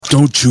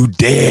Don't you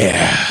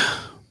dare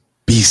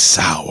be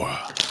sour.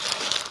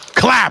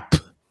 Clap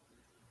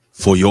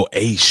for your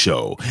A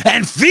show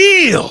and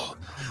feel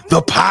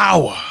the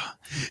power.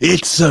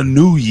 It's a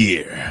new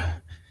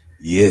year.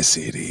 Yes,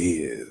 it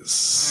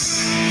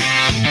is.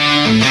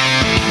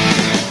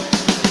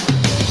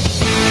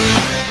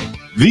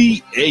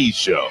 The A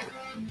Show.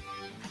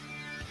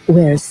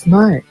 Where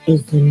smart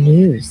is the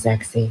new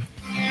sexy.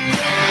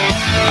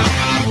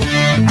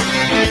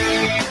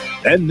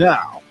 And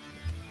now,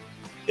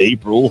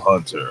 April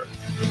Hunter.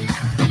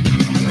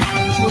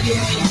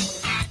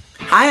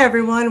 Hi,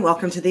 everyone.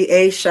 Welcome to the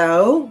A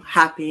Show.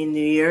 Happy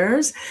New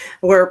Year's.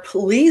 We're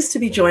pleased to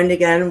be joined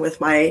again with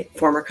my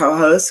former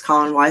co-host,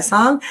 Colin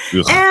Wysong,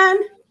 and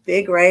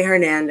Big Ray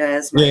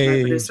Hernandez, my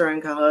producer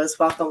and co-host.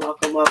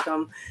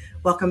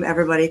 Welcome,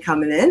 everybody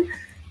coming in.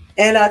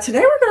 And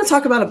today we're going to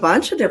talk about a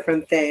bunch of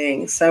different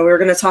things. So we're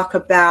going to talk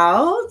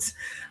about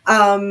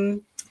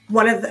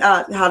one of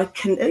how to,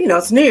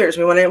 it's New Year's.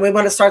 We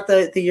want to start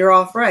the year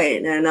off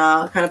right and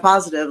kind of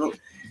positive,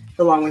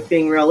 along with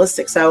being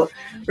realistic. So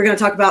we're going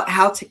to talk about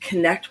how to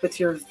connect with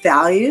your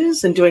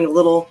values and doing a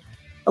little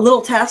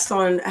test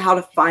on how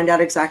to find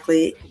out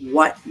exactly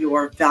what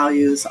your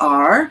values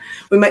are.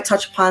 We might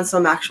touch upon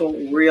some actual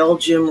real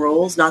gym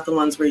rules, not the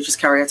ones where you just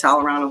carry a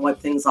towel around and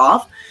wipe things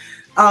off.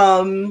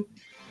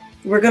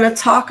 We're going to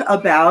talk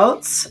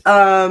about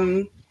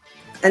an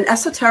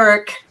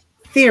esoteric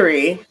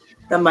theory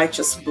that might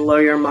just blow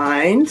your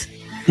mind.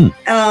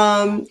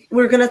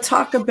 We're going to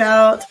talk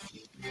about,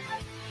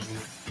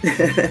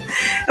 and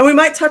we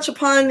might touch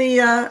upon we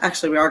are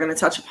going to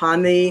touch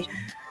upon the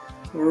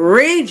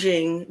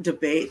raging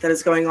debate that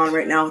is going on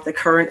right now with the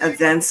current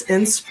events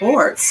in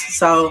sports.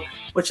 So,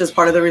 which is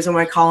part of the reason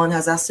why Colin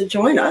has asked to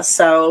join us.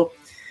 So,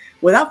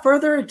 without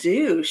further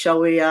ado, shall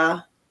we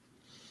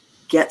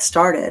get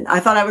started?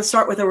 I thought I would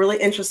start with a really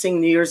interesting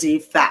New Year's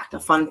Eve fact, a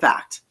fun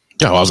fact.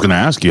 Yeah, well, I was going to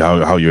ask you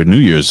how your New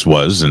Year's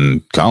was,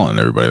 and Colin,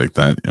 everybody like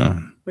that. Yeah.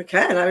 We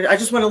can. I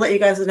just want to let you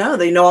guys know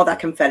that all that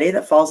confetti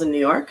that falls in New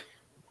York.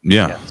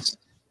 Yeah. It's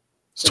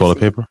toilet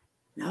paper?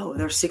 No,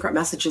 there's secret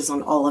messages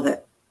on all of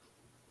it.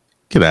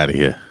 Get out of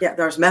here. Yeah,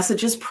 there's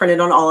messages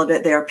printed on all of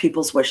it. They are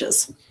people's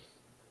wishes.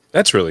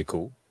 That's really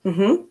cool.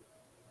 Mm-hmm.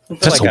 I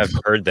feel like I've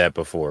heard that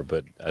before,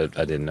 but I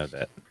didn't know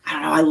that. I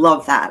don't know. I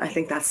love that. I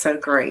think that's so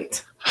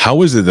great.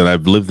 How is it that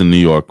I've lived in New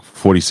York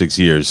 46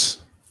 years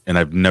and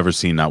I've never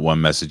seen that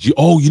one message?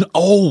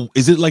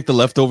 Is it like the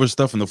leftover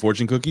stuff in the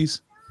fortune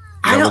cookies?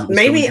 I don't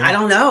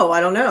know.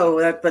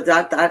 But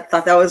I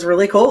thought that was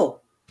really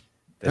cool.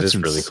 That's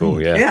really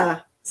cool. Yeah. Yeah.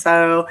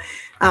 So,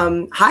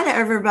 hi to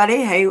everybody.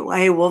 Hey,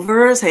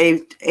 Wolvers.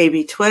 Hey,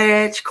 AB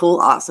Twitch.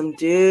 Cool, awesome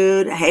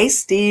dude. Hey,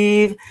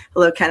 Steve.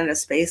 Hello, Canada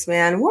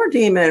Spaceman. War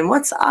Demon.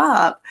 What's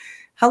up?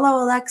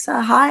 Hello,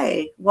 Alexa.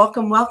 Hi.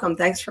 Welcome.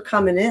 Thanks for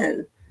coming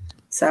in.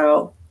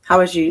 So, how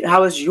was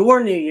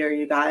your New Year,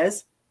 you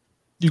guys?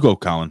 You go,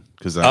 Colin.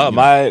 Because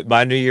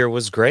my New Year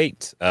was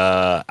great.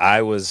 I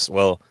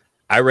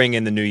rang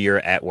in the New Year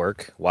at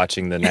work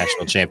watching the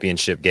national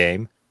championship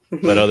game.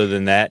 But other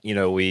than that,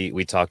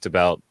 we talked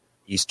about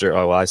Easter.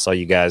 Oh, well, I saw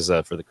you guys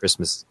for the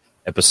Christmas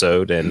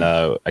episode, and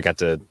I got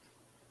to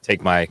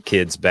take my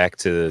kids back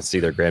to see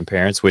their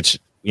grandparents. Which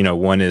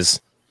one is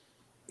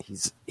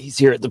he's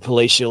here at the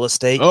palatial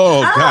estate.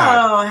 Oh God!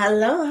 Oh,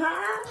 hello,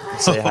 hi.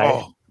 Say hi.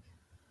 All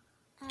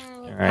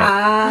right,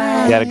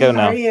 hi. You gotta go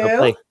now. How are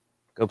you?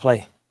 Go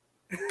play.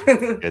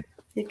 Good.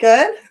 You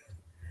good?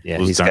 Yeah,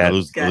 those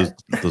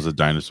are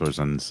dinosaurs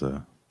on this.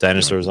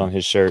 Dinosaurs on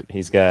his shirt.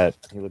 He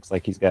looks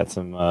like he's got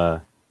some.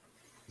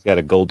 He's got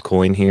a gold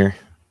coin here.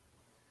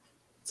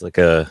 It's like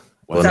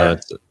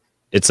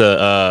it's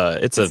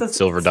a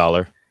silver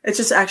dollar. It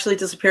just actually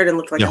disappeared and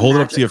looked like. Yeah, hold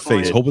it up to your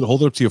face. Hold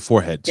it up to your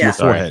forehead. To your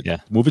forehead. Yeah.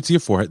 Move it to your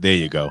forehead. There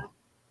you go.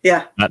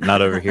 Yeah.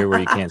 Not over here where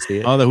you can't see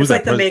it. Oh, who's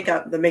it's that? Like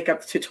the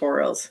makeup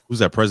tutorials. Who's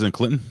that? President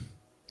Clinton?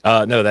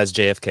 No, that's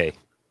JFK.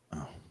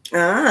 Oh.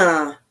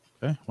 Ah.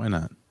 Okay, why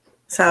not?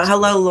 So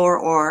hello, Lore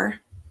Orr.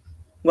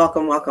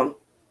 Welcome.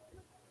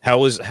 How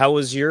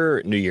was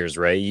your New Year's,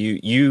 Ray?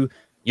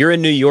 You're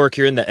in New York.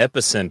 You're in the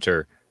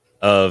epicenter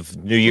of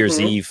New Year's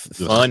Eve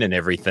fun and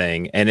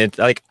everything, and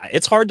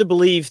it's hard to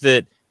believe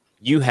that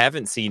you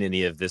haven't seen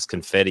any of this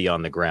confetti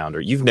on the ground,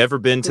 or you've never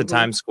been to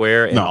Times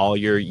Square in all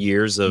your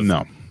years of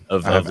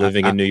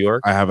living in New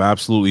York. I have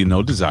absolutely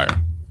no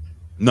desire,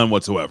 none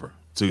whatsoever,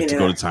 to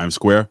go to Times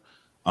Square.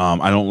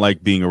 I don't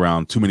like being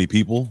around too many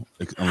people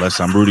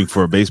unless I'm rooting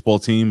for a baseball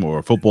team or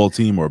a football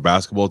team or a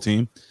basketball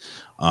team.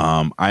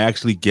 I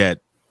actually get,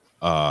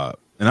 and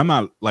I'm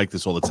not like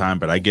this all the time,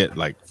 but I get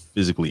like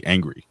physically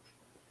angry.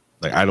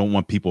 Like I don't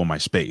want people in my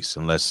space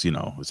unless,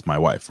 it's my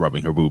wife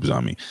rubbing her boobs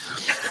on me.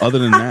 Other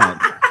than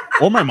that,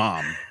 or my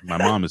mom. My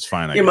mom is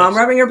fine. Your mom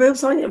rubbing her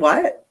boobs on you?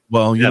 What?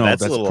 Well,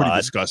 that's pretty odd.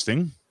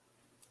 disgusting.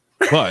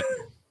 But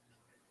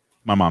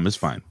my mom is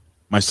fine.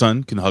 My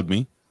son can hug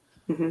me.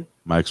 Mm-hmm.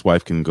 My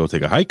ex-wife can go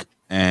take a hike.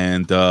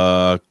 And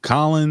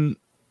Colin,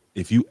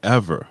 if you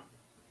ever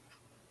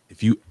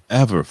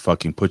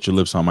fucking put your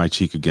lips on my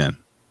cheek again,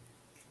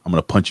 I'm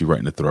going to punch you right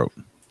in the throat.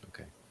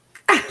 Okay.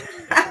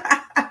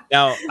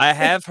 Now, I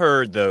have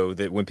heard though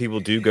that when people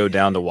do go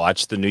down to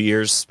watch the New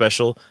Year's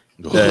special,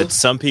 that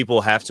some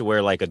people have to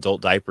wear like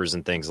adult diapers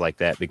and things like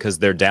that because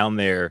they're down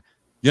there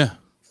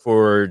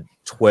for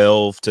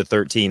 12 to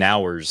 13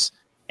 hours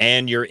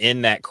and you're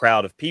in that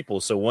crowd of people.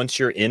 So once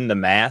you're in the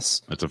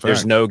mass,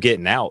 there's no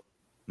getting out.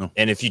 No.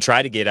 And if you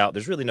try to get out,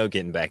 there's really no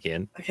getting back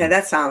in. Okay,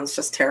 that sounds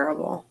just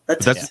terrible.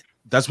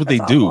 That's what they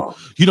do.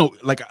 You know,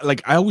 like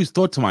I always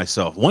thought to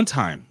myself, one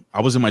time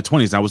I was in my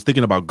 20s and I was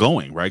thinking about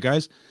going, right,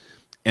 guys?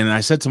 And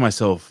I said to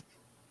myself,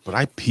 but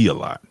I pee a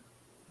lot.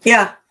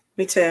 Yeah,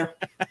 me too.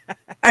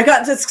 I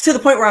got to the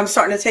point where I'm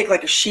starting to take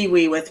like a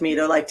Shewee with me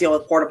to like deal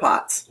with porta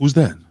pots. Who's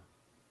that?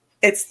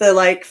 It's the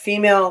like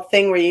female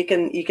thing where you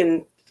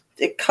can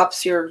it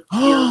cups your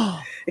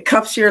it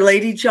cups your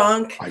lady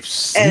junk. I've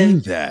seen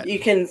that. You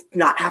can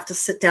not have to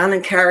sit down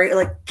and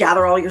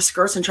gather all your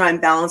skirts and try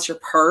and balance your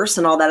purse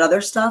and all that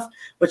other stuff,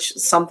 which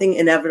something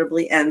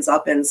inevitably ends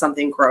up in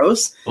something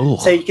gross. Ooh.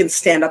 So you can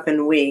stand up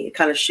and wee. It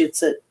kind of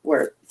shoots it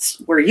where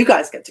you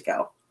guys get to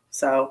go.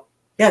 So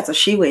yeah, it's a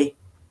Shewee.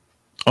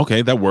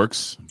 Okay, that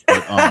works.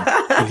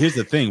 But here's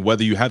the thing: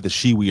 whether you have the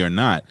Shewee or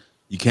not,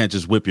 you can't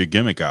just whip your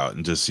gimmick out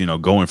and just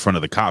go in front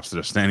of the cops that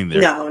are standing there.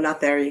 No,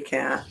 not there. You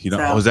can't.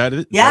 Is that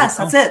it? Yes,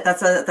 that's it.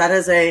 That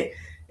is a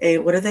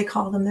what do they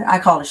call them there? I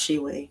call it a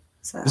Shewee.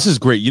 So. This is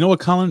great. You know what,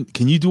 Colin?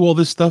 Can you do all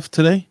this stuff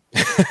today?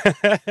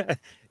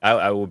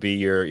 I will be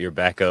your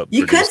backup.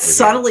 You could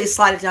subtly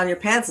slide it down your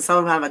pants and some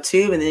of them have a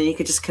tube, and then you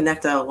could just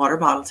connect a water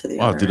bottle to the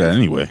other. I'll do that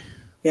anyway.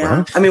 Yeah,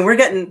 right? I mean,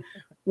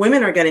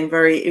 women are getting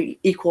very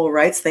equal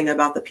rights thing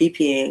about the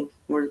pee-peeing.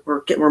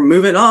 We're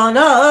moving on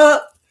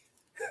up.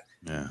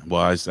 Yeah,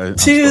 well,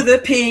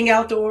 the peeing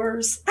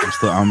outdoors.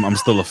 I'm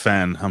still a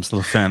fan. I'm still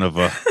a fan of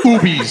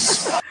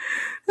boobies.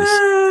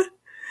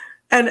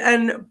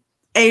 And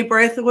A.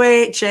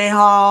 Braithwaite, Jay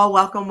Hall,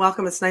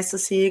 welcome. It's nice to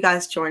see you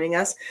guys joining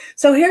us.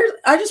 So here,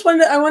 I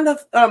wanted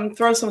to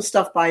throw some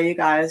stuff by you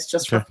guys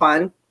just for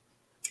fun,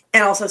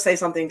 and also say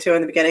something too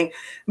in the beginning.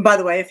 By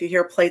the way, if you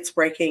hear plates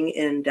breaking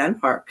in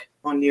Denmark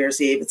on New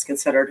Year's Eve, it's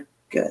considered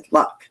good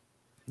luck.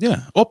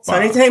 Yeah. So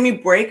anytime you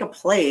break a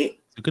plate.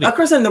 Of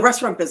course, in the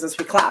restaurant business,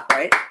 we clap,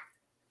 right?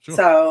 Sure.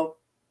 So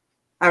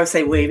I would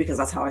say we because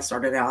that's how I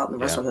started out in the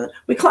restaurant.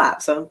 We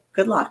clap, so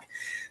good luck.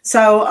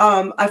 So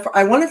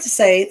I wanted to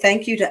say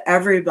thank you to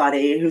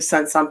everybody who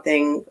sent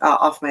something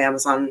off my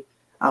Amazon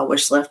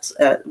wish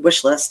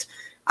list.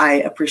 I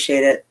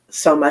appreciate it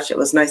so much. It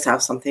was nice to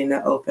have something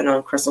to open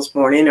on Christmas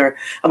morning. Or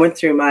I went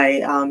through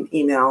my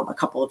email a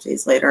couple of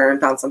days later and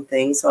found some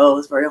things, so it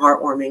was very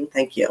heartwarming.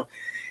 Thank you.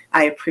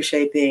 I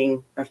appreciate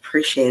being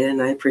appreciated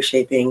and I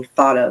appreciate being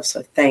thought of.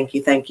 So thank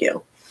you.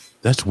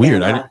 That's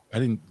weird. And, I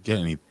didn't get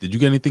any. Did you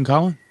get anything,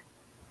 Colin?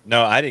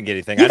 No, I didn't get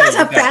anything. You guys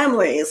have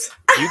families.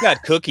 You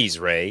got cookies,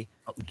 Ray.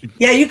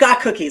 Yeah, you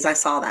got cookies. I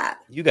saw that.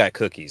 You got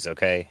cookies,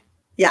 okay?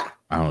 Yeah.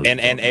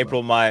 And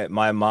April,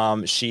 my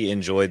mom, she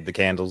enjoyed the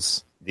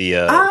candles. She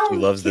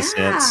loves the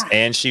scents,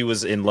 and she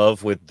was in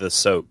love with the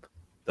soap.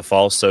 The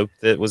fall soap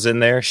that was in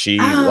there, she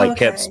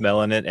kept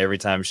smelling it every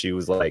time she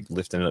was like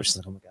lifting it up. She's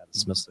like, "Oh my god, it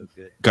smells so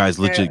good." Guys,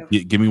 legit,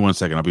 give me 1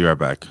 second. I'll be right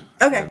back.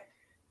 Okay,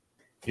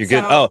 you're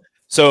good.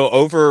 So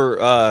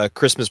over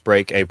Christmas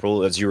break,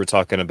 April, as you were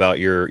talking about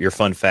your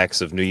fun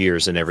facts of New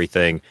Year's and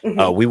everything,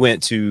 we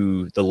went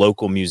to the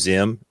local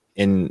museum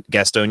in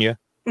Gastonia,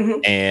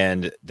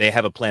 and they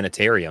have a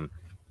planetarium.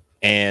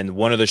 And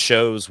one of the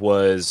shows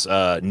was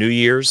New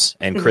Year's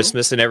and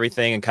Christmas and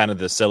everything, and kind of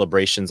the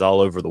celebrations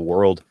all over the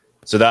world.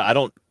 So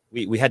that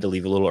we had to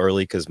leave a little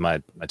early because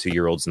my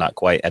 2-year-old's not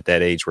quite at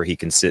that age where he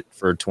can sit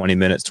for 20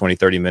 minutes,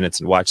 30 minutes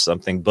and watch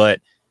something.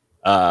 But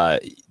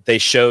they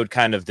showed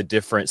kind of the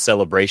different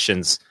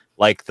celebrations,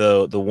 like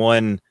the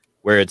one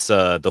where it's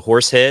the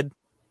horse head,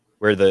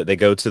 where they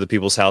go to the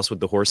people's house with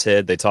the horse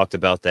head. They talked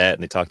about that,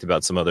 and they talked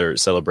about some other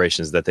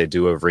celebrations that they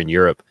do over in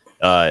Europe.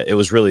 It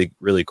was really,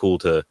 really cool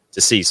to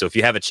see. So if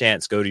you have a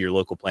chance, go to your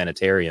local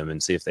planetarium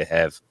and see if they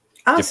have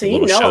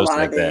different little shows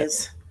like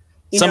that.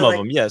 Some of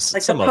them, yes.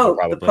 Like some the of them, Pope.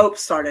 probably. The Pope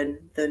started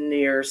the New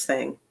Year's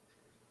thing.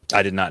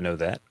 I did not know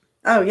that.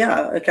 Oh,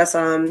 yeah. I guess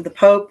the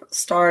Pope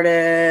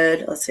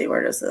started, let's see,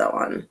 where does that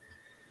one?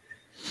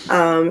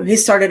 He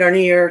started our New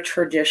Year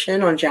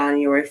tradition on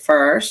January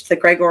 1st. The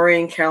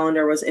Gregorian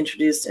calendar was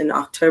introduced in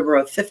October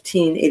of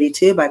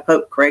 1582 by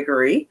Pope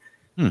Gregory.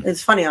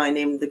 It's funny how I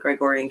named the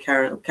Gregorian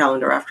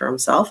calendar after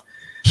himself.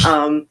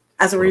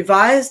 As a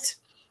revised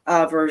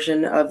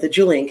version of the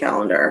Julian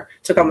calendar.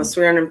 Took almost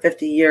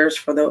 350 years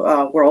for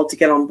the world to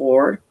get on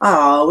board.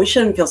 Oh, we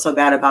shouldn't feel so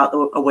bad about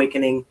the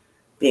awakening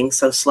being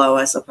so slow,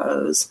 I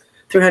suppose.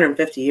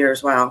 350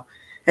 years, wow.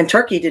 And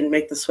Turkey didn't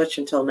make the switch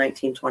until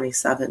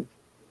 1927.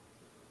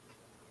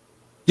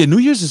 Yeah, New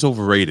Year's is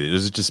overrated.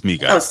 Is it just me,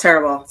 guys? Oh, it's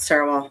terrible. It's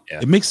terrible. Yeah.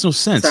 It makes no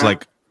sense. So,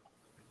 like,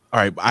 all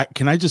right,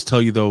 can I just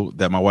tell you, though,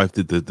 that my wife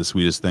did the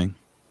sweetest thing?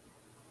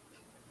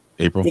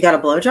 April? You got a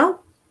blowjob?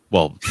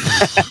 Well,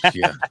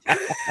 yeah.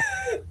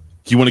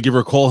 You want to give her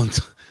a call and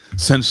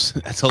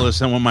tell her to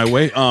send one my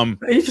way?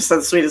 You just said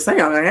the sweetest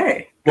thing. I'm like,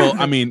 hey. Well,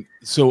 I mean,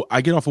 so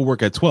I get off of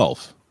work at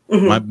 12.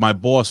 My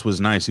boss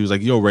was nice. He was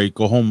like, "Yo, Ray,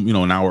 go home,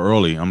 an hour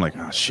early." I'm like,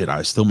 "Oh shit, I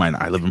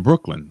live in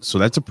Brooklyn, so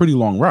that's a pretty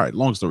long ride."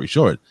 Long story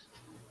short,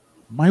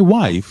 my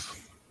wife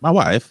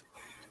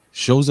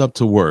shows up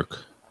to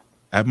work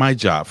at my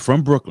job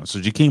from Brooklyn.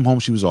 So she came home,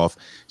 she was off.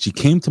 She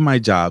came to my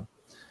job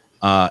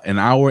an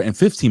hour and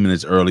 15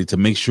 minutes early to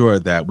make sure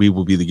that we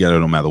will be together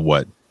no matter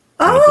what.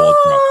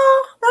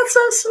 Oh, that's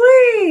so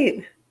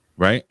sweet.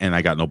 Right? And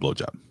I got no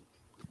blowjob.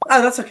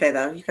 Oh, that's okay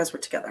though. You guys were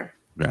together.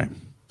 Right.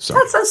 So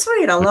that's so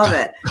sweet. I love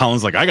it.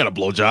 Colin's like, I got a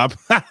blowjob.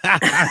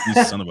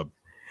 You son of a.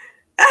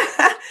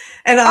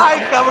 And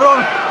Ay,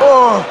 cabrón.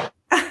 Oh.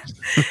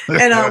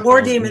 And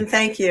War Demon,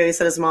 thank you. He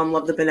said his mom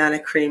loved the banana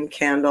cream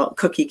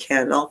cookie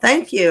candle.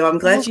 Thank you. I'm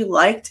glad you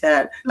liked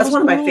it. That's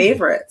one of my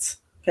favorites.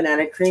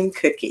 Banana cream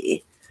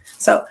cookie.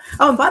 So,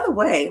 and by the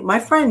way, my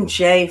friend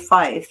Jay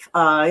Fife,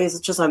 he's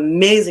just an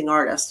amazing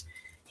artist.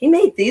 He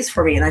made these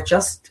for me, and I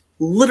just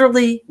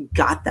literally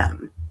got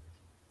them.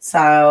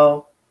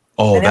 So.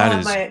 Oh, that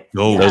is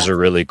dope. Those are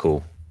really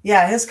cool.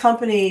 Yeah, his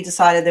company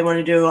decided they want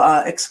to do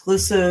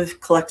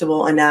exclusive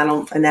collectible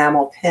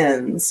enamel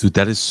pins. Dude,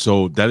 that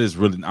is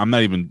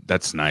really,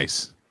 that's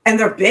nice. And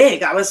they're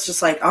big. I was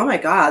just like, oh my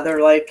God,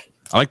 they're like.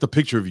 I like the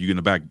picture of you in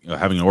the back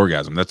having an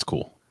orgasm. That's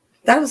cool.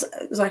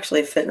 It was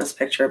actually a fitness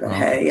picture, but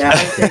hey, yeah.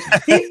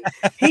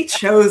 he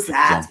chose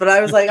that. But I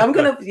was like, I'll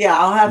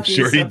have these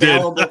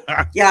available.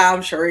 Yeah,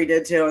 I'm sure he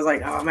did too. I was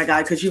like, oh my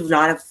God, could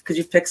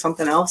you pick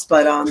something else?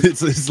 But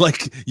it's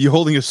like you're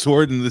holding a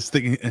sword and this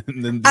thing,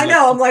 and then I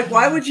know. I'm like,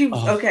 why would you?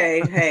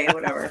 Okay, hey,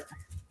 whatever.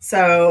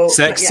 So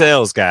sex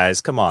sells,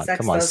 guys. Come on,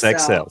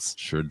 sex sells.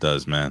 Sure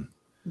does, man.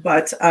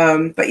 But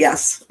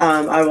yes,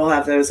 I will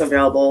have those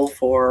available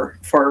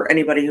for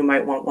anybody who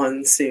might want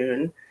one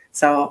soon.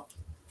 So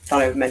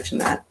thought I would mention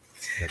that.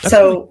 That's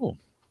really cool.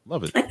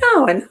 Love it. I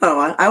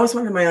know. I always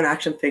wanted my own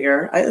action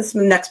figure. It's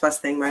the next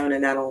best thing. My own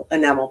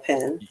enamel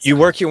pin. You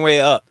work your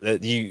way up.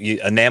 You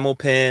enamel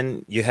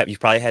pin. You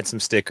probably had some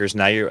stickers.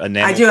 Now you're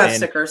enamel. I do pin. Have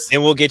stickers.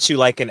 And we'll get you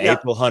like an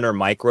April Hunter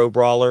micro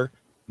brawler.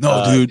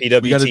 No, dude.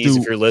 PWTs,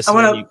 if you're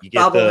listening, you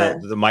get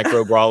the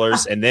micro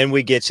brawlers, and then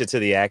we get you to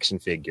the action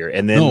figure,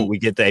 and then we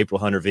get the April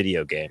Hunter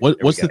video game.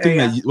 What's the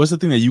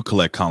thing that you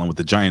collect, Colin, with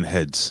the giant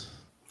heads?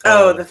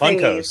 Oh, the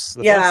Funkos.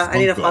 I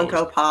need a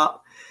Funko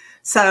Pop.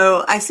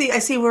 So I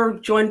see we're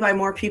joined by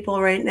more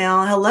people right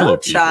now. Hello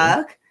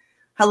Chuck. People.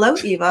 Hello,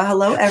 Eva.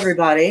 Hello,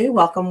 everybody.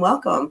 Welcome.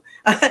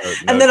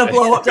 And then a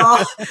blow-up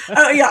doll.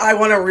 I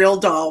want a real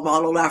doll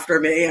modeled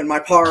after me and my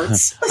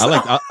parts.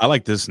 I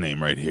like this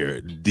name right here.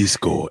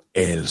 Disco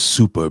El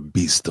Super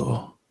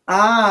Bisto.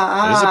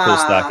 There's a cool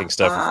stocking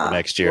stuffer for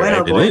next year.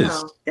 It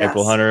is. Yes.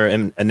 April Hunter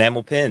and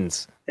enamel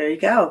pins. There you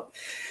go.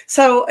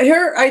 So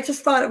here, I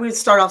just thought we'd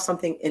start off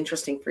something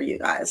interesting for you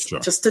guys, sure.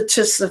 just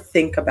to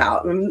think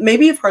about.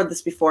 Maybe you've heard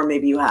this before,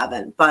 maybe you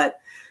haven't, but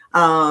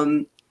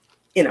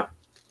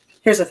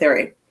here's a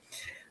theory.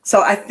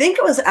 So I think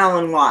it was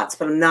Alan Watts,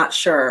 but I'm not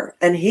sure.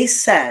 And he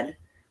said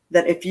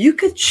that if you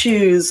could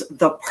choose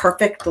the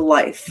perfect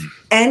life,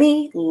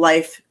 any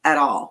life at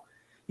all,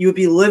 you would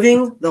be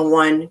living the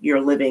one you're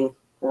living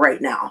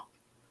right now.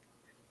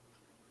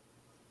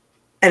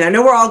 And I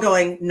know we're all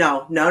going,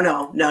 no.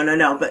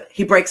 But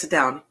he breaks it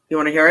down. You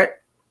want to hear it?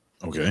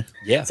 Okay.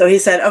 Yeah. So he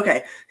said,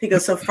 okay. He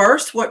goes, so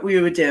first what we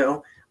would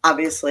do,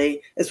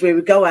 obviously, is we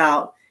would go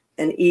out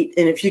and eat.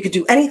 And if you could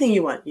do anything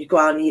you want, you'd go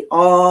out and eat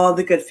all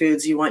the good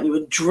foods you want. You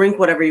would drink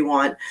whatever you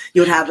want.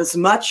 You would have as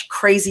much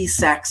crazy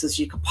sex as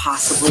you could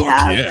possibly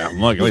have. Yeah, I'm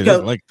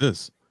like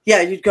this.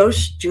 Yeah, you'd go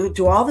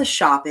do all the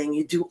shopping.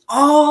 You do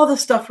all the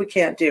stuff we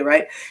can't do,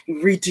 right? You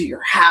redo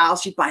your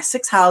house. You buy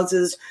 6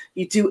 houses.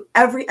 You do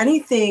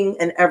anything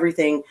and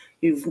everything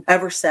you've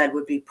ever said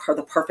would be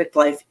the perfect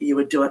life. You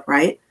would do it,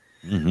 right?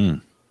 Mm-hmm.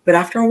 But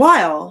after a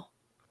while,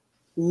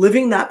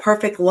 living that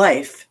perfect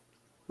life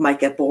might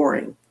get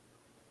boring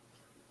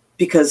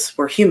because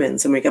we're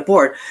humans and we get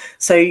bored.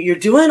 So you're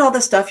doing all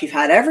this stuff. You've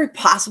had every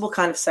possible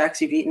kind of sex.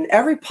 You've eaten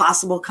every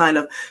possible kind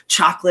of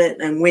chocolate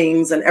and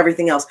wings and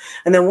everything else.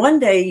 And then one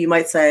day you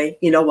might say,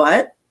 you know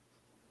what?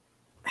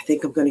 I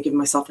think I'm going to give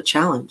myself a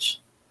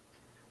challenge.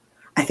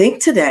 I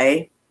think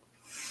today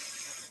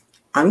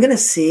I'm going to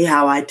see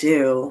how I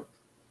do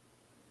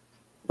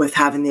with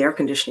having the air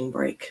conditioning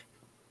break.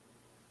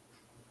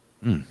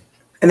 And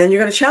then you're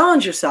going to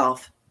challenge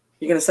yourself.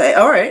 You're going to say,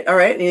 all right.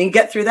 And you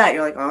get through that.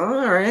 You're like, oh,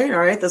 all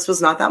right. This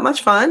was not that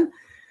much fun,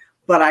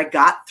 but I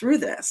got through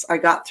this.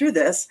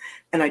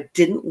 And I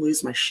didn't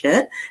lose my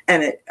shit.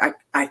 And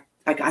I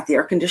got the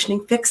air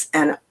conditioning fix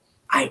and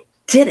I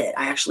did it.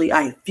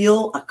 I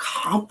feel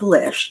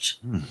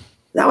accomplished.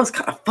 That was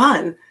kind of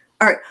fun.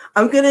 All right.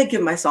 I'm going to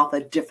give myself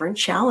a different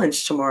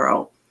challenge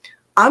tomorrow.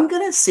 I'm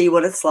going to see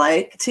what it's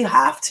like to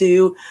have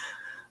to,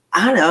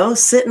 I don't know,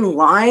 sit in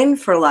line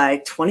for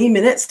like 20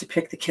 minutes to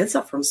pick the kids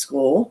up from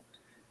school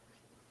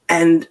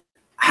and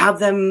have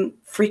them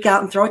freak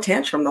out and throw a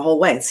tantrum the whole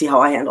way and see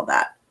how I handle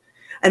that.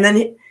 And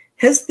then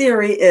his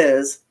theory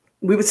is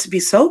we would be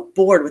so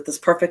bored with this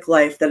perfect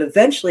life that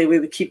eventually we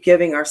would keep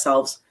giving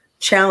ourselves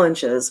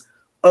challenges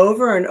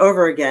over and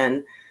over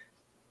again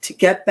to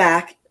get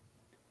back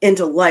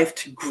into life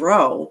to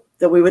grow,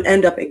 that we would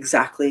end up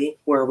exactly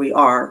where we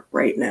are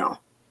right now.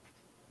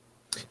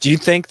 Do you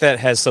think that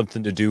has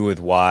something to do with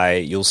why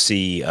you'll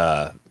see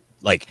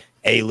like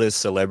A-list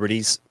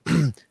celebrities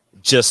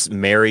just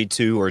married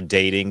to or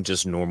dating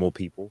just normal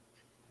people?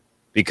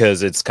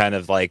 Because it's kind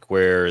of like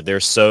where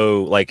they're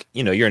so like,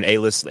 you know, you're an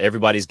A-list,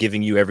 everybody's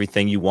giving you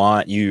everything you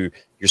want. You're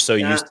so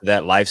used to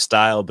that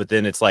lifestyle, but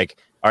then it's like,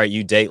 all right,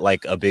 you date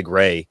like a Big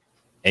Ray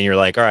and you're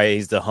like, all right,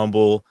 he's the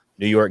humble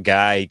New York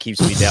guy. He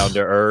keeps me down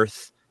to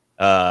earth.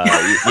 You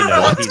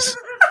know, he's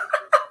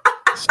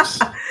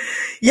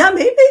yeah,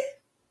 maybe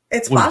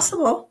it's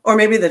possible, or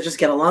maybe they just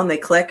get along, they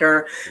click,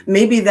 or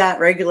maybe that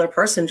regular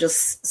person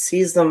just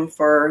sees them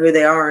for who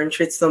they are and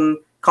treats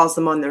them, calls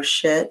them on their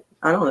shit.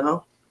 I don't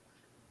know.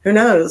 Who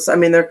knows? I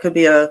mean, there could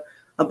be a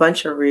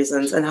bunch of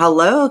reasons. And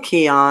hello,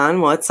 Keon,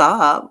 what's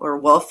up? Or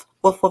Wolf.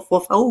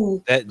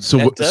 Oh, that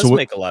does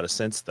make a lot of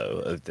sense,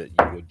 though, that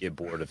you would get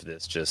bored of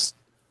this just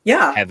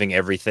having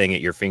everything at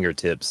your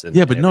fingertips. And,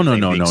 but no.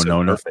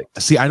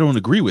 See, I don't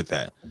agree with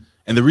that.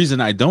 And the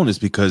reason I don't is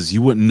because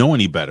you wouldn't know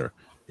any better.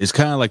 It's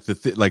kind of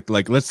like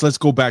like let's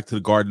go back to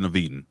the Garden of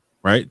Eden,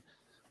 right?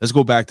 Let's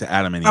go back to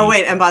Adam and Eve. Oh,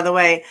 wait. And by the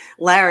way,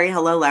 Larry,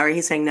 hello, Larry.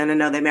 He's saying,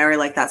 no. They marry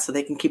like that so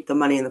they can keep the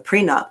money in the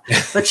prenup.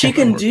 But you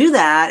can do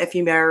that if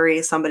you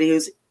marry somebody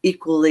who's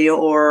equally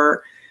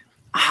or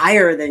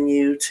higher than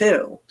you,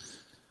 too.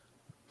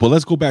 But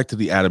let's go back to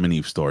the Adam and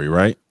Eve story,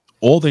 right?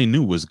 All they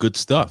knew was good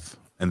stuff,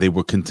 and they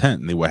were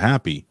content, and they were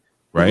happy,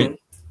 right?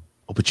 Mm-hmm.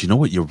 Oh, but you know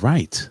what? You're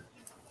right.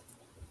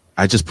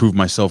 I just proved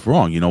myself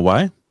wrong. You know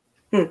why?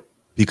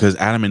 Because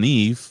Adam and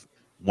Eve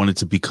wanted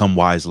to become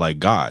wise like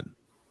God.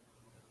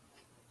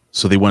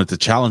 So they wanted to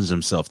challenge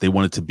themselves. They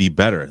wanted to be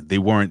better. They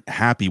weren't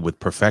happy with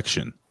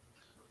perfection.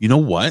 You know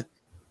what?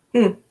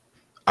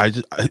 I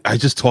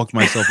just talked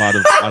myself out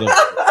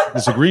of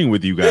disagreeing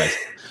with you guys,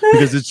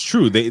 because it's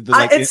true.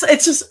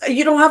 It's just,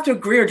 you don't have to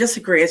agree or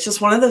disagree. It's just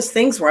one of those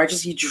things where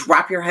you just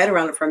wrap your head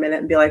around it for a minute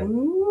and be like,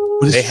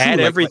 they had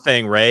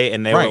everything, Ray,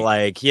 and they were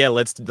like, yeah,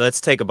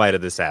 let's take a bite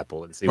of this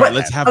apple and see what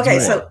let's have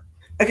more.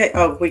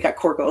 Oh, we got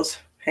Corgos.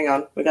 Hang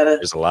on, we gotta.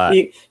 There's a lot.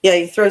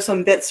 You throw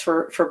some bits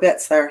for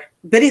bits there.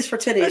 Bitties for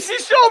titties. She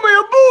showed me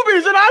her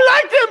boobies, and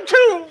I like them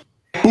too.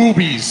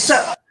 Boobies.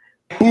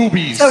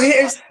 Boobies. So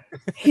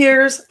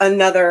here's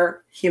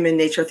another human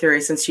nature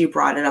theory. Since you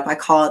brought it up, I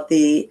call it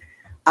the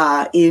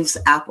Eve's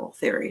apple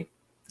theory,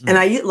 and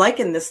I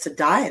liken this to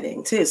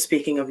dieting too.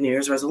 Speaking of New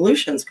Year's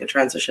resolutions, good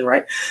transition,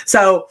 right?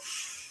 So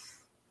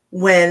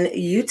when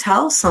you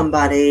tell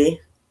somebody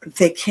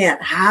they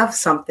can't have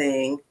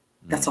something,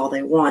 that's all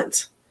they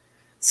want.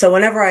 So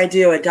whenever I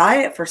do a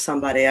diet for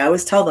somebody, I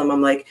always tell them,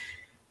 I'm like,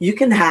 you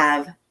can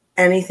have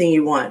anything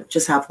you want,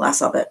 just have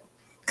less of it.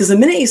 Because the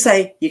minute you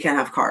say you can't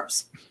have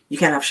carbs, you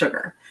can't have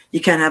sugar,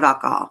 you can't have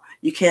alcohol,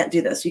 you can't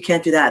do this, you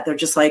can't do that, they're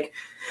just like,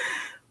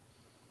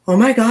 oh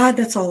my God,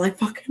 that's all I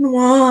fucking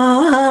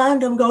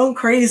want. I'm going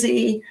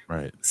crazy.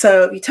 Right.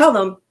 So you tell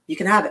them you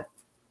can have it.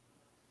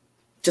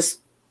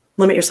 Just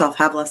limit yourself,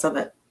 have less of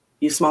it.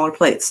 Use smaller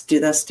plates, do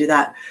this, do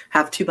that,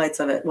 have 2 bites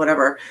of it,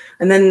 whatever.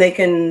 And then they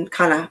can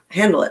kind of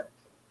handle it.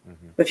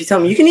 But if you tell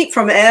them you can eat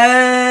from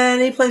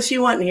any place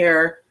you want in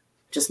here,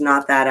 just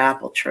not that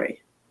apple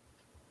tree.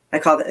 I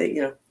call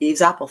it,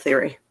 Eve's apple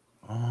theory.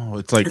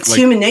 Oh, it's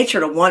human nature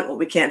to want what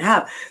we can't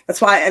have. That's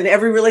why in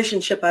every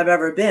relationship I've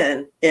ever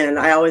been in,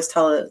 I always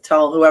tell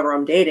whoever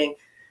I'm dating,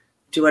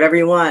 do whatever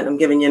you want. I'm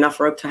giving you enough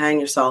rope to hang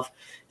yourself.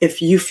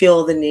 If you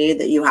feel the need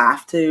that you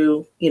have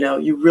to,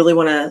 you really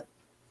want to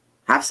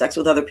have sex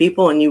with other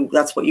people and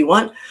that's what you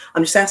want,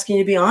 I'm just asking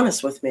you to be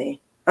honest with me.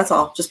 That's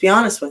all. Just be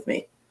honest with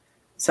me.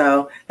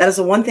 So that is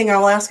the one thing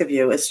I'll ask of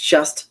you. It's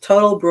just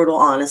total brutal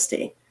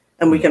honesty.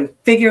 And we can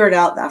figure it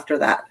out after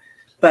that.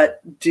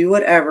 But do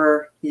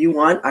whatever you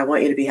want. I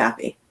want you to be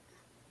happy.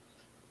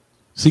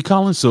 See,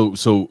 Colin,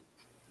 so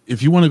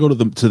if you want to go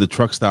to the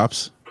truck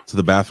stops, to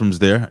the bathrooms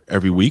there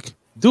every week,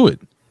 do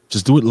it.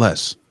 Just do it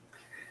less.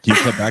 Can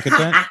you cut back at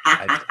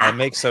that? I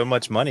make so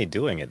much money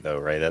doing it, though,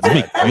 right? That's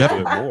why I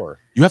do it more.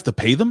 You have to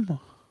pay them?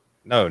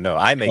 No,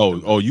 I make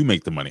them. Oh, you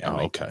make the money. Oh,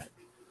 okay.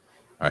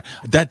 All right.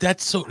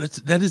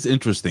 That is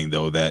interesting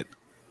though.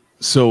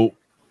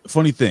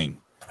 Funny thing,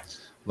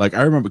 like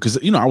I remember because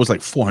I was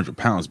like 400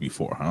 pounds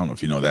before. I don't know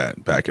if you know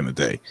that back in the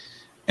day,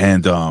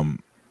 and the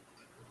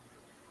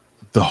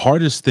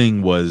hardest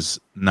thing was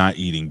not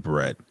eating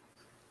bread.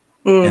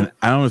 And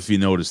I don't know if you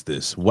noticed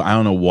this. I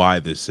don't know why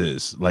this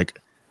is. Like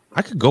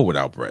I could go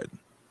without bread.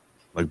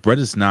 Like bread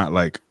is not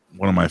like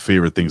one of my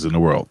favorite things in the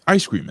world.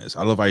 Ice cream is.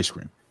 I love ice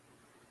cream.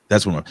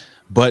 That's one.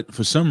 But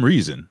for some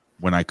reason,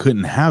 when I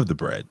couldn't have the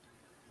bread,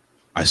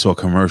 I saw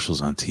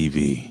commercials on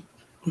TV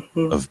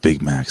of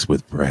Big Macs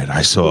with bread.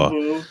 I saw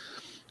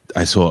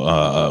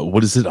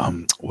what is it?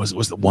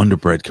 Was the Wonder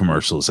Bread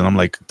commercials? And I'm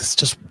like, this is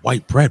just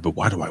white bread, but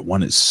why do I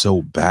want it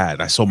so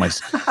bad? I saw my,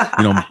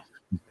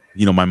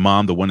 my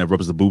mom, the one that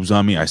rubs the boobs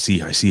on me. I see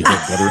her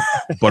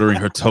buttering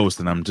her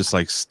toast, and I'm just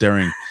like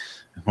staring.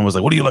 I was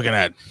like, what are you looking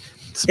at?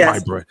 It's my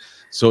bread.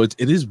 So it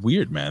is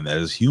weird, man, that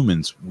as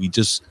humans,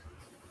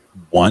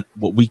 want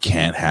what we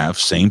can't have.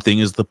 Same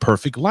thing as the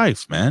perfect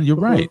life, man. You're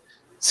right.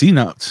 See,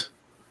 now,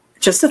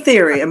 just a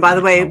theory. And by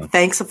the way,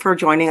 thanks for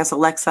joining us,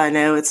 Alexa. I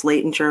know it's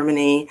late in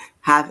Germany.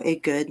 Have a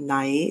good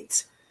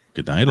night.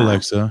 Good night,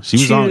 Alexa. She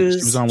was on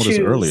with us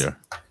earlier.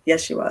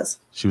 Yes, she was.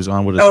 She was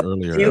on with us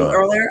earlier.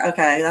 Earlier?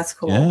 Okay, that's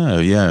cool.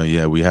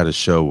 Yeah. We had a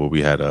show where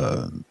we had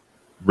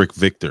Rick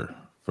Victor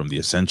from the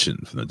Ascension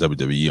from the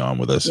WWE on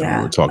with us, and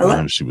we were talking to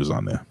him. She was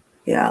on there.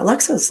 Yeah,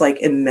 Alexa's like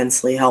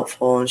immensely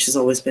helpful, and she's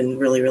always been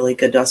really, really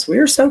good to us. We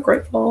are so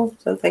grateful.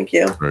 So thank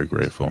you. Very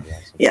grateful.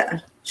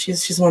 Yeah,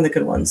 she's one of the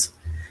good ones.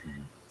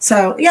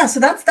 So so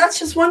that's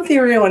just one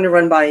theory I wanted to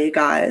run by you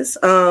guys.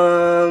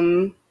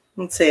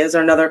 Let's see, is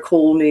there another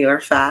cool New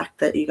Year fact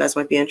that you guys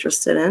might be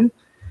interested in?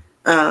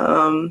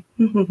 I'm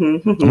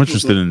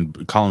interested in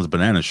Colin's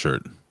banana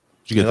shirt. Did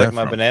you get that?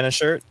 My banana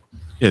shirt?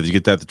 Yeah, did you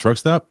get that at the truck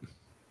stop?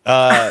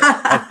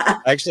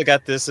 I actually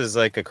got this as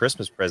like a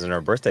Christmas present or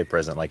a birthday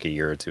present like a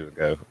year or two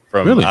ago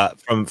from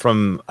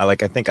I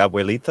think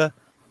Abuelita.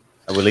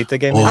 Abuelita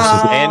gave me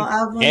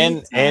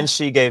this, and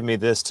she gave me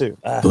this too.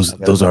 Those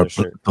are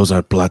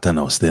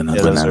plátanos, they're not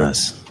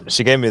bananas.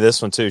 She gave me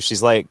this one too.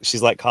 She's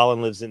like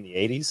Colin lives in the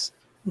 80s.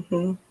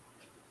 Mm-hmm.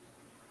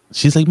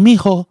 She's like,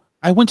 mijo,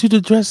 I want you to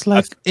dress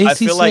like I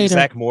feel like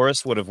Zach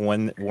Morris would have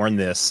worn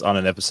this on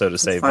an episode of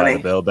Saved by the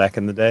Bell back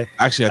in the day.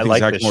 Actually, I think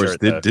Zach Morris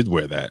did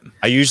wear that.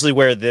 I usually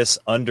wear this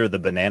under the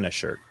banana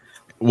shirt.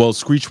 Well,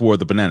 Screech wore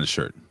the banana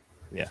shirt.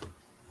 Yeah.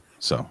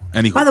 So,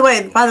 anyway.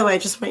 By the way,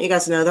 just want you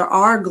guys to know there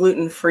are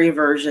gluten-free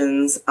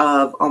versions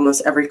of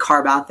almost every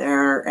carb out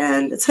there,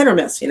 and it's hit or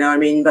miss, you know what I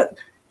mean? But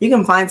you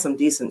can find some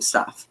decent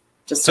stuff.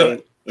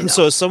 So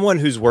as someone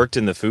who's worked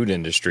in the food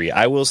industry,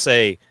 I will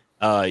say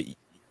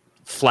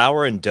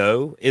flour and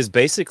dough is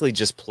basically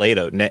just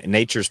Play-Doh,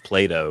 nature's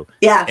Play-Doh.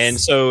 Yes. And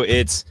so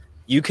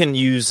you can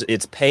use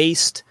its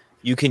paste.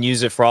 You can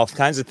use it for all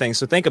kinds of things.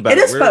 So think about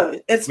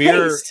it. It's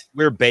paste.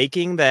 We're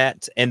baking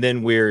that, and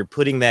then we're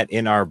putting that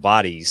in our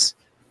bodies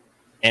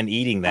and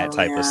eating that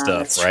type of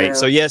stuff, right? True.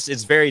 So yes,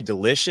 it's very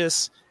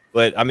delicious,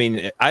 but I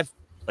mean, I've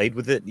played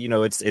with it. You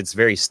know, it's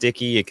very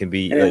sticky. It can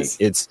be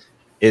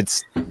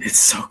it's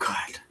so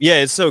good. Yeah,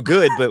 it's so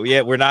good, but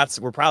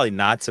we're probably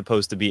not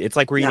supposed to be. It's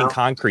like we're eating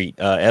concrete,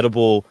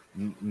 edible,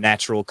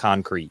 natural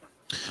concrete.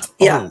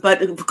 Yeah,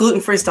 but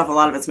gluten-free stuff, a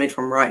lot of it's made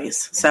from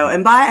rice. So,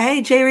 and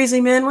hey, Jay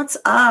Reezy, man, what's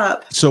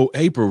up? So,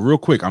 April, real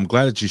quick, I'm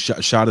glad that you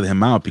shouted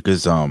him out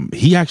because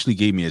he actually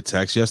gave me a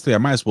text yesterday. I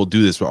might as well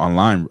do this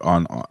online,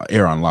 on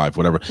air, on live,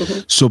 whatever.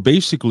 Mm-hmm. So,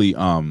 basically,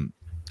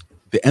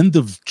 the end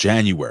of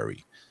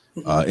January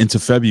into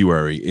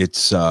February,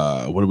 it's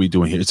what are we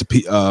doing here? It's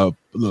a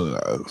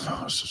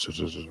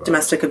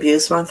domestic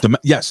abuse month.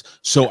 Yes.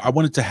 So I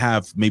wanted to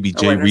have maybe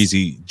Jay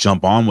Reezy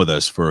jump on with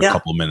us for a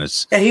couple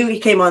minutes. Yeah, he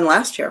came on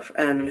last year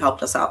and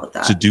helped us out with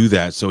that. To do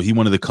that. So he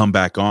wanted to come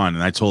back on,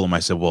 and I told him, I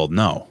said, well,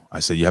 no. I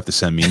said, you have to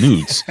send me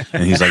nudes.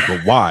 And he's like, well,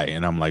 why?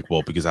 And I'm like,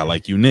 well, because I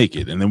like you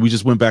naked. And then we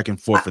just went back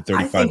and forth for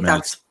 35 minutes.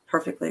 That's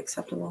perfectly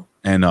acceptable.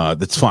 And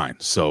that's fine.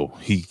 So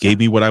he gave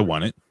me what I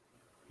wanted,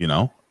 you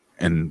know,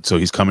 and so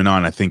he's coming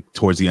on, I think,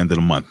 towards the end of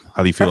the month.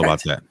 How do you feel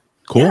about that?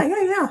 Cool?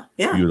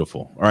 Yeah.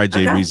 Beautiful. All right,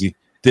 Jay Reezy.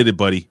 Did it,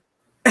 buddy.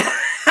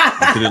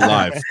 I did it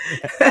live.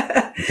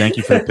 And thank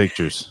you for the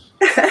pictures.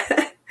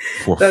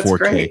 For That's 4K.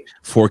 Great.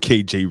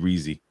 4K Jay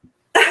Reezy.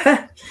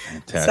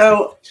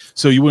 Fantastic.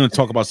 So you want to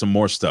talk about some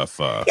more stuff?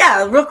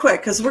 Yeah, real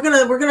quick, because we're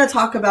gonna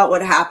talk about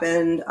what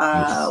happened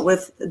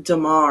with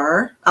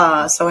Damar.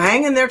 So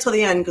hang in there till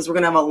the end because we're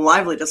gonna have a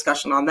lively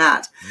discussion on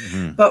that.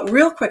 Mm-hmm. But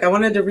real quick, I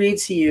wanted to read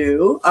to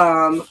you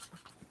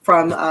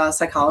from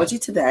Psychology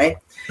Today.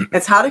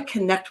 It's how to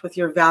connect with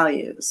your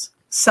values.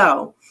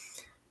 So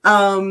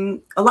a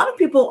lot of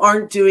people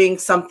aren't doing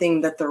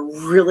something that they're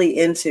really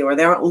into, or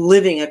they aren't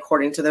living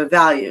according to their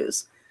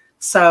values.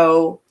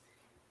 So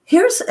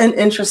here's an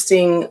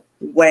interesting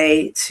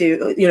way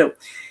to,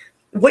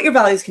 what your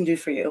values can do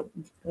for you.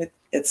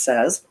 It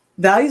says,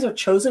 values are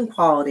chosen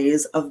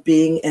qualities of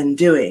being and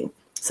doing,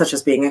 such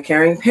as being a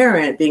caring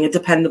parent, being a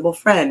dependable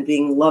friend,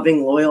 being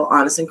loving, loyal,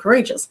 honest, and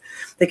courageous.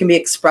 They can be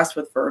expressed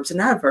with verbs and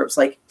adverbs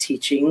like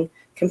teaching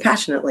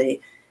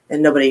compassionately,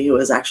 and nobody who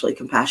is actually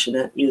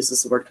compassionate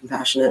uses the word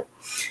compassionate,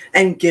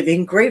 and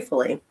giving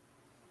gratefully.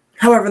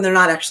 However, they're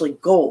not actually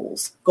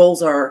goals.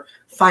 Goals are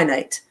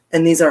finite,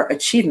 and these are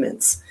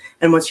achievements.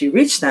 And once you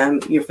reach them,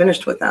 you're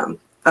finished with them.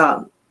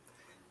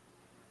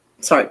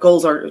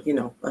 Goals are,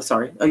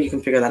 you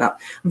can figure that out.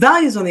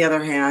 Values, on the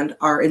other hand,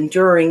 are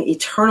enduring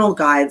eternal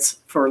guides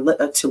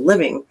to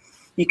living.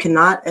 You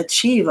cannot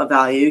achieve a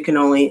value. You can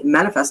only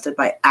manifest it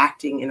by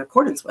acting in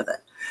accordance with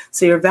it.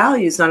 So your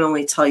values not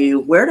only tell you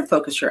where to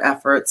focus your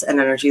efforts and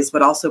energies,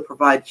 but also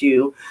provide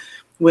you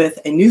with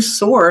a new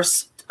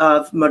source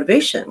of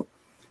motivation.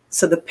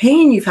 So the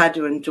pain you've had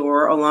to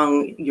endure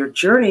along your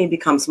journey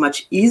becomes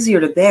much easier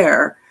to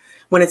bear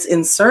when it's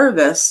in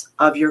service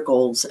of your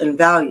goals and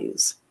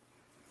values.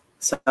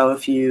 So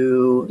if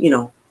you,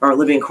 are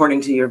living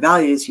according to your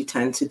values, you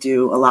tend to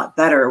do a lot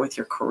better with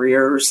your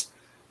careers,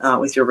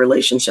 with your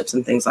relationships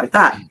and things like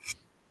that.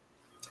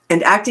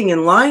 And acting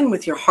in line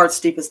with your heart's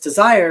deepest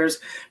desires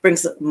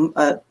brings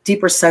a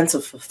deeper sense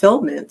of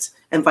fulfillment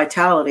and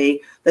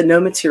vitality that no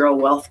material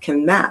wealth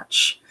can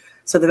match.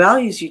 So the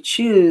values you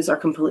choose are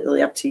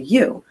completely up to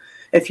you.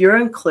 If you're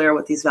unclear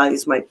what these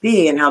values might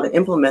be and how to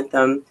implement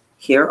them,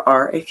 here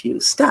are a few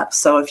steps.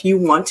 So if you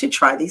want to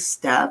try these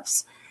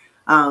steps,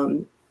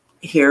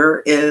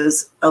 here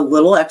is a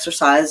little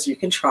exercise you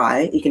can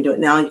try. You can do it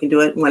now, you can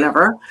do it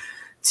whenever,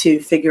 to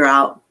figure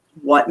out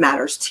what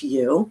matters to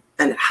you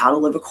and how to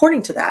live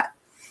according to that.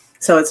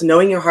 So it's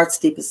knowing your heart's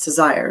deepest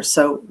desires.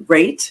 So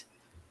rate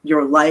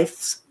your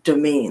life's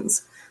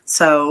domains.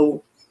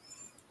 So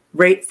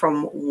rate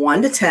from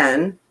 1 to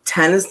 10.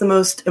 10 is the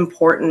most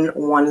important,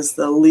 1 is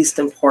the least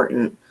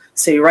important.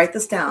 So you write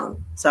this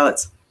down. So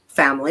it's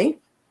family,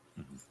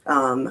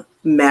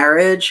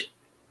 marriage,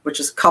 which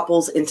is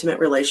couples, intimate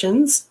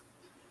relations.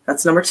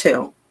 That's number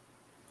 2.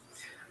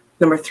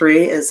 Number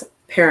 3 is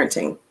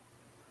parenting.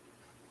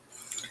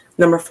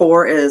 Number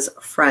 4 is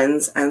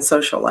friends and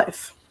social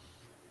life.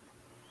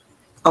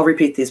 I'll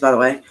repeat these, by the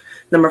way.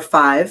 Number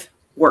 5,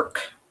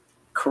 work,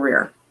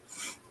 career.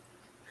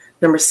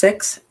 Number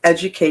 6,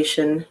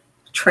 education,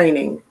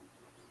 training.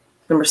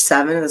 Number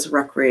 7 is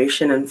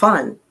recreation and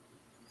fun.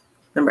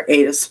 Number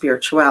 8 is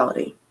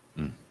spirituality.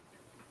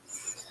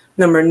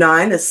 Number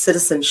 9 is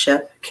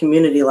citizenship,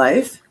 community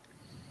life.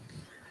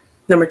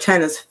 Number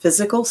 10 is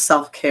physical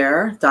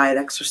self-care, diet,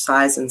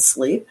 exercise, and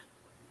sleep.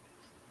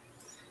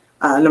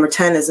 Number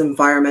 10 is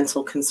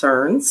environmental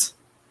concerns.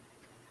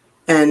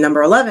 And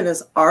number 11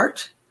 is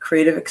art,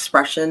 creative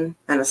expression,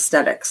 and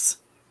aesthetics.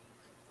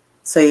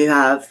 So you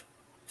have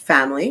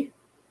family,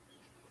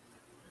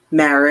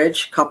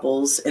 marriage,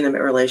 couples,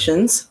 intimate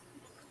relations,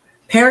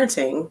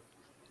 parenting,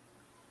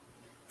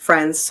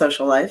 friends,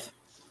 social life,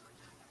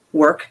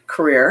 work,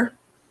 career,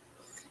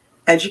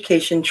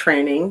 education,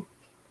 training,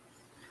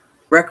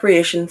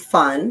 recreation,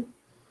 fun,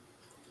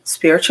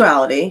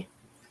 spirituality,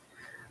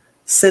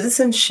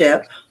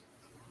 citizenship,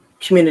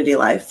 community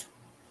life,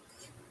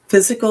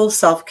 physical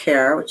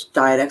self-care, which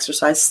diet,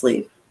 exercise,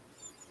 sleep,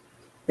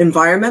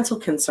 environmental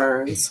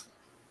concerns,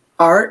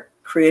 art,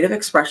 creative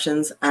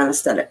expressions, and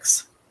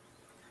aesthetics.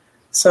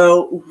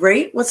 So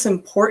rate what's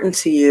important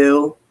to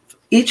you,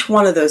 each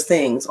one of those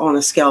things, on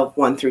a scale of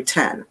 1 through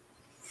 10.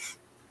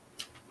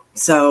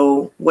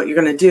 So what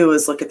you're going to do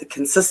is look at the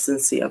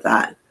consistency of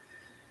that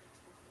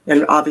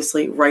and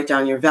obviously write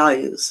down your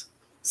values.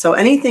 So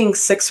anything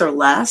 6 or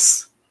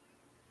less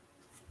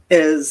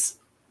is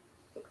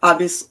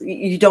obviously,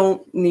 you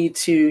need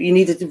to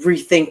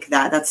rethink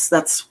that. That's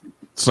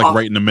it's like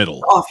right in the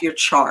middle off your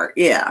chart.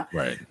 Yeah.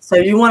 Right. So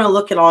you want to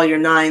look at all your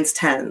 9s,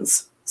 10s. Right.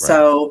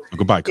 So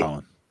goodbye,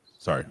 Colin.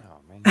 Sorry.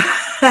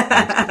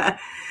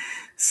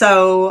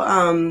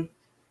 So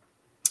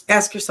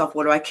ask yourself,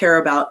 what do I care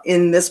about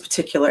in this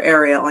particular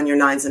area on your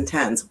 9s and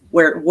 10s?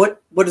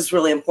 What is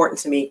really important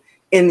to me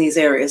in these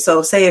areas?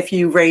 So say if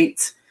you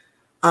rate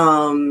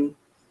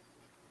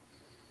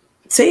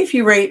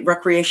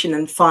recreation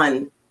and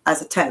fun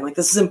as a 10, like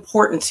this is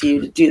important to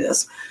you to do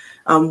this.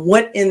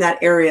 What in that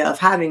area of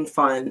having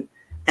fun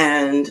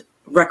and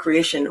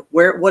recreation,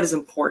 what is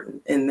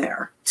important in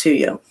there to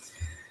you?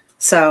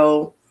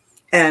 So,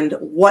 and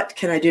what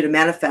can I do to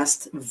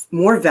manifest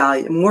more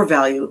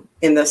value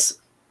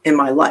in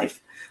my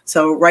life?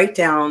 So write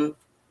down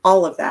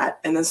all of that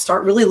and then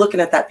start really looking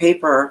at that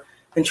paper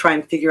and try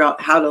and figure out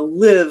how to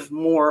live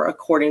more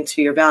according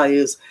to your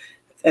values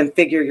and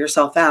figure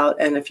yourself out.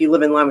 And if you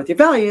live in line with your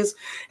values,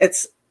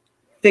 it's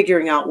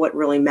figuring out what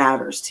really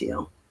matters to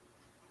you.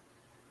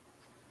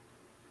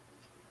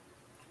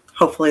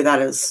 Hopefully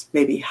that is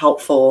maybe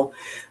helpful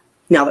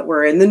now that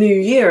we're in the new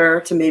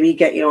year to maybe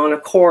get you on a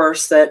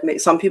course that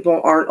some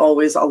people aren't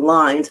always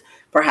aligned.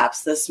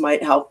 Perhaps this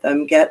might help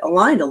them get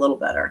aligned a little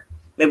better.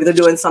 Maybe they're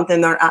doing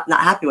something they're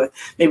not happy with.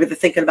 Maybe they're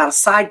thinking about a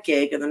side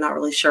gig and they're not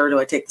really sure. Do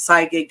I take the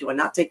side gig? Do I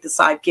not take the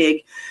side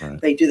gig? Right.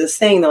 They do this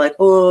thing. They're like,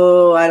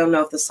 oh, I don't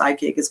know if the side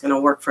gig is going to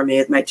work for me.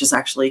 It might just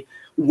actually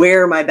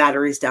wear my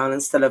batteries down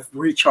instead of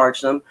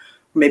recharge them.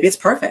 Maybe it's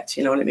perfect.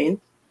 You know what I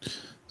mean?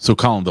 So,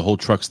 Colin, the whole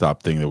truck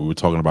stop thing that we were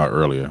talking about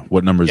earlier,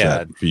 what number is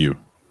that for you?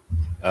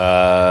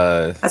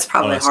 That's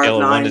probably on a scale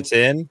of 1 to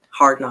 10.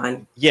 Hard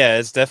 9. Yeah,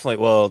 it's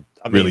definitely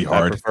really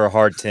hard. I prefer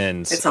hard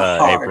 10s, it's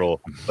hard. April,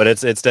 but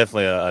it's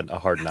definitely a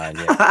hard 9.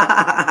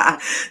 Yeah.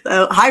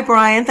 So, hi,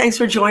 Brian. Thanks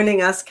for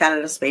joining us,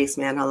 Canada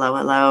Spaceman.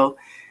 Hello.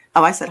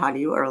 Oh, I said hi to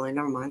you earlier.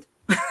 Never mind.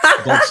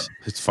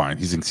 It's fine.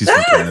 He's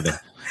from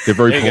Canada. They're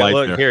very polite.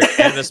 Look here,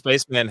 Canada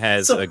Spaceman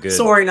has a good.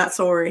 Sorry, not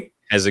sorry.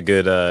 Has a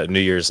good New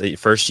Year's.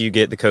 First, you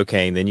get the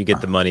cocaine, then you get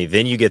the money,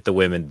 then you get the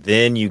women,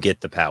 then you get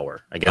the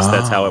power. I guess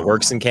that's how it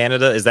works in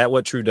Canada. Is that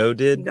what Trudeau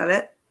did? Got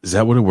it? Is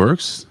that what it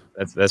works?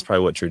 That's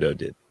probably what Trudeau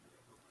did.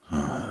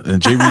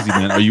 And Jay Weezy,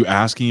 man, are you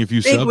asking if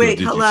you subbed? Wait,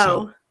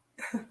 hello.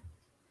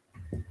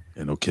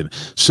 Yeah, no kidding.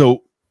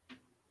 So,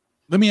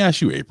 let me ask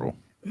you, April.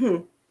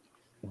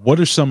 What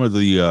are some of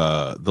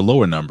the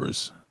lower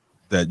numbers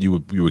that you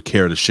would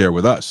care to share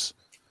with us?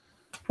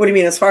 What do you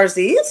mean, as far as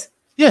these?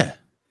 Yeah.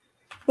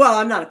 Well,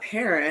 I'm not a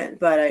parent,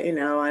 but I don't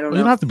know. You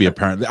don't have to be a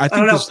parent. I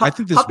think this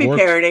puppy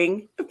works.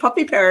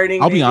 Puppy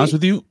parenting. I'll be honest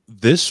with you.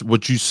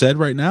 What you said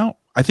right now,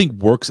 I think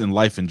works in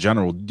life in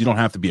general. You don't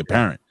have to be a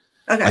parent.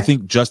 Okay. I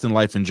think just in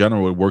life in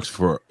general, it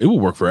will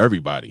work for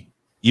everybody,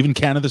 even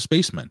Canada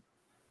spacemen.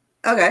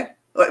 Okay.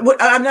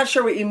 I'm not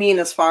sure what you mean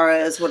as far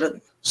as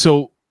what.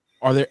 So,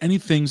 are there any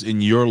things in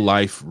your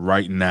life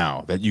right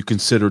now that you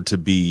consider to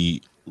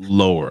be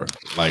lower?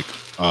 Like,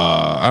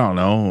 I don't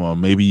know,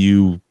 maybe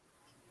you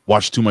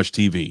watch too much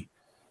TV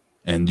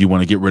and you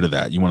want to get rid of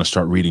that. You want to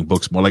start reading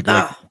books more.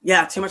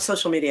 Yeah, too much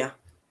social media.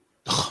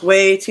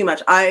 Way too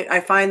much. I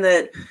find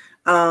that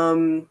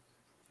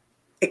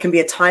it can be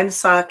a time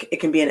suck. It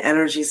can be an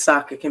energy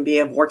suck. It can be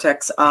a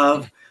vortex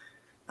of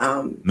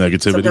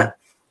negativity.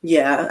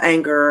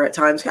 Anger at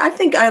times. I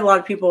think a lot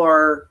of people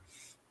are.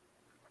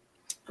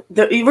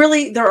 There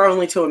are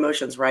only two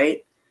emotions,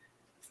 right?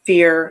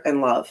 Fear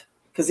and love.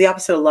 Because the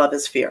opposite of love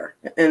is fear.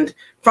 And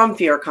from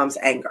fear comes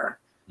anger.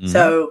 Mm-hmm.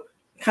 So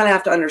you kind of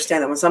have to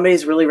understand that when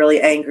somebody's really, really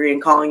angry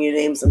and calling you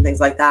names and things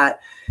like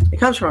that, it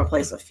comes from a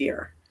place of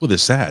fear. Well, they're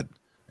sad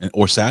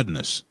or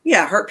sadness.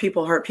 Yeah, hurt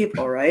people,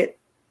 right?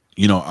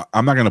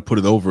 I'm not going to put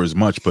it over as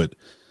much, but,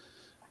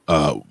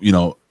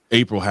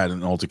 April had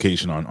an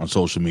altercation on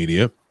social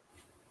media.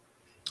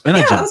 And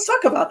let's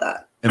talk about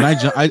that. And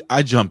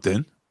I jumped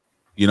in.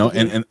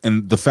 Mm-hmm.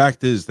 and the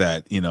fact is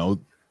that,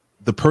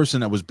 the person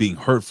that was being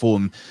hurtful,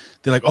 and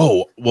they're like,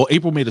 oh, well,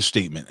 April made a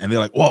statement, and they're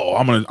like, well,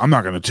 I'm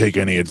not going to take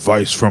any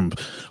advice from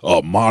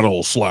a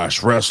model /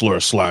 wrestler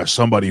 /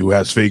 somebody who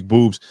has fake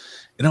boobs.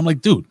 And I'm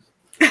like, dude,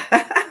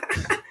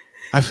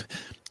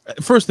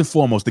 first and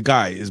foremost, the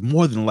guy is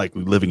more than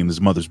likely living in his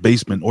mother's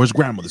basement or his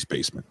grandmother's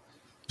basement.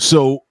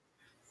 So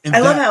I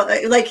love how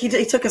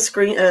he took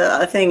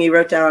a thing he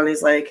wrote down, and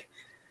he's like,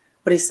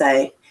 what'd he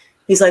say?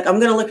 He's like,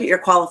 I'm going to look at your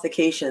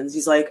qualifications.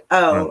 He's like,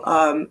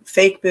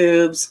 fake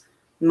boobs,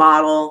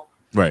 model,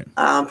 right?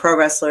 Pro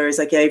wrestler. He's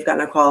like, yeah, you've got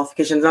no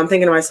qualifications. And I'm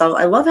thinking to myself,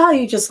 I love how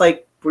you just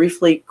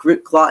briefly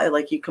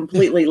you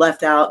completely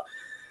left out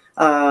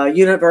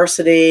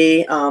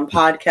university,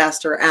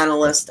 podcaster,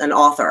 analyst, and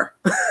author.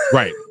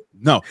 Right.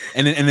 No,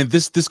 and then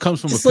this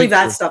comes from just leave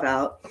that stuff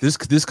out.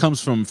 This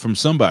comes from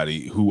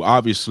somebody who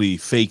obviously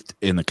faked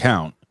an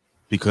account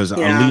because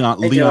Leon.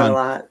 A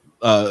lot.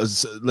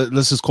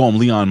 Let's just call him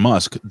Leon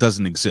Musk,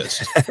 doesn't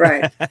exist.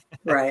 Right.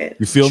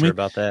 You feel me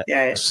about that?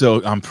 Yeah.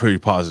 So I'm pretty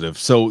positive.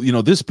 So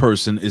this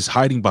person is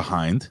hiding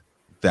behind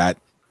that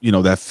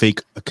that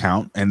fake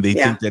account, and they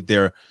think that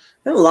there's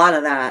a lot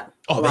of that.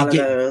 Oh,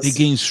 they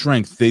gain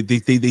strength.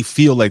 They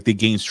feel like they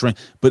gain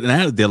strength, but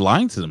they're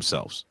lying to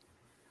themselves.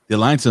 They're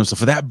lying to themselves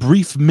for that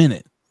brief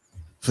minute.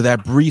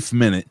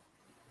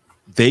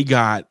 They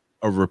got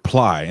a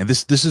reply, and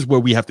this is where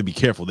we have to be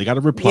careful. They got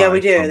a reply. Yeah, we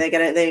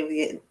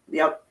do.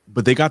 Yep.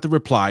 But they got the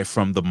reply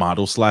from the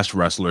model /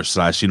 wrestler /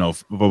 blah,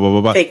 blah,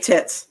 blah, blah. Fake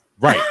tits.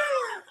 Right.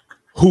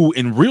 Who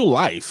in real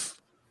life,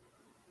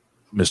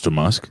 Mr.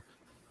 Musk,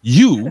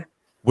 you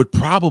would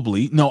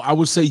probably, I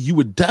would say you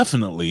would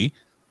definitely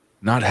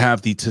not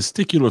have the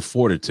testicular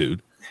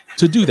fortitude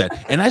to do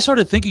that. And I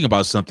started thinking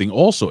about something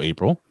also,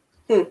 April.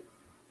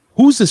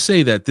 Who's to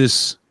say that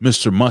this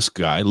Mr. Musk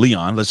guy,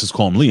 Leon, let's just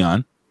call him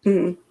Leon,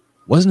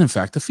 wasn't in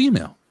fact a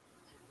female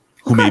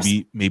who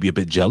maybe a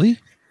bit jelly?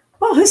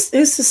 Well, who's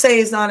to say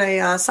he's not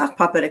a sock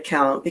puppet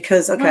account?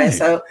 Because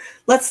so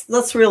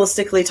let's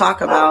realistically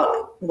talk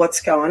about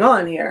what's going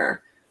on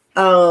here.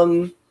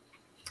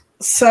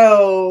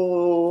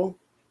 So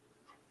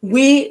I'll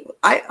read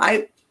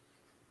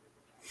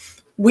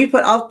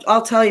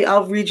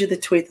you the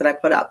tweet that I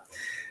put up.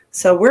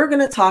 So we're going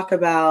to talk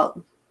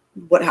about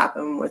what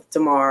happened with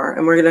Damar,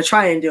 and we're going to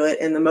try and do it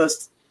in the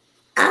most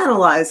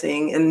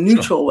analyzing and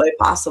neutral way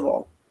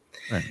possible.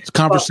 Right. It's a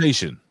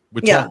conversation.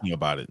 We're talking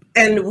about it.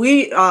 And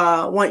we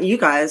want you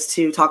guys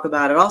to talk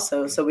about it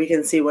also, so we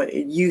can see what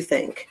you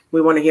think. We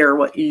want to hear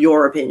what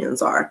your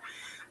opinions are.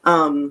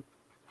 But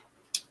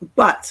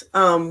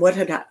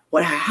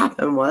what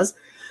happened was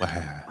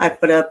I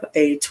put up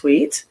a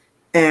tweet,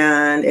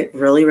 and it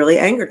really, really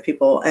angered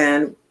people.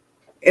 And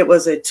it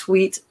was a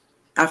tweet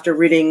after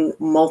reading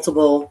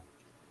multiple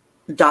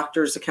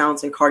doctors'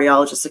 accounts and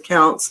cardiologists'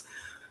 accounts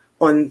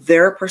on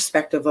their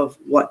perspective of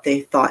what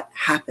they thought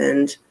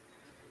happened.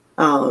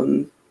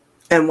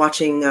 And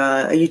watching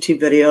a YouTube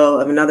video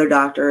of another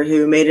doctor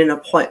who made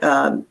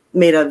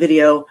made a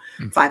video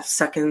 5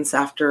 seconds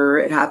after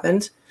it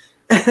happened,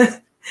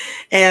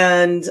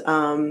 and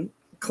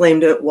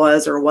claimed it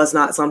was or was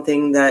not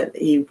something that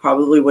he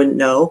probably wouldn't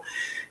know.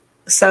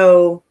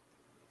 So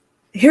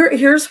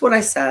here's what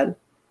I said.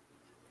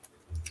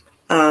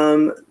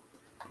 The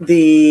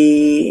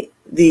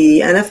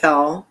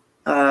NFL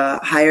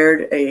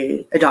hired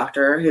a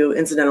doctor who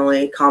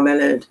incidentally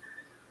commented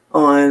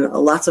on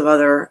lots of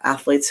other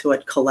athletes who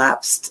had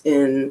collapsed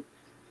in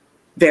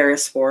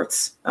various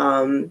sports.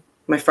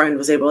 My friend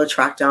was able to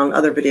track down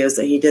other videos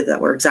that he did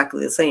that were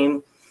exactly the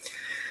same.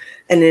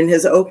 And in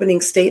his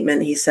opening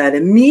statement, he said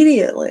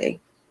immediately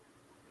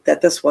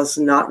that this was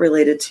not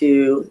related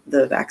to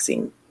the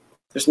vaccine.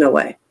 There's no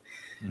way.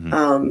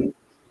 Mm-hmm.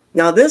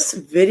 Now, this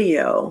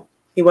video,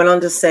 he went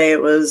on to say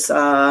it was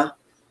a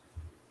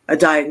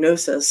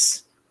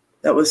diagnosis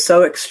that was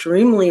so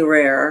extremely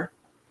rare.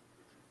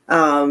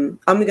 I'm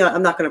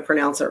not going to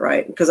pronounce it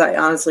right because I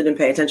honestly didn't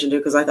pay attention to it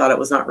because I thought it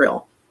was not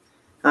real.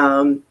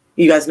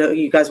 You guys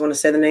want to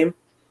say the name?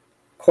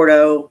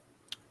 Conolingus?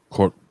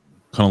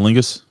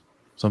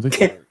 Something?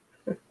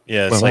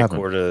 Yeah, it's like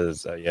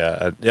Corda's.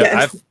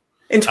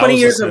 In 20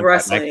 years of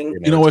wrestling.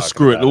 You know what?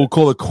 Screw it. We'll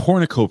call it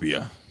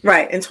cornucopia.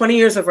 Right. In 20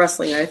 years of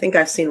wrestling, I think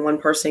I've seen one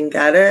person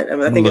get it.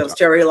 I think it was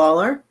Jerry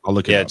Lawler. I'll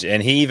look it up.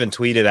 And he even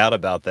tweeted out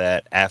about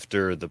that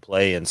after the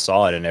play and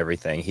saw it and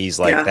everything. He's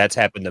like, that's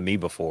happened to me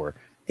before.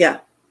 Yeah.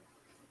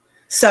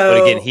 So,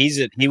 but again,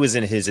 he was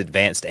in his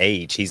advanced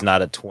age. He's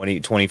not a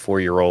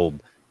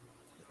 24-year-old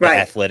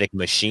athletic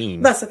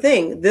machine. That's the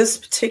thing. This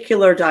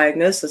particular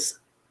diagnosis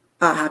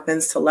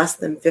happens to less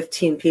than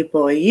 15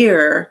 people a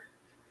year.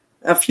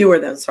 Fewer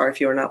than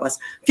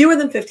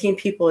 15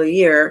 people a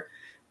year.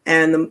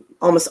 And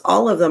almost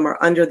all of them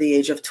are under the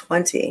age of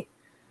 20.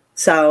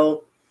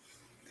 So,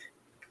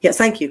 yes,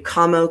 thank you.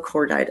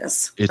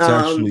 Comocorditis. It's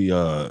actually,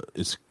 what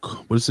is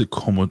it?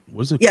 What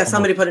is it? Yeah,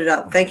 somebody put it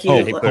up. Thank you.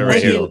 Thank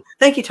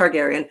you,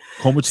 Targaryen.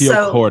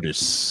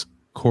 Comatiocorditis.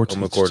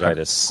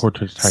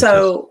 Comocorditis.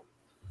 So,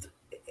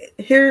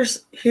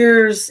 here's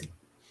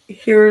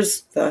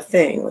the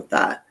thing with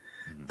that.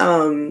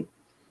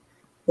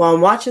 While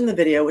I'm watching the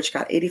video, which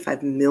got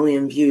 85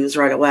 million views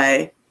right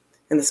away,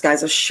 and this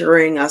guy's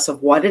assuring us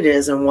of what it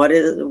is and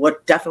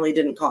what definitely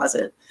didn't cause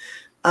it.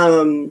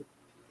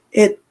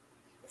 It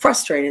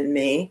frustrated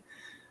me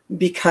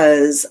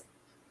because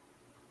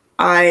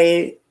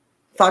I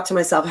thought to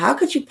myself, how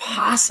could you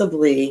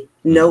possibly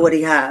know what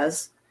he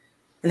has?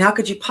 And how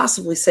could you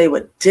possibly say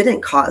what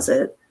didn't cause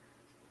it?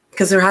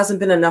 Because there hasn't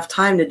been enough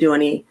time to do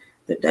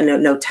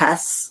no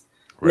tests,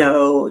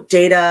 no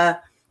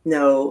data,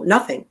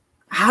 nothing.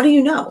 How do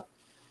you know?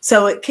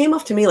 So it came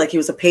off to me like he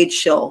was a paid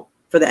shill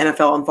for the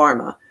NFL and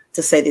pharma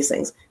to say these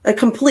things. It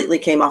completely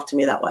came off to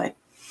me that way.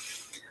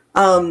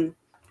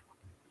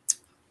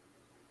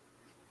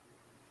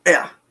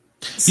 Yeah.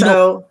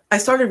 So I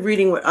started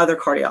reading what other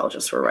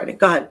cardiologists were writing.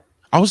 Go ahead.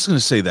 I was going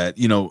to say that,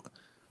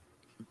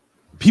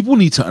 people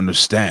need to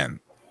understand,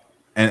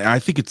 and I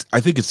think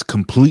it's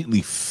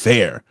completely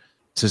fair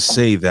to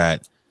say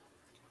that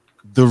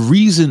the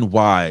reason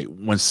why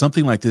when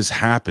something like this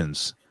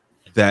happens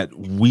that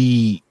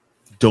we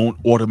don't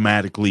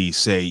automatically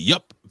say,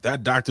 yep,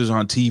 that doctor's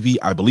on TV,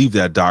 I believe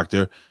that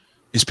doctor,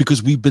 is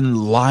because we've been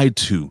lied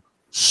to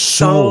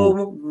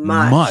so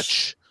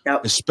much.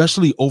 Yep.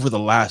 Especially over the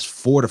last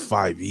 4 to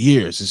 5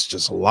 years. It's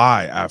just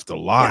lie after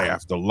lie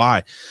after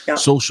lie. Yep.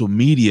 Social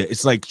media,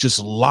 it's like just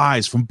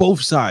lies from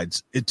both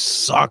sides. It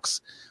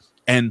sucks.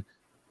 And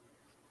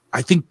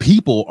I think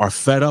people are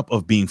fed up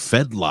of being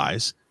fed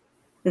lies.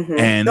 Mm-hmm.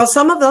 And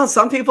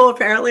some people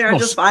apparently are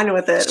just fine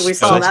with it. We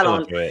saw that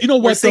on. You know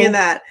what? We're seeing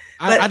that.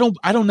 I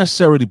don't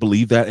necessarily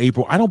believe that,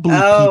 April. I don't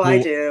believe. Oh,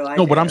 I do.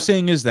 What I'm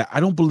saying is that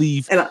I don't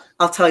believe. And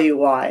I'll tell you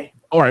why.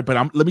 All right, but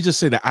let me just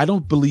say that I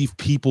don't believe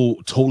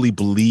people totally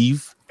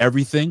believe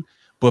everything,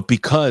 but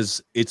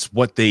because it's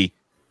what they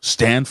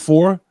stand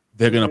for,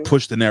 they're going to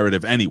push the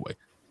narrative anyway.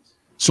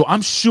 So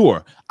I'm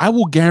sure, I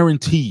will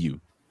guarantee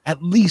you,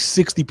 at least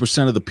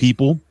 60% of the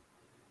people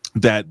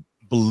that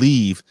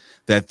believe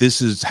that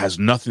this has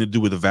nothing to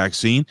do with the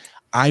vaccine,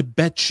 I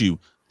bet you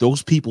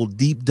those people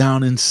deep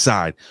down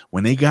inside,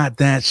 when they got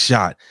that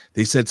shot,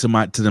 they said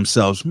to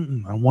themselves,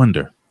 I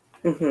wonder.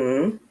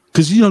 Mm-hmm.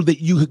 Because that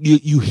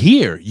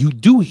you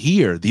do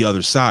hear the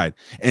other side,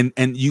 and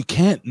you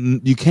can't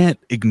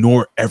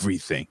ignore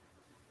everything.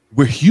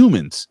 We're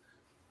humans.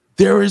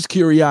 There is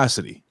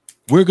curiosity.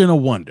 We're gonna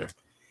wonder.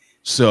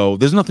 So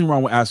there's nothing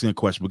wrong with asking a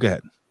question. But go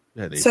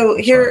ahead. So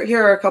here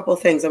are a couple of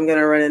things I'm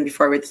gonna run in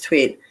before I read the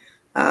tweet.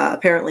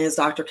 Apparently, his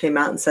doctor came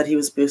out and said he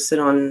was boosted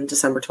on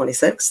December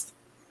 26th.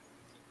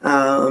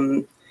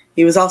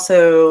 He was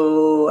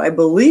also, I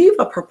believe,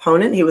 a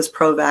proponent. He was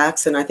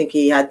pro-vax, and I think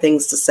he had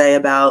things to say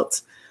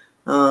about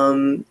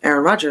Aaron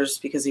Rodgers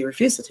because he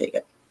refused to take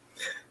it.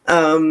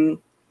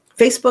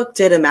 Facebook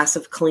did a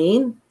massive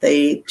clean.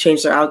 They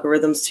changed their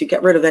algorithms to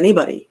get rid of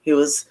anybody who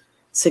was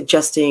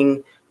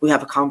suggesting we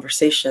have a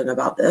conversation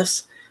about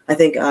this. I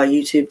think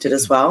YouTube did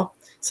as well.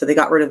 So they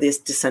got rid of these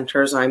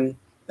dissenters. I'm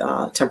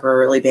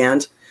temporarily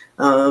banned,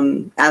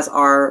 as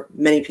are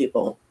many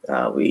people.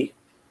 A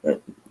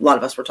lot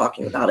of us were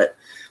talking about it.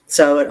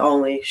 So it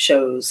only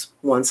shows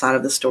one side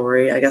of the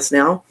story, I guess,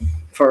 now,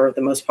 for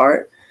the most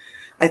part.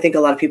 I think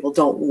a lot of people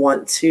don't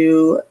want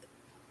to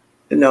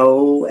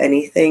know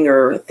anything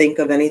or think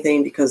of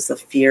anything because the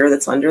fear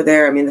that's under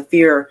there. I mean, the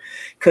fear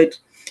could,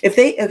 if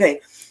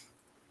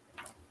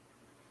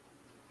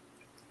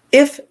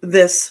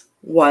this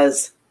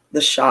was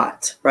the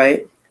shot,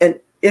 right? And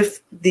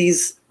if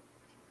these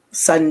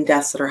sudden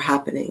deaths that are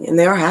happening, and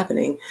they are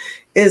happening,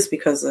 is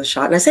because of the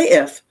shot. And I say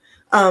if,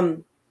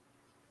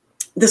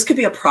 this could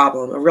be a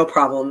problem, a real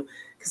problem,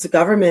 because the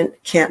government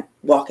can't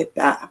walk it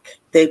back.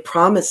 They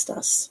promised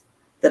us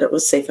that it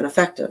was safe and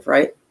effective,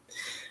 right?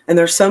 And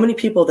there's so many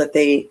people that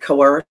they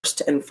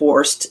coerced and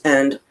forced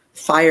and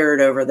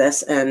fired over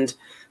this and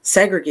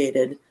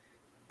segregated,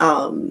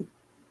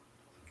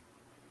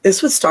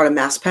 this would start a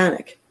mass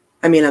panic.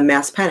 I mean, a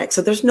mass panic.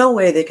 So there's no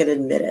way they could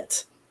admit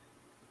it.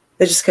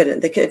 They just couldn't.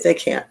 They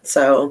can't.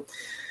 So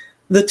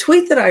the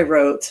tweet that I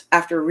wrote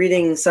after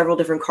reading several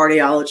different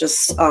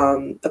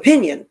cardiologists'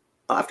 opinion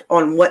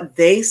on what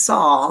they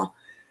saw,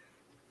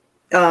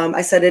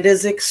 I said it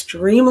is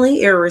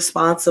extremely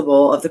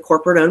irresponsible of the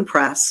corporate-owned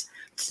press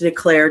to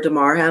declare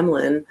Damar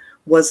Hamlin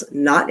was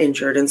not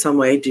injured in some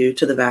way due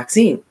to the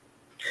vaccine.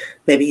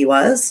 Maybe he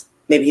was,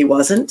 maybe he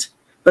wasn't,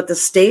 but the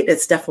state,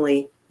 it's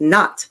definitely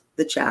not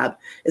the jab,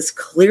 is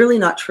clearly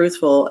not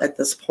truthful at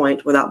this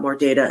point without more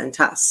data and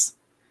tests.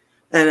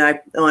 And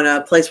I, on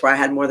a place where I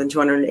had more than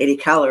 280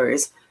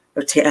 calories,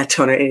 or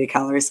 280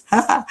 calories.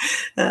 I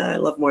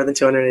love more than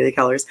 280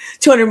 calories.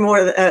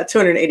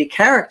 280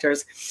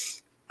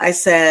 characters. I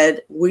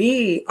said,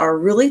 we are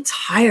really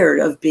tired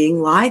of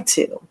being lied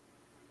to.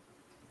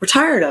 We're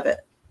tired of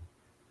it.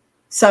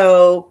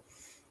 So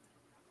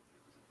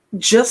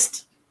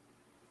just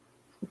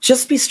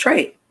be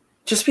straight.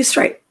 Just be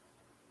straight.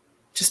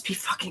 Just be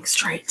fucking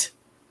straight.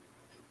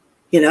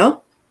 You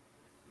know?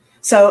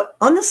 So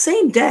on the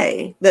same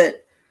day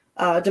that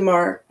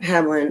Damar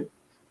Hamlin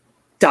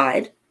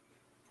died,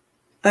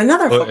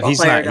 another football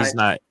player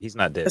died. He's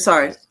not dead.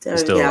 Sorry. He's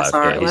still alive.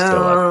 Sorry. Yeah, he's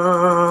still alive.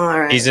 All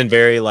right. He's in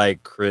very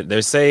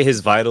they say his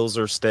vitals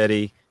are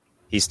steady.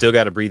 He's still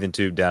got a breathing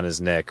tube down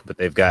his neck, but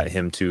they've got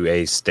him to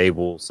a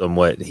stable,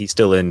 somewhat. He's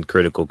still in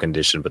critical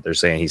condition, but they're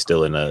saying he's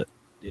still in a.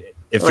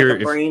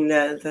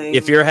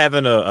 If you're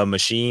having a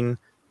machine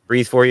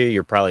breathe for you,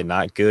 you're probably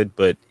not good.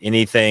 But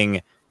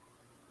anything,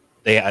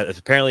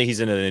 apparently he's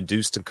in an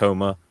induced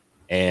coma,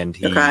 and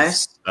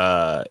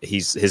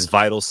his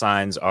vital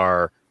signs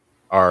are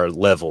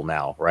level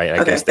now, right?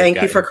 I guess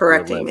thank you for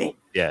correcting me.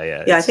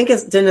 Yeah. I think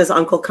didn't his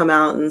uncle come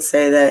out and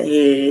say that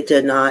he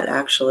did not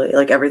actually,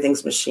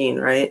 everything's machine,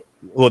 right?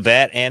 Well,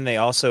 that, and they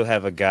also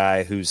have a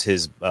guy who's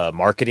his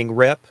marketing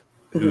rep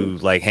who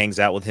hangs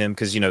out with him,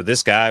 because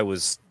this guy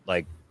was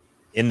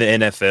in the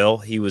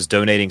NFL. He was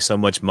donating so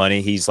much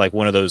money. He's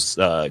one of those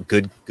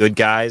good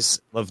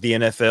guys of the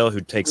NFL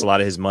who takes a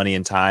lot of his money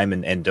and time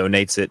and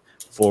donates it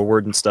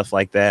forward and stuff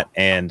like that.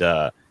 And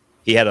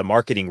he had a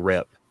marketing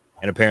rep,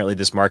 and apparently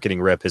this marketing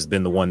rep has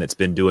been the one that's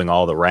been doing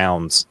all the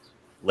rounds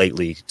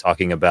lately,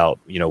 talking about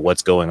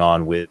what's going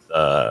on with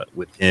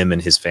him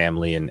and his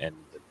family and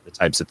the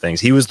types of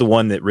things. He was the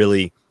one that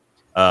really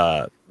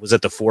was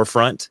at the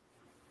forefront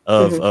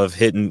of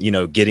hitting,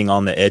 getting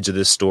on the edge of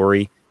this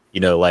story,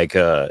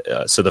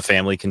 so the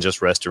family can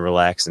just rest and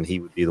relax, and he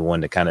would be the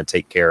one to kind of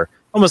take care,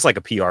 almost like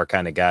a PR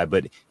kind of guy.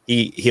 But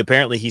he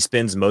apparently he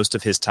spends most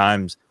of his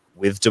time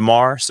with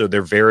Damar, so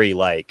they're very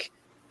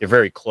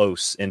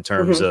close in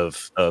terms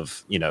of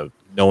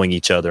knowing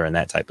each other and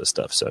that type of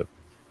stuff. So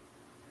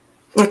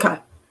okay,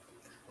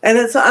 and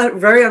it's a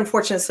very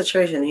unfortunate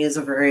situation. He is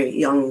a very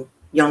young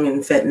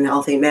and fit and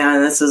healthy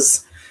man. This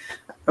is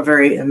a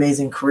very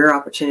amazing career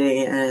opportunity,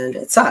 and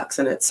it sucks.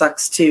 And it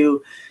sucks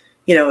to,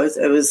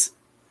 it was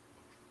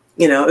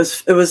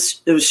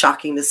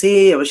shocking to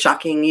see. It was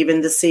shocking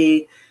even to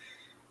see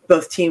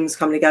both teams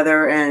come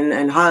together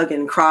and hug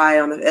and cry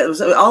it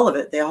was all of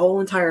it. The whole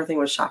entire thing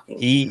was shocking.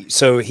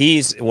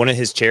 He's one of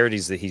his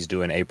charities that he's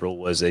doing, April,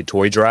 was a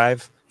toy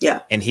drive.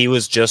 Yeah. And he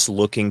was just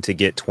looking to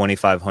get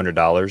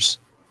 $2,500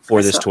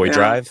 for this toy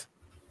drive.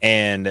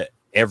 And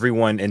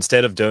everyone,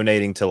 instead of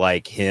donating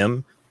to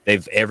him,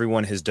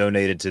 everyone has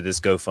donated to this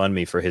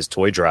GoFundMe for his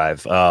toy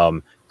drive.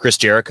 Chris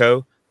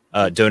Jericho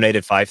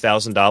donated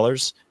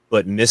 $5,000,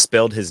 but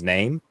misspelled his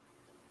name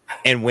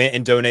and went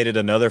and donated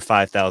another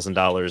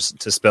 $5,000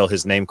 to spell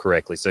his name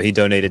correctly. So he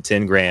donated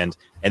 $10,000.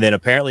 And then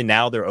apparently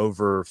now they're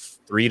over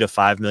 $3 to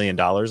 $5 million,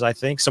 I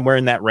think, somewhere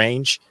in that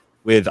range,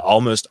 with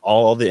almost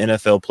all the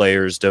NFL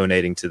players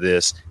donating to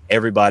this.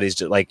 Everybody's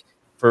just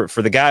for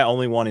the guy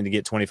only wanting to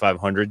get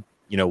 $2,500,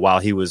 while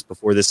he was,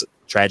 before this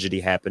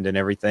tragedy happened and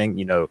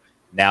everything,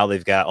 now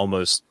they've got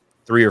almost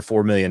 $3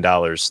 or $4 million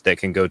that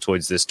can go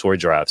towards this toy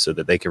drive, so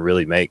that they can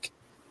really make,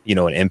 an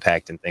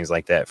impact and things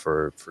like that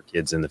for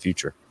kids in the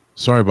future.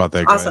 Sorry about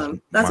that, guys.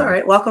 Awesome. That's all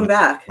right. Welcome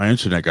back. My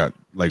internet got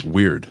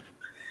weird.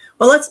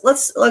 Well,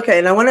 let's okay.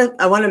 And I want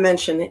to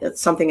mention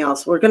something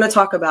else. We're going to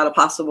talk about a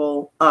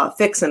possible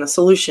fix and a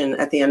solution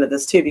at the end of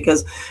this too,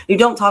 because you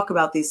don't talk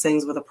about these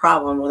things with a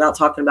problem without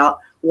talking about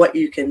what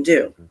you can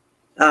do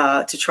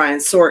to try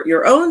and sort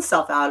your own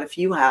self out if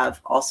you have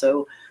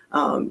also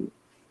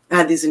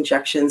had these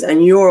injections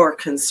and you're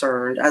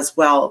concerned as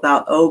well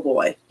about, oh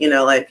boy,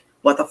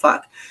 what the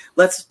fuck.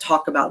 Let's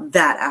talk about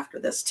that after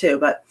this too.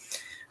 But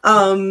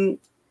I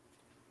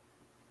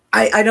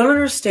don't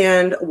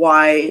understand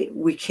why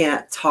we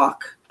can't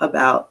talk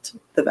about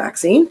the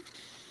vaccine.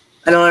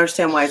 I don't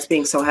understand why it's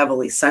being so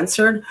heavily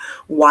censored.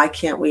 Why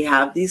can't we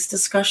have these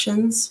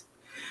discussions?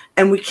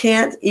 And we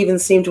can't even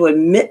seem to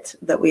admit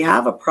that we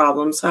have a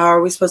problem. So how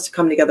are we supposed to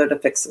come together to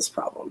fix this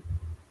problem?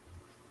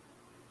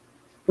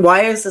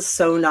 Why is this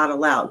so not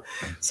allowed?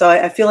 So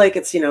I feel like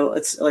it's,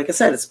 it's like I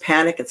said, it's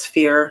panic, it's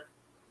fear.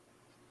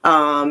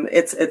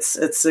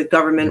 It's the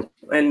government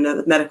and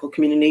the medical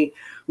community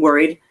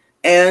worried,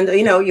 and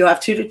you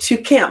have two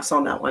camps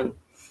on that one.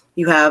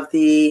 You have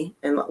the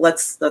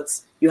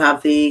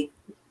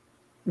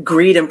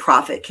greed and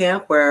profit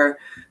camp, where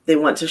they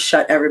want to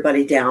shut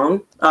everybody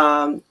down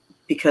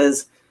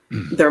because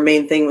their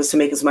main thing was to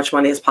make as much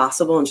money as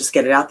possible and just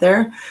get it out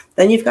there.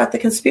 Then you've got the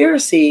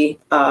conspiracy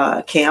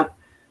camp,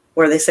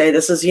 where they say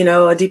this is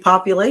a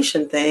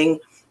depopulation thing,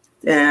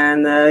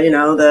 and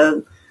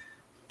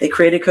they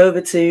created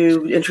COVID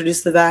to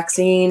introduce the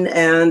vaccine,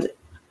 and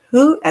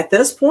who at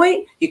this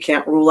point you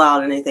can't rule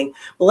out anything.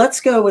 Well, let's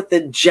go with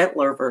the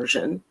gentler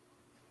version,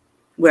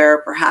 where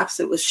perhaps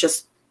it was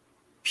just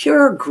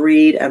pure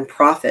greed and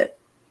profit,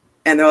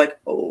 and they're like,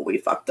 oh, we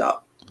fucked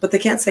up, but they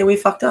can't say we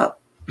fucked up.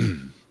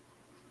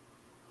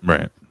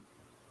 Right.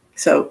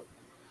 So,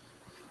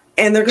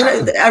 and they're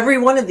going to, every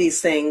one of these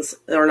things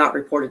are not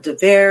reported to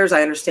VAERS.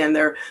 I understand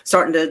they're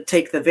starting to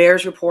take the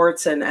VAERS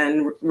reports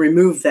and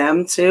remove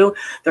them too.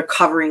 They're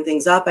covering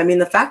things up. I mean,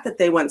 the fact that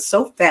they went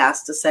so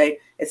fast to say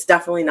it's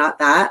definitely not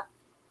that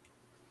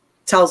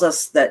tells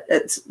us that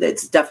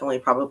it's definitely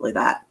probably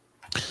that.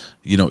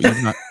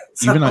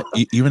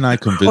 Even I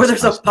convinced, or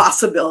there's a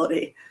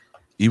possibility.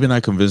 Even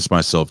I convinced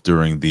myself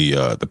during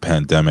the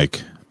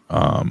pandemic,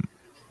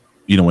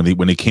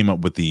 when they came up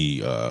with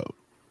the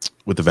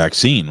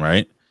vaccine,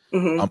 right?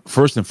 Mm-hmm.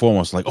 First and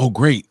foremost, like, oh,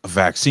 great, a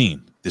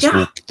vaccine.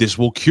 This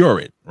will cure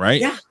it, right?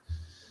 Yeah.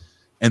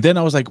 And then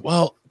I was like,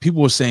 well,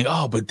 people were saying,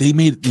 oh, but they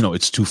made,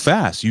 it's too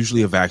fast.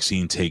 Usually a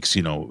vaccine takes,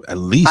 at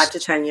least 5 to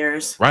 10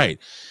 years. Right.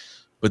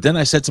 But then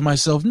I said to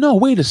myself, no,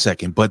 wait a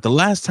second. But the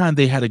last time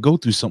they had to go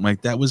through something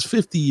like that was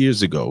 50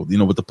 years ago,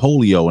 with the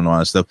polio and all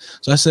that stuff.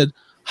 So I said,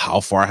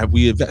 how far have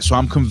we advanced? So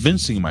I'm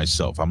convincing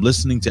myself. I'm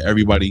listening to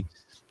everybody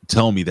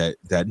tell me that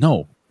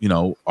no,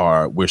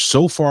 we're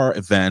so far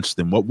advanced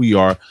than what we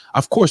are.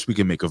 Of course, we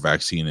can make a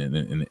vaccine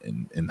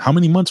in how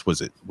many months was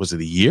it? Was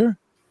it a year?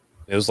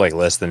 It was like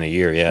less than a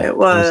year. Yeah, it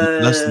was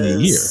less than a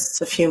year. It's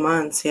a few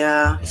months.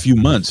 Yeah, a few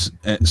months.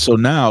 And so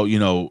now,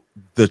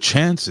 the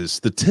chances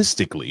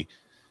statistically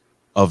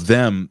of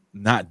them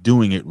not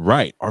doing it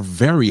right are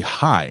very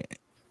high,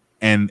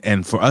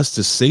 and for us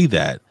to say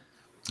that,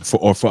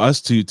 for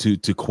us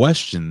to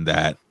question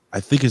that,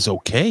 I think is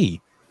okay.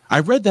 I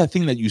read that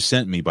thing that you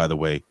sent me, by the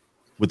way,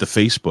 with the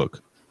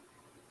Facebook.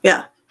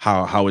 Yeah.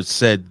 How it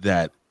said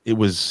that it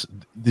was.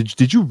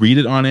 Did you read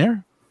it on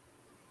air?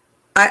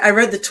 I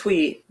read the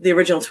tweet, the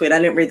original tweet. I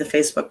didn't read the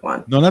Facebook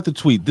one. No, not the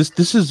tweet.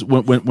 This is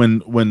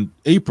when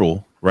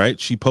April, right?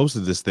 She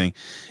posted this thing.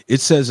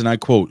 It says, and I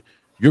quote,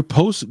 "Your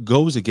post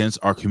goes against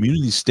our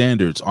community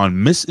standards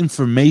on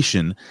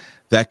misinformation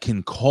that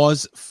can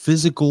cause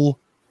physical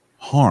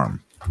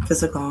harm."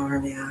 Physical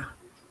harm, yeah.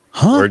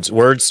 Huh?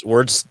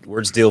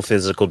 Words deal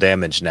physical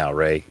damage now,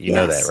 Ray. You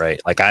know that,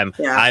 right? Like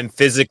I'm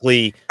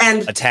physically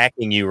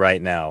attacking you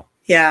right now.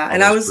 Yeah,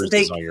 and I was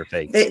on your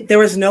face. There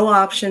was no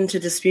option to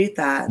dispute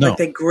that. No. Like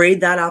they grayed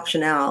that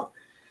option out.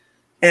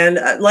 And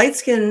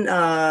Lightskin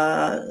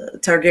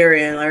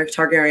Larry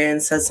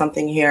Targaryen says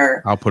something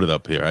here. I'll put it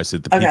up here. I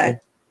said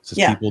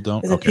people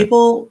don't.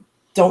 People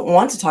don't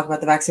want to talk about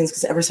the vaccines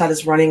because every side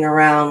is running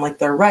around like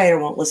they're right or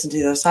won't listen to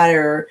the other side,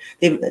 or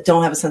they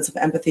don't have a sense of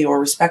empathy or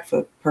respect for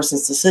the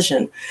person's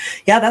decision.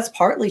 Yeah, that's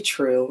partly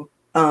true.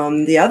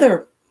 The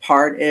other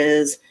part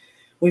is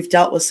we've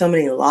dealt with so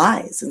many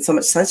lies and so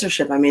much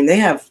censorship. I mean, they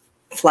have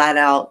flat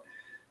out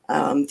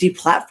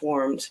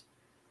deplatformed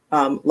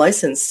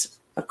licensed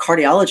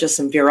cardiologists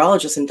and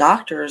virologists and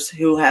doctors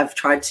who have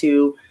tried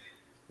to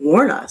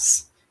warn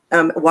us.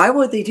 Why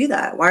would they do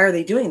that? Why are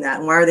they doing that?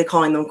 And why are they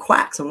calling them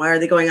quacks? And why are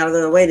they going out of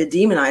their way to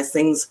demonize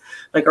things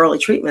like early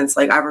treatments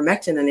like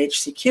ivermectin and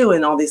HCQ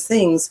and all these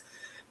things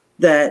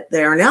that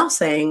they are now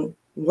saying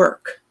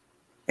work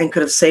and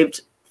could have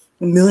saved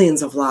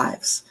millions of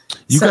lives?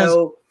 We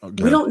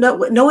don't know.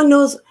 No one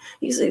knows.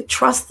 You say,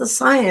 trust the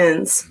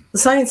science. The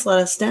science let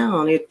us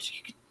down.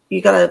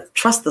 You got to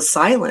trust the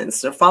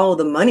silence or follow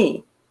the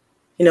money.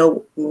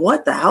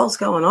 What the hell's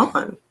going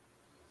on?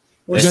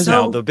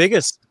 Now,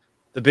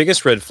 the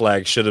biggest red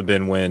flag should have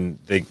been when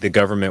the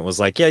government was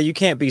like, yeah, you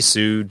can't be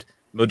sued.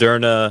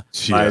 Moderna,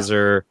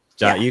 Pfizer,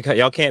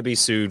 y'all can't be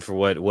sued for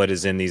what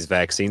is in these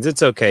vaccines.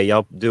 It's okay.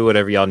 Y'all do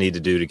whatever y'all need to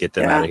do to get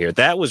them out of here.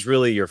 That was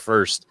really your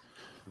first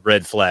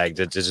red flag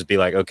to just be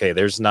like, okay,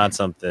 there's not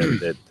something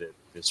that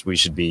we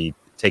should be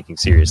taking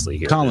seriously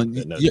here. Colin,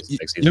 you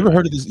ever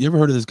heard of this? You ever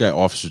heard of this guy,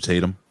 Officer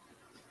Tatum?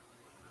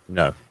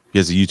 No. He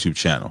has a YouTube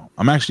channel.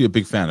 I'm actually a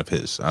big fan of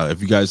his.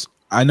 If you guys,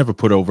 I never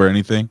put over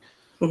anything.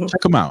 Mm-hmm.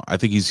 Check him out. I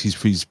think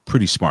he's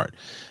pretty smart,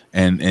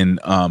 and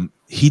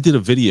he did a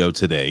video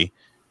today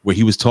where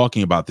he was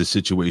talking about this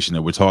situation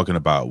that we're talking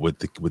about with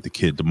the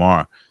kid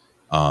Damar,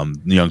 the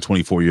young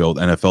 24-year-old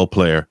NFL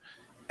player,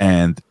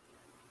 and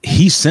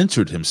he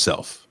censored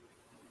himself.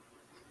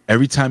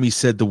 Every time he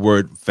said the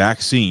word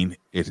vaccine,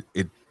 it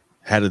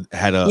had a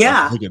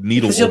like a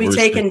needle. Because you'll be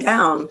taken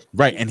down.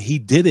 Right, and he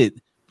did it.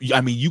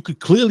 I mean, you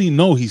could clearly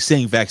know he's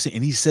saying vaccine,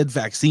 and he said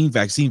vaccine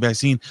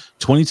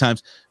 20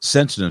 times,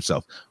 censored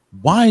himself.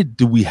 Why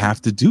do we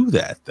have to do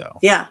that, though?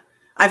 Yeah.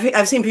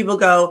 I've seen people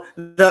go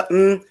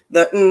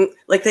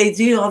like they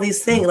do all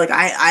these things. Like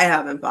I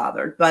haven't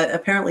bothered, but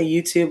apparently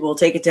YouTube will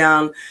take it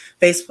down,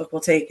 Facebook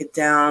will take it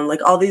down,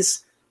 like all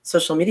these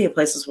social media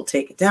places will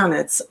take it down.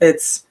 It's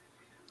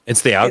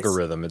the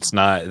algorithm. It's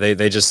not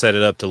they just set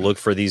it up to look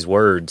for these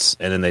words,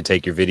 and then they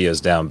take your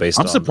videos down based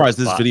on. I'm surprised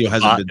this video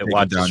hasn't been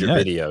taken down your yet.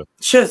 Video.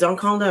 Sure, don't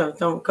call no,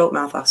 don't goat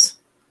mouth us.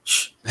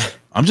 Shh.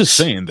 I'm just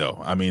saying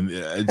though. I mean,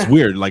 it's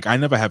weird. Like I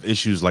never have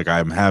issues like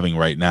I'm having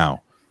right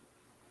now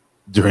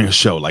during a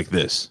show like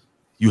this.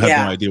 You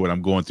have no idea what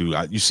I'm going through.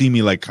 You see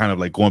me like kind of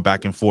like going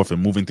back and forth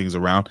and moving things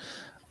around.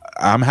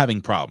 I'm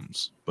having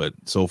problems, but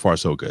so far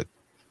so good.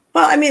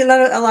 Well, I mean,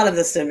 a lot of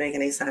this didn't make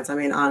any sense. I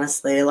mean,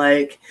 honestly,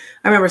 like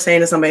I remember saying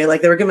to somebody,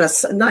 like they were giving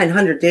us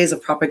 900 days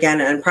of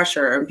propaganda and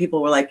pressure, and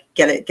people were like,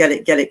 "Get it, get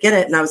it, get it, get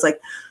it." And I was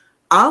like,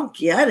 "I'll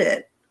get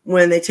it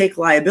when they take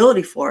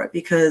liability for it,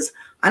 because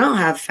I don't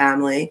have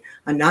family.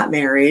 I'm not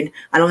married.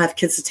 I don't have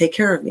kids to take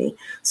care of me.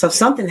 So if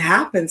something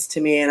happens to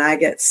me and I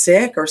get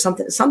sick or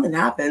something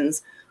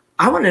happens,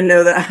 I want to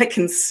know that I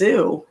can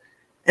sue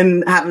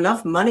and have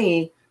enough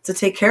money to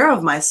take care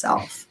of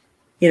myself.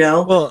 You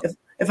know, well,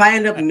 if I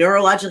end up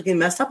neurologically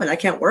messed up and I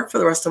can't work for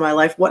the rest of my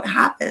life, what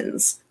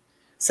happens?"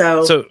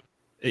 So,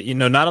 you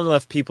know, not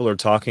enough people are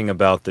talking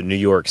about the New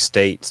York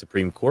State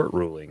Supreme Court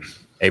ruling.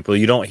 April,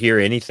 you don't hear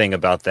anything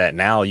about that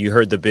now. You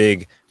heard the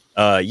big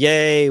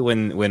yay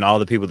when all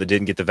the people that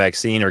didn't get the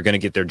vaccine are going to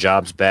get their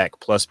jobs back,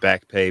 plus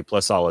back pay,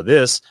 plus all of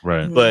this.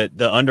 Right. But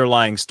the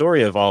underlying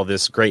story of all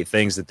this great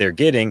things that they're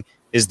getting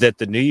is that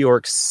the New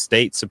York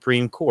State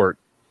Supreme Court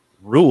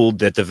ruled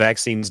that the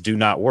vaccines do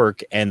not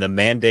work, and the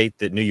mandate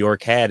that New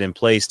York had in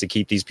place to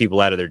keep these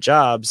people out of their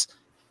jobs,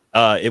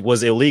 it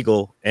was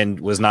illegal and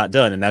was not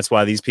done. And that's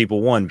why these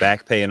people won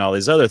back pay and all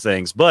these other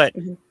things. But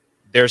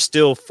they're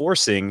still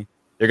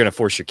they're going to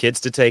force your kids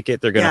to take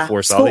it. They're going to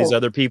force all these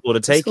other people to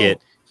take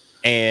it.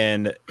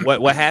 And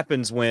what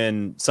happens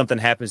when something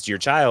happens to your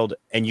child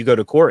and you go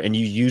to court and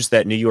you use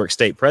that New York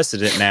State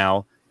precedent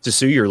now to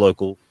sue your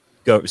local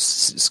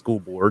school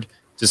board,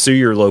 to sue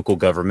your local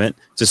government,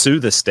 to sue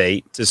the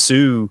state, to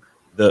sue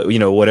the, you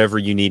know, whatever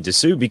you need to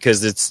sue,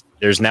 because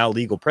there's now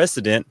legal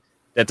precedent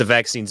that the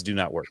vaccines do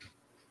not work.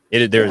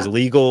 There's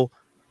legal,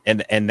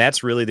 and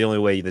that's really the only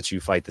way that you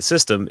fight the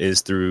system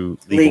is through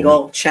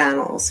legal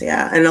channels.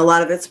 Yeah. And a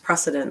lot of it's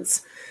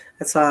precedents.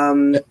 That's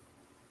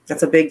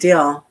a big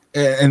deal.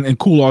 And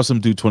Cool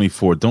Awesome Dude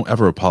 24, don't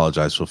ever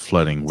apologize for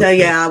flooding. So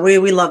yeah, we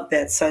love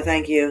bits, so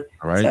thank you.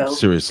 All right,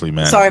 seriously,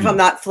 man. Sorry if I'm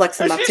not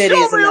flexing my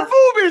titties enough.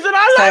 Boobies, and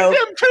I like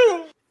them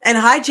too. And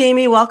hi,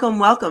 Jamie,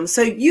 welcome.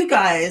 So you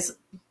guys,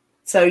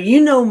 you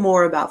know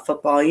more about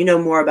football, you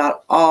know more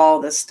about all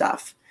this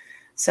stuff.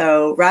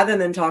 So rather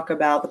than talk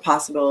about the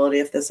possibility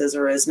if this is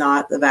or is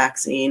not the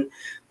vaccine,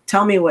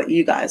 tell me what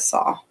you guys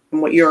saw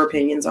and what your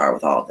opinions are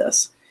with all of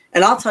this.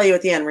 And I'll tell you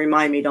at the end,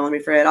 remind me, don't let me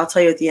forget. I'll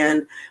tell you at the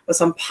end what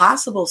some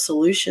possible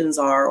solutions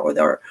are,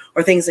 or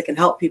things that can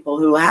help people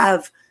who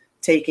have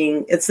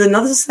taking. This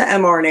is the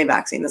mRNA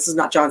vaccine. This is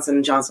not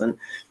Johnson & Johnson,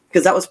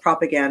 because that was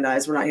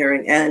propagandized. We're not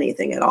hearing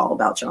anything at all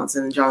about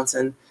Johnson &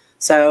 Johnson.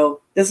 So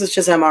this is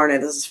just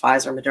mRNA. This is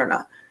Pfizer,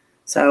 Moderna.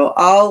 So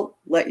I'll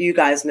let you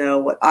guys know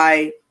what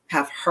I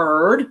have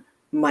heard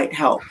might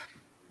help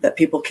that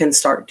people can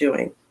start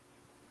doing.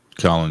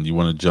 Colin, you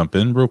want to jump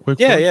in real quick?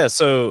 Yeah.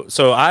 So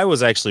I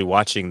was actually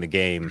watching the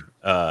game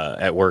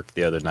at work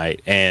the other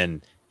night,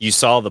 and you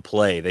saw the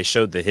play. They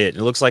showed the hit.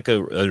 It looks like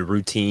a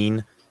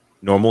routine,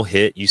 normal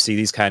hit. You see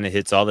these kind of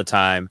hits all the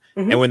time.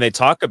 Mm-hmm. And when they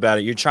talk about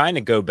it, you're trying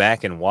to go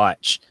back and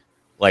watch.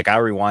 Like I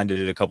rewinded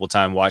it a couple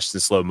times, watched the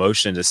slow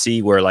motion to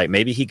see where like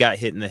maybe he got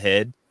hit in the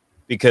head,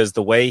 because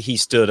the way he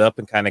stood up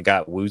and kind of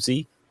got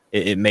woozy,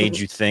 it made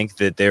you think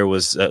that there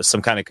was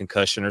some kind of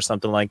concussion or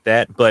something like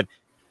that. But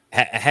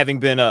having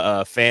been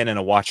a fan and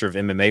a watcher of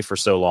MMA for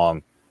so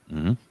long,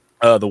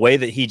 the way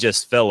that he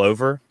just fell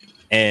over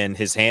and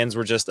his hands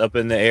were just up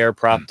in the air,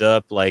 propped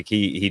up, like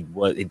he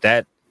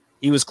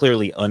was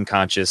clearly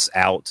unconscious,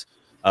 out.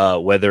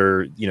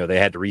 Whether they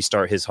had to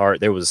restart his heart,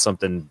 there was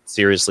something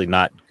seriously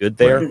not good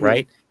there,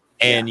 right?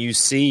 And you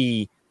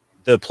see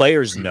the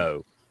players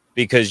know,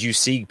 because you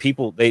see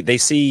people. They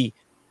see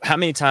how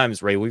many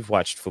times, Ray, we've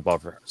watched football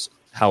for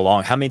how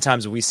long? How many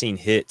times have we seen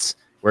hits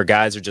where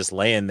guys are just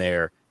laying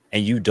there?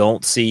 And you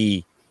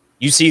see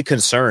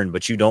concern,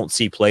 but you don't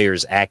see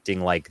players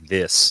acting like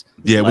this.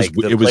 Yeah, it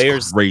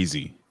was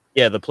crazy.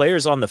 Yeah, the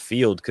players on the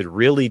field could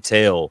really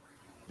tell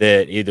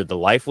that either the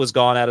life was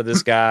gone out of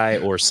this guy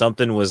or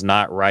something was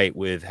not right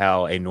with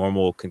how a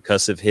normal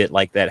concussive hit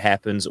like that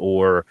happens,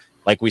 or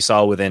like we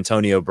saw with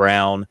Antonio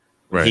Brown.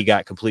 Right. He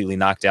got completely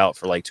knocked out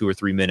for like 2 or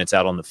 3 minutes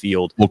out on the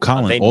field. Well,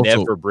 Colin, they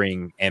never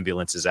bring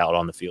ambulances out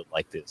on the field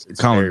like this.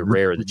 It's Colin, very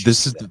rare that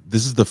this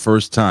is the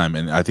first time,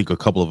 and I think a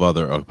couple of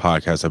other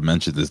podcasts have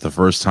mentioned this, the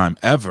first time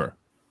ever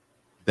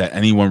that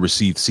anyone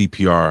received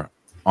CPR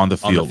on the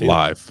field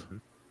live,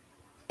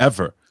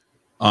 ever.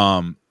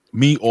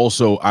 Me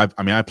also, I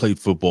played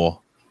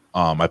football,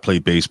 I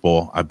played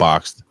baseball, I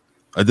boxed,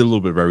 I did a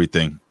little bit of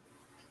everything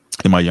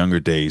in my younger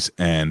days.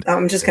 And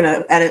I'm just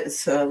gonna edit.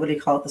 What do you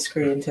call it? The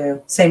screen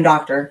too. Same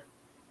doctor.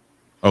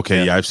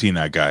 Okay, yeah, I've seen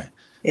that guy.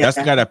 Yeah, that's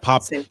the guy that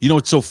popped. You know,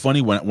 it's so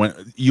funny when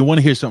you want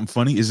to hear something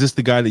funny. Is this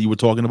the guy that you were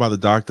talking about, the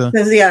doctor?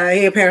 Yeah,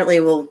 he apparently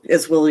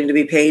is willing to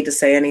be paid to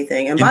say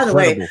anything. And by the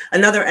way,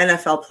 another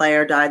NFL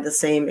player died the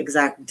same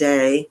exact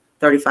day.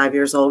 35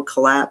 years old,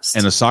 collapsed.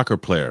 And a soccer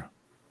player.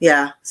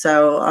 Yeah.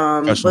 So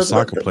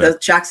the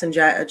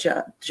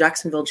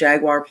Jacksonville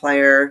Jaguar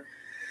player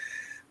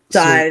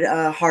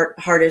died.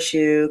 Heart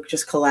issue,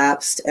 just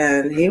collapsed,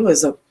 and he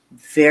was a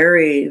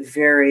very,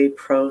 very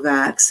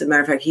pro-vax. As a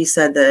matter of fact, he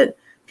said that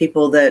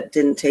people that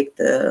didn't take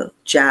the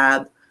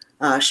jab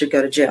should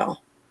go to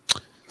jail.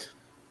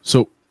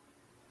 So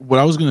what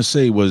I was going to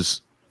say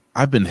was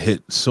I've been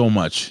hit so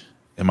much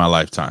in my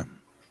lifetime.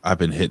 I've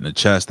been hit in the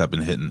chest. I've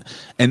been hitting.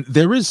 And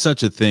there is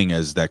such a thing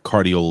as that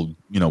cardio,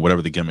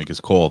 whatever the gimmick is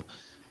called.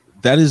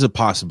 That is a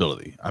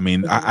possibility. I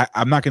mean,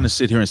 I'm not going to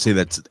sit here and say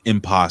that's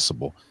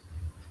impossible.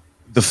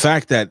 The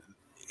fact that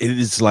it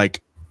is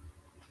like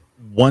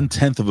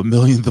 1/10 of a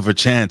millionth of a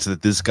chance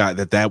that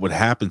that would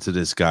happen to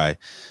this guy.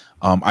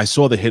 I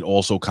saw the hit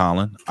also,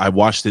 Colin. I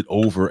watched it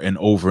over and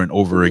over and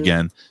over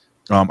again.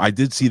 I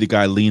did see the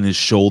guy lean his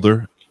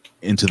shoulder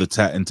into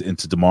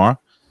into DeMar,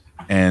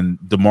 and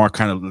DeMar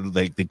kind of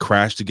like they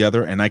crashed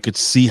together, and I could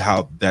see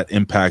how that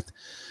impact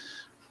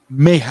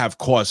may have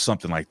caused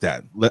something like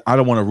that. I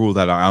don't want to rule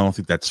that out. I don't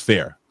think that's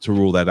fair to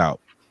rule that out.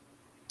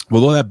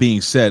 With all that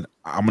being said,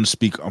 I'm going to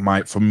speak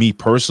on for me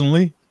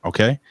personally.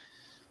 Okay,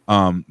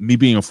 me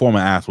being a former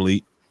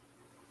athlete,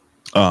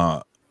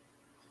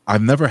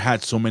 I've never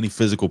had so many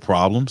physical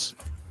problems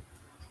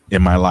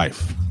in my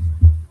life.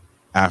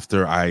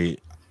 After I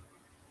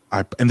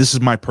and this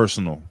is my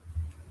personal.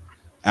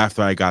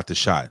 After I got the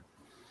shot,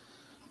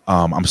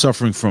 I'm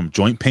suffering from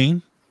joint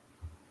pain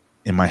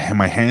in my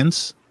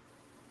hands.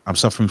 I'm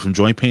suffering from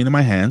joint pain in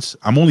my hands.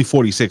 I'm only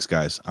 46,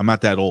 guys. I'm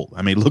not that old.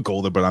 I may look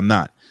older, but I'm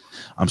not.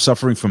 I'm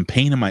suffering from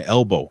pain in my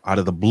elbow out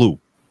of the blue.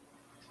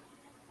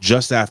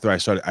 Just after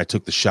I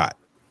took the shot.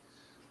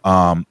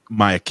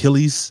 My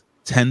Achilles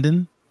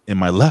tendon in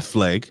my left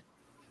leg,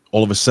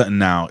 all of a sudden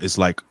now is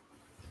like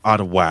out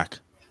of whack.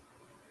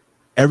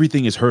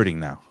 Everything is hurting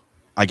now.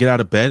 I get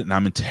out of bed and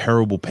I'm in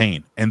terrible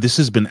pain. And this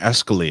has been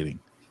escalating.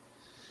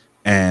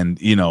 And,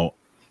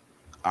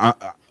 I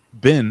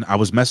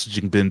was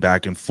messaging Ben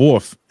back and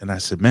forth, and I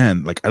said,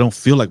 man, like, I don't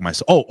feel like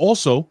myself. Oh,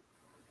 also,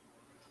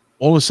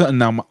 all of a sudden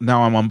now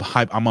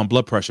I'm on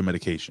blood pressure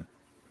medication.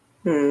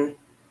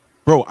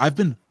 Bro, I've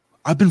been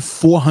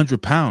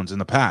 400 pounds in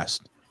the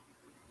past,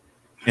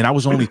 and I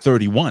was only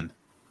 31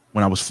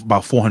 when I was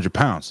about 400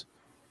 pounds.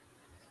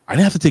 I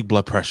didn't have to take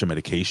blood pressure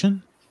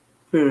medication.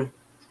 I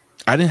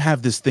didn't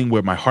have this thing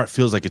where my heart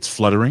feels like it's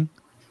fluttering.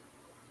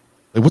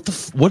 Like,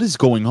 what is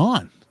going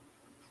on?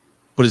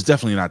 But it's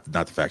definitely not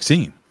the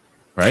vaccine,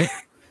 right?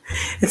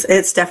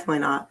 It's definitely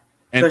not.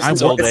 And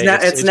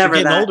it's never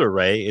getting older,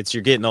 Ray.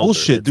 You're getting older.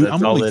 Bullshit, dude.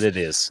 That's all that it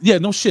is. Yeah,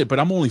 no shit. But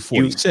I'm only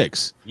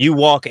 46. You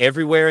walk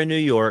everywhere in New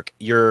York.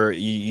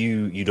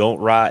 You don't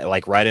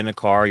ride in a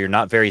car. You're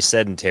not very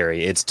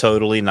sedentary. It's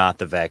totally not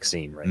the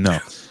vaccine, right? No.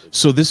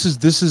 So this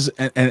is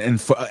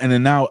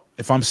and now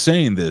if I'm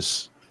saying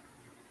this,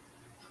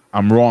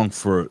 I'm wrong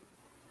for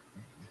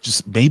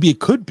just maybe it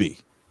could be.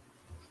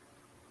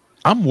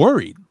 I'm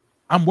worried.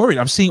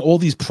 I'm seeing all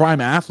these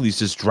prime athletes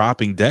just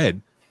dropping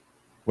dead.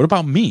 What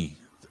about me,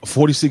 a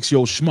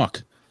 46-year-old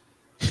schmuck,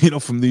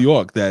 from New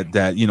York that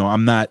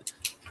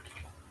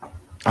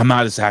I'm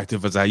not as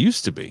active as I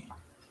used to be.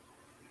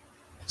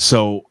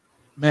 So,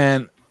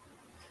 man,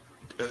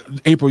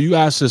 April, you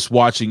asked us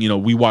watching,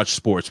 we watch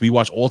sports. We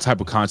watch all type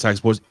of contact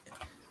sports.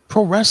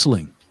 Pro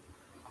wrestling.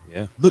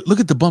 Yeah. Look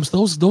at the bumps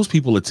those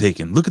people are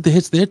taking. Look at the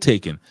hits they're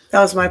taking.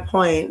 That was my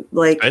point.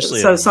 Like,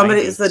 so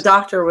the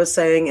doctor was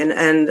saying,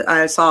 and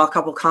I saw a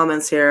couple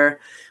comments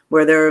here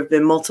where there have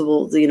been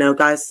multiple,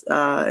 guys,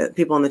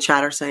 people in the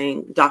chat are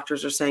saying,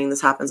 doctors are saying this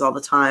happens all the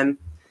time.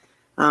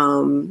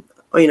 On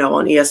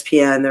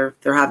ESPN,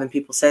 they're having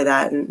people say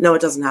that, and no,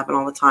 it doesn't happen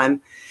all the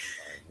time.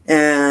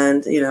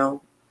 And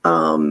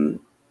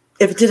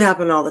if it did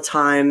happen all the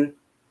time,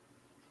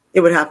 it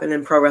would happen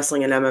in pro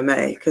wrestling and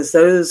MMA, because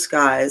those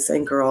guys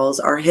and girls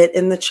are hit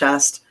in the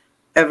chest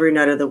every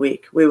night of the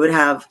week. We would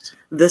have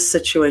this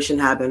situation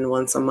happen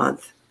once a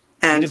month.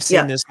 And I've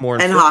seen this more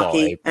in and football,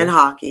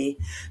 hockey.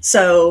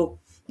 So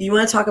you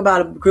want to talk about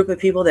a group of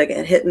people that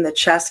get hit in the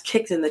chest,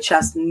 kicked in the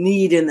chest,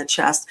 kneed in the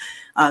chest,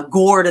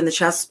 gored in the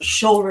chest,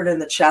 shouldered in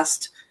the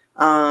chest.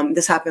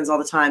 This happens all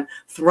the time.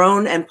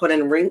 Thrown and put on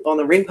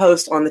the ring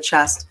post on the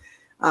chest.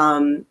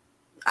 I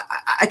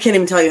can't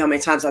even tell you how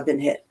many times I've been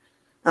hit.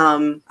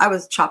 I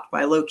was chopped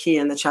by low key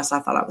in the chest. I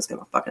thought I was going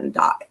to fucking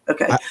die.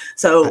 Okay. I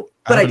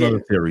have another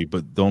theory,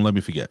 but don't let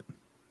me forget.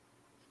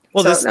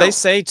 Well, they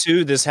say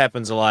too, this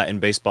happens a lot in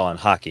baseball and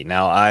hockey.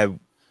 Now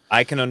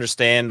I can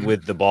understand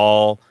with the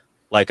ball,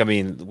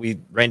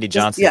 Randy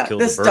Johnson killed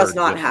this the bird. Does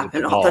not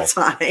happen all the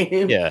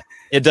time. Yeah,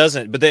 it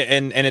doesn't. But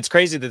and it's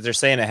crazy that they're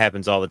saying it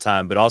happens all the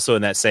time, but also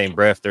in that same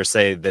breath, they're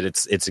saying that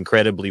it's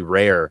incredibly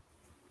rare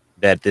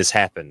that this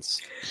happens.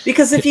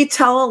 Because if you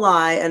tell a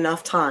lie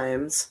enough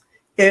times,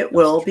 it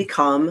will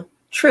become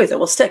truth. It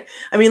will stick.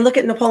 I mean, look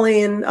at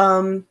Napoleon.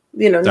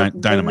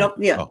 Dynamite.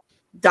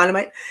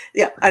 Dynamite.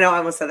 Yeah, I know. I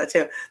almost said that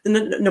too.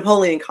 The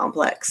Napoleon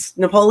complex.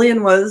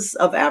 Napoleon was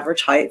of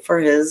average height for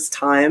his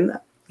time.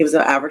 He was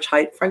an average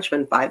height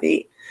Frenchman,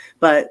 5'8",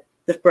 but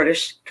the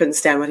British couldn't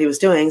stand what he was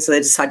doing, so they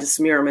decided to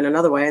smear him in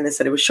another way, and they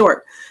said he was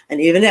short.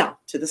 And even now,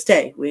 to this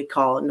day, we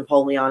call it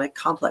Napoleonic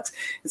complex.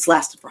 It's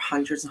lasted for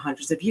hundreds and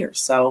hundreds of years.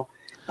 So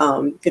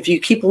if you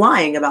keep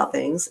lying about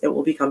things, it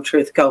will become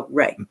truth. Go,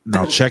 Ray.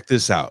 Now check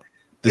this out.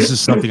 This is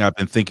something I've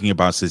been thinking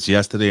about since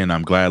yesterday, and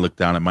I'm glad I looked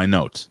down at my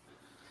notes.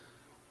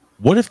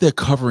 What if they're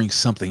covering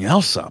something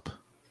else up?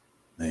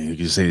 And you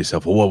can say to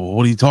yourself, well,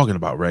 what are you talking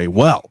about, Ray?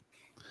 Well,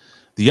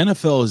 the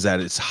NFL is at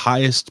its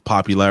highest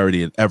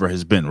popularity it ever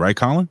has been, right,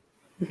 Colin?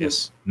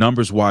 Yes.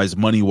 Numbers-wise,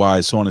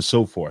 money-wise, so on and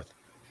so forth.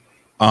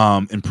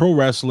 In pro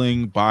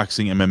wrestling,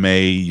 boxing,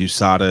 MMA,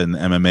 USADA and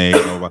MMA,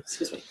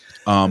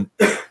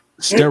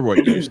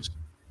 steroid use.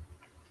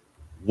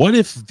 What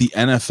if the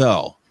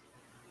NFL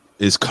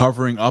is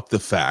covering up the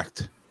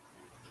fact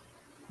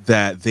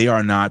that they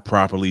are not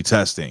properly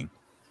testing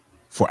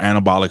for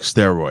anabolic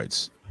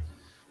steroids?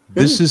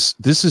 This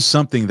is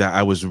something that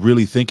I was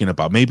really thinking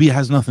about. Maybe it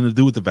has nothing to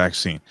do with the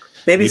vaccine.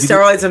 Maybe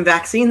steroids and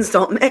vaccines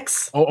don't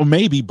mix. Or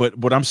maybe, but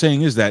what I'm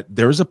saying is that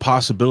there is a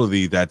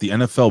possibility that the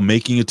NFL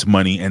making its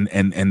money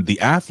and the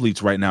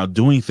athletes right now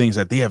doing things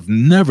that they have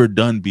never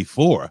done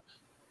before.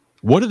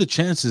 What are the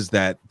chances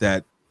that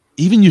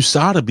even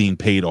USADA being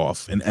paid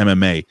off in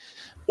MMA,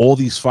 all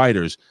these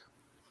fighters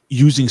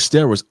using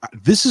steroids?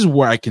 This is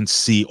where I can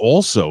see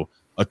also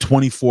a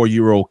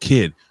 24-year-old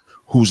kid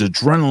whose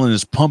adrenaline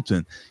is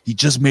pumping. He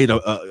just made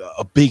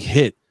a big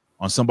hit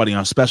on somebody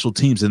on special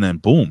teams, and then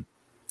boom,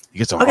 he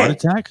gets a heart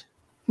attack.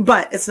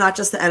 But it's not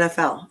just the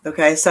NFL.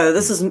 Okay, so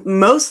this is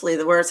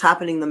mostly where it's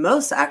happening the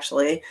most.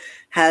 Actually,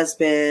 has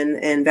been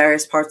in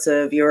various parts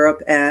of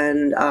Europe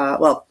and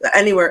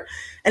anywhere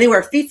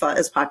FIFA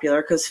is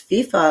popular, because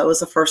FIFA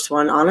was the first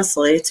one,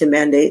 honestly, to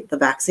mandate the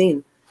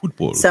vaccine.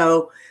 Football.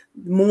 So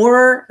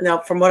more now,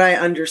 from what I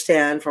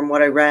understand, from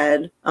what I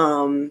read.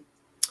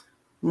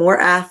 More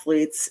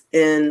athletes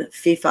in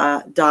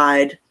FIFA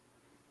died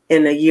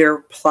in a year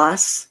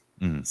plus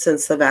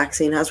since the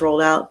vaccine has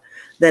rolled out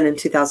than in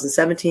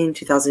 2017,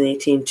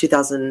 2018,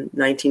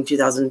 2019,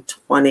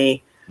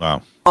 2020.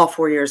 Wow. All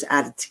 4 years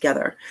added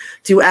together.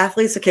 Do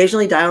athletes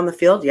occasionally die on the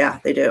field? Yeah,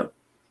 they do.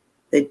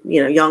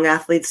 Young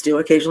athletes do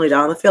occasionally die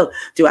on the field.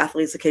 Do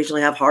athletes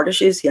occasionally have heart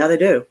issues? Yeah, they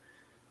do.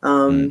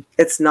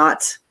 It's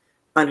not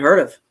unheard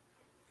of.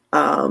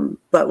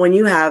 But when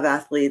you have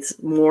athletes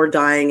more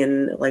dying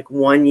in like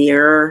 1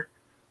 year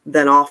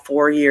than all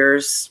 4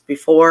 years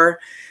before,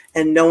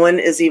 and no one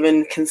is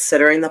even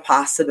considering the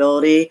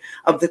possibility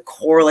of the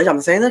correlation.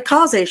 I'm saying the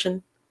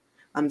causation.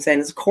 I'm saying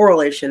it's a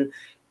correlation.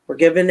 We're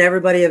giving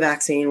everybody a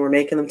vaccine. We're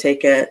making them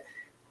take it.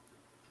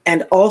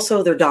 And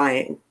also they're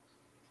dying.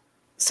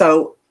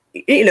 So,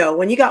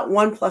 when you got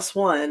 1 +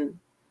 1,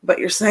 but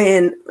you're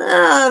saying,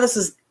 this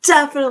is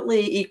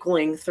definitely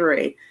equaling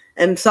 3.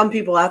 And some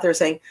people out there are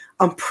saying,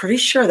 I'm pretty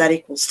sure that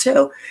equals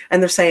 2.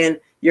 And they're saying,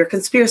 you're a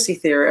conspiracy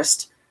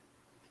theorist.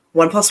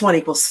 1 +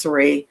 1 =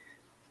 3.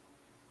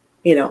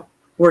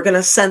 We're going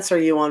to censor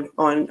you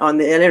on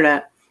the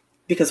internet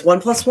because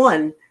 1 +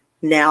 1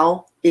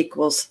 now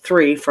equals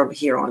 3 from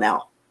here on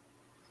out.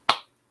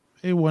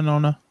 Hey,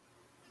 Winona.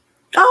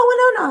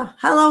 Oh, Winona.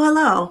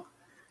 Hello.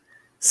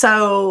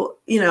 So,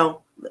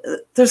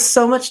 there's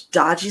so much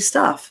dodgy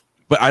stuff.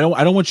 But I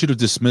don't want you to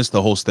dismiss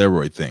the whole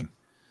steroid thing.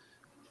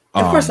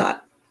 Of course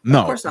not.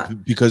 No, of course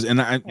not. Because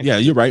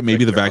you're right.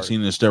 Maybe the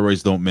vaccine and the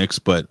steroids don't mix,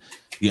 but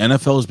the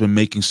NFL has been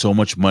making so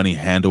much money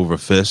hand over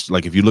fist.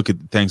 Like if you look at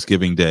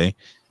Thanksgiving Day,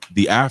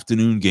 the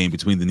afternoon game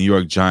between the New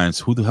York Giants.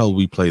 Who the hell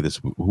we play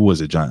this? Who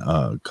was it,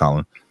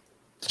 Colin?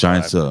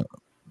 Giants.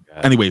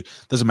 Anyway,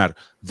 doesn't matter.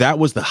 That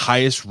was the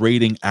highest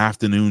rating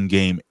afternoon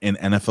game in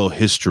NFL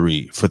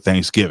history for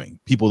Thanksgiving.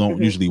 People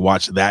don't usually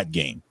watch that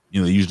game. They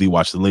usually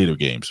watch the later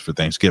games for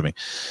Thanksgiving.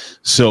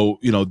 So,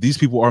 these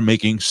people are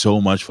making so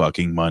much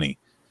fucking money.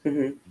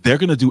 They're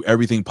going to do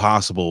everything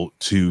possible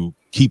to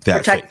keep that.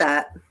 Protect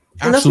that.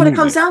 And that's what it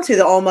comes down to,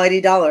 the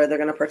almighty dollar. They're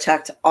going to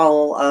protect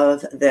all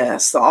of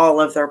this, all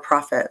of their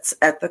profits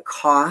at the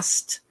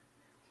cost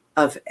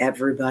of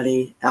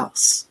everybody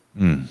else.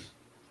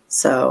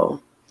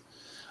 So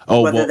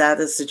whether that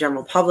is the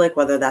general public,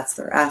 whether that's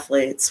their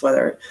athletes,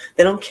 whether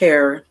they don't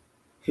care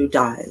who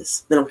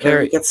dies. They don't care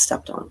who gets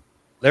stepped on.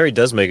 Larry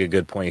does make a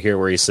good point here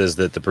where he says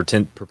that the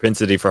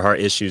propensity for heart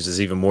issues is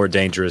even more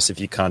dangerous if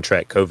you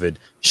contract COVID,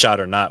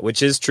 shot or not,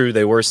 which is true.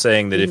 They were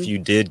saying that if you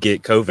did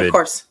get COVID, of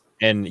course,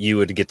 and you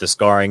would get the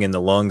scarring in the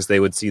lungs, they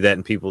would see that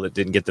in people that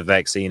didn't get the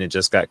vaccine and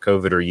just got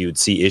COVID, or you would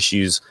see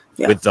issues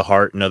with the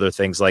heart and other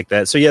things like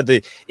that. So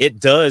it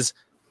does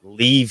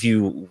leave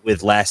you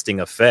with lasting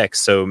effects.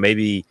 So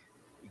maybe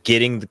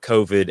getting the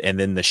COVID and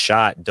then the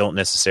shot don't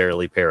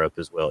necessarily pair up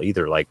as well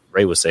either. Like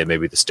Ray was saying,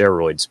 maybe the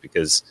steroids,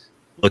 because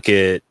look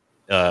at,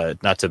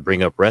 not to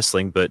bring up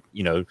wrestling, but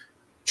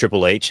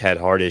Triple H had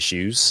heart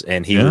issues,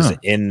 and he was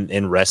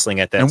in wrestling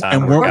at that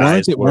time.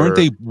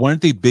 And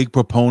weren't they big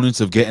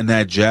proponents of getting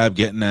that jab,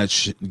 getting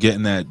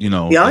that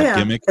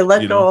gimmick? It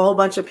let go a whole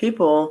bunch of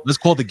people. Let's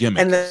call it the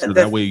gimmick, and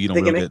that way you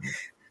don't really get.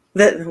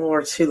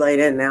 We're too late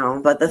in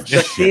now, but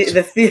too late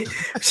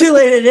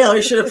in now.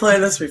 You should have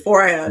planned this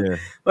beforehand. Yeah.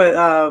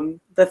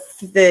 But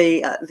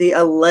the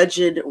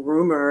alleged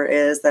rumor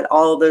is that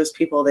all of those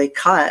people they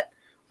cut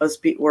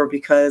were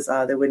because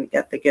they wouldn't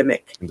get the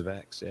gimmick. The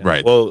vax, yeah.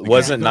 Right. Well,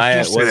 wasn't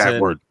Nia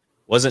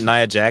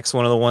Jax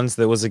one of the ones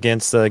that was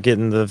against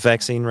getting the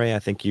vaccine, Ray? I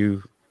think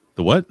the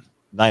what?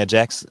 Nia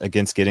Jax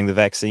against getting the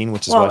vaccine,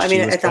 which is at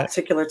that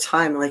particular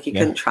time, like you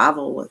couldn't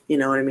travel with, you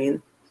know what I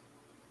mean?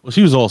 Well,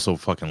 she was also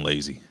fucking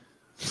lazy.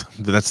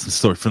 That's the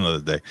story for another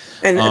day.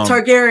 And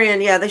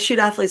Targaryen, they shoot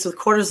athletes with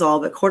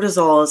cortisol, but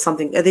cortisol is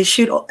something they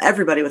shoot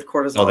everybody with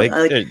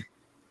cortisol.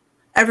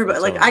 Everybody,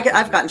 like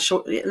I've gotten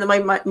short.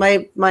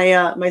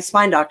 My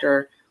spine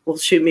doctor will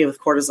shoot me with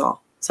cortisol.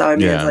 So I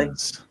mean, it's like,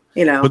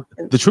 you know.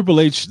 But the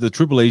Triple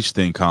H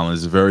thing, Colin,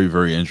 is very,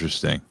 very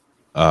interesting.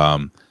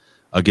 Again,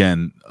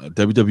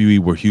 WWE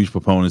were huge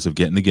proponents of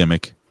getting the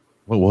gimmick.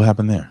 What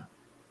happened there?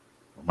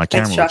 My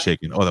camera was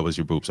shaking. Oh, that was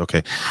your boobs.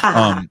 Okay.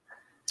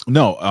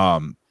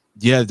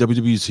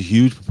 WWE is a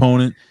huge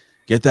proponent.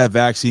 Get that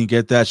vaccine,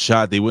 get that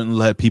shot. They wouldn't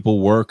let people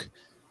work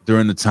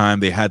during the time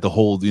they had the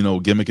whole,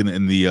 gimmick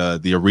in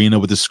the arena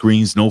with the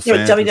screens, no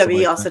fans.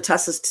 WWE also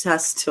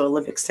tests to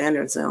Olympic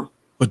standards now.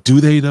 But do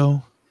they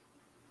though?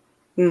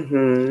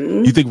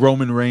 Mm-hmm. You think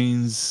Roman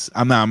Reigns?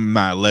 I'm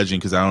not a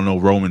legend because I don't know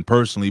Roman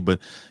personally, but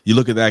you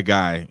look at that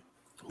guy.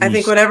 I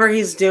think whatever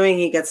he's doing,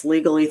 he gets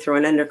legally through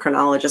an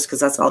endocrinologist because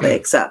that's all they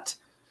accept.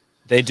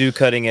 They do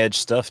cutting edge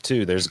stuff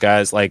too. There's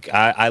guys like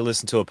I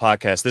listened to a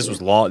podcast. This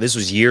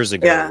was years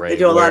ago. Yeah, they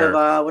do a lot of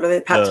what are they?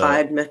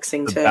 Peptide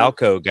mixing too. The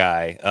Balco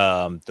guy,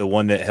 the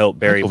one that helped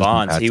Barry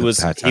Bonds. He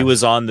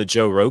was on the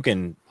Joe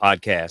Rogan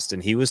podcast,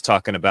 and he was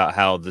talking about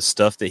how the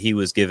stuff that he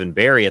was giving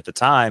Barry at the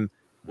time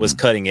was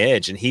cutting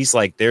edge. And he's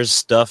like, there's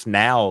stuff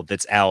now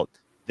that's out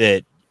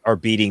that are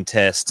beating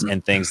tests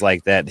and things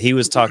like that. He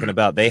was talking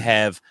about they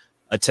have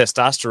a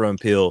testosterone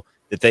pill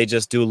that they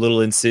just do a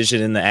little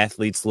incision in the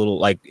athlete's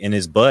in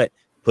his butt,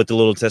 put the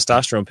little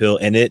testosterone pill,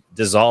 and it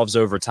dissolves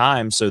over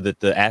time so that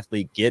the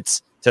athlete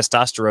gets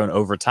testosterone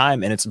over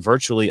time, and it's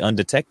virtually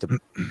undetectable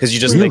because you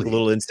just make a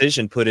little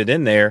incision, put it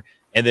in there,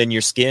 and then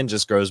your skin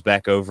just grows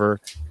back over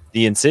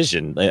the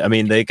incision. I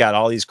mean, they got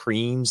all these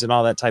creams and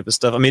all that type of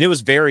stuff. I mean, it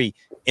was very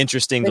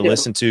interesting to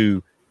listen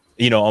to,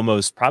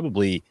 almost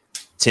probably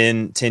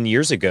 10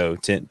 years ago,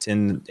 8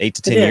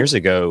 to 10 years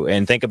ago,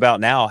 and think about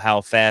now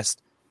how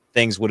fast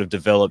things would have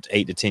developed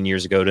 8 to 10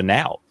 years ago to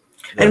now.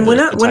 And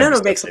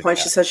Winona makes a point.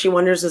 She says she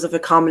wonders as if a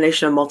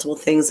combination of multiple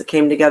things that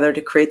came together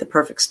to create the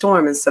perfect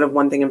storm instead of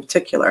one thing in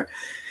particular.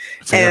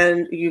 Fair.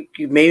 And you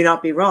may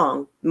not be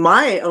wrong.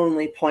 My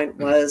only point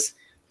was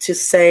to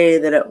say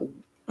that it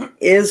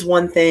is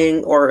one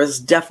thing or is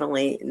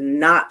definitely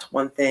not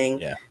one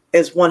thing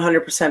is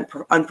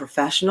 100%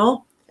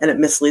 unprofessional, and it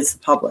misleads the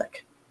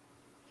public.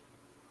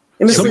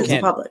 It misleads the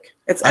public.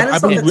 It's a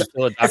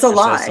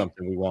lie.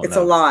 It's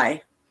a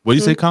lie. What do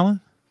you say,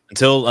 Colin?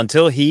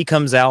 Until he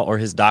comes out or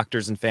his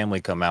doctors and family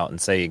come out and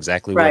say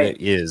exactly what it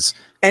is.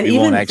 And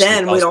even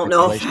then, we don't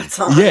know if that's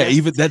honest. Yeah,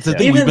 even that's the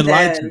thing. We've been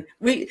lied to.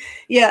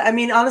 I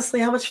mean, honestly,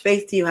 how much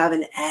faith do you have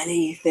in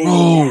anything?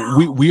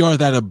 Oh, we are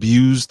that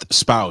abused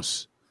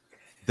spouse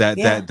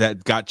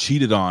that got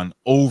cheated on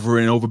over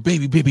and over.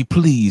 Baby,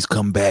 please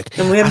come back.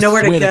 And we have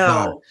nowhere to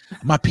go.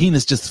 My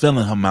penis just fell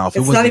in her mouth.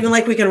 It's not even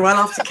like we can run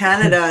off to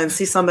Canada and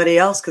see somebody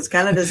else because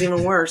Canada's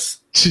even worse.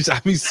 I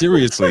mean,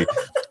 seriously.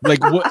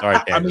 Like what?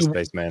 Sorry,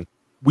 spaceman.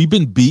 We've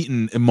been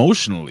beaten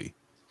emotionally,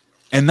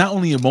 and not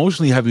only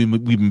emotionally have we've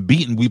been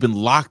beaten, we've been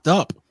locked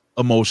up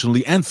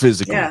emotionally and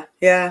physically.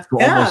 For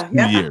almost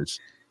 2 years.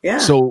 Yeah.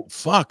 So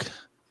fuck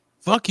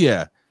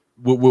yeah.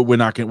 We're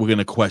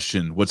gonna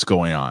question what's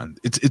going on.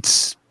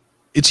 It's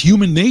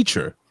human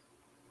nature.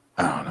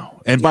 I don't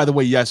know. And by the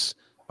way, yes,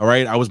 all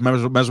right. I was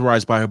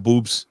mesmerized by her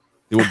boobs.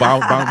 They were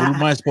bound. What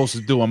am I supposed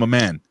to do? I'm a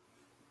man.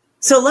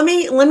 So let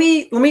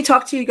me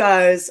talk to you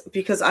guys,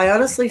 because I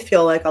honestly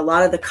feel like a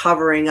lot of the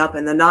covering up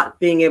and the not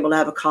being able to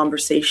have a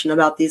conversation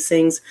about these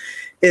things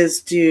is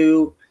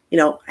due,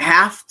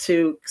 half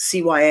to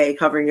CYA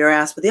covering your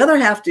ass, but the other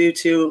half due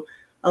to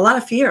a lot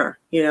of fear.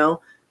 A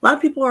lot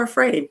of people are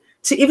afraid.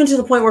 Even to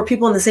the point where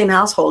people in the same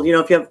household,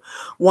 if you have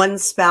one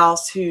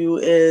spouse who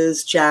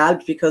is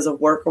jabbed because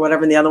of work or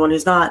whatever, and the other one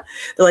who's not,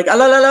 they're like,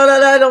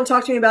 don't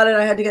talk to me about it.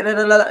 I had to get it.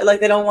 Like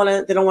they don't want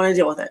to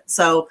deal with it.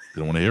 So they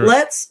don't want to hear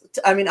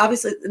it.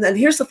 Obviously, and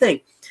here's the thing.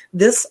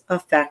 This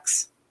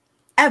affects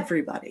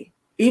everybody.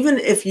 Even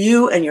if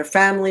you and your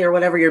family or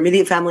whatever, your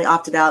immediate family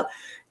opted out,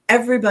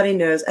 everybody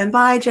knows. And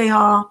bye, Jay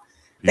Hall.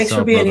 Thanks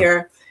for being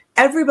here.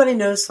 Everybody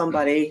knows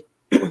somebody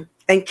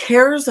and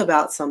cares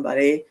about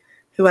somebody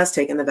who has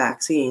taken the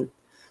vaccine.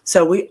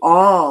 So we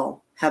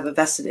all have a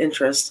vested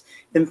interest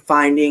in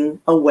finding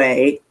a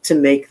way to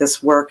make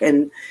this work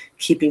and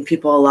keeping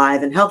people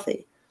alive and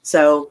healthy.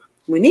 So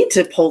we need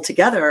to pull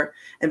together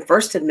and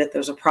first admit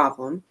there's a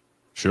problem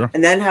Sure.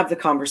 and then have the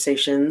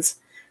conversations.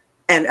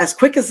 And as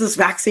quick as this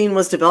vaccine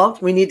was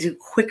developed, we need to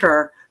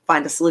quicker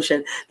find a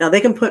solution. Now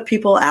they can put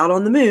people out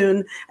on the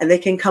moon, and they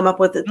can come up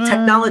with a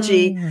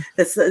technology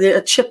that's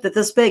a chip that's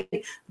this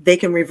big. They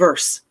can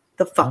reverse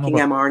the fucking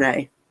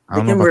mRNA.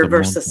 They can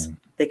reverse this.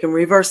 They can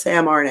reverse the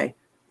mRNA.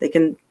 They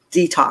can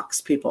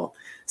detox people.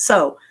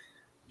 So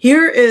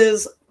here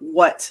is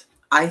what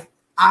I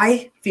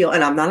feel,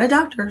 and I'm not a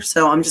doctor,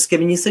 so I'm just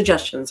giving you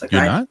suggestions. Okay.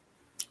 You're not?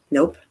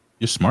 Nope.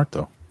 You're smart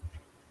though.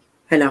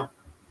 I know.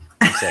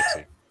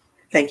 Sexy.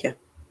 Thank you.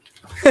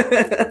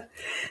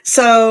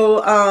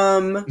 So,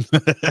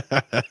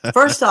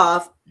 first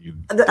off,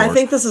 I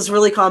think this is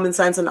really common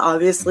sense and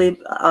obviously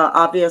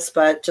obvious,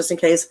 but just in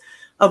case,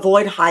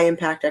 avoid high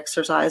impact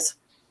exercise.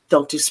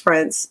 Don't do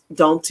sprints.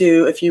 Don't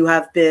do, if you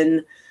have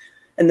been,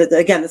 and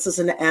again, this is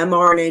an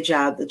mRNA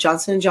jab. The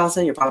Johnson &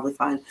 Johnson, you're probably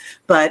fine.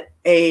 But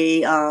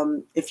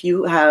if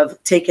you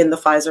have taken the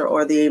Pfizer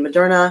or the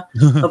Moderna,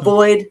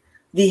 avoid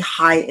the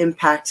high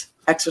impact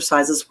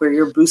exercises where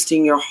you're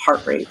boosting your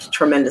heart rate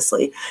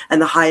tremendously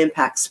and the high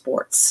impact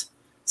sports.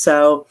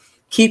 So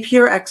keep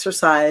your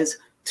exercise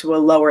to a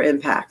lower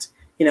impact,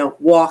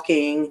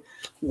 walking,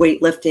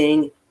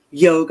 weightlifting,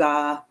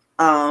 yoga,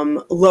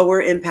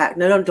 lower impact.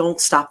 No, don't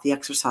stop the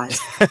exercise.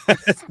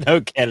 No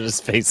Canada's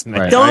face,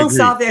 man. Right, Don't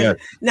stop the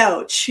exercise.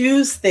 No,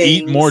 choose things.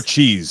 Eat more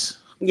cheese.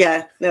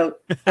 Yeah, no,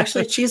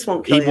 actually cheese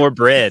won't kill you. Eat more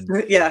bread.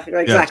 Yeah,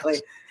 exactly.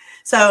 Yes.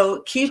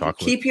 So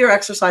keep your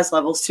exercise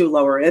levels to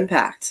lower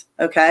impact.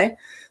 Okay.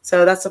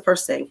 So that's the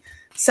first thing.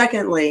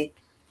 Secondly,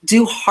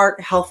 do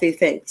heart healthy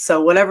things.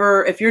 So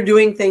if you're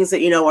doing things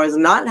that is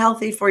not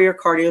healthy for your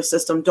cardio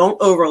system,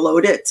 don't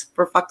overload it,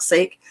 for fuck's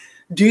sake.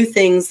 Do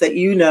things that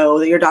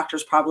that your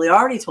doctor's probably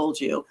already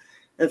told you.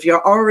 If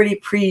you're already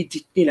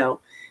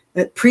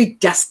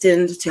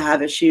predestined to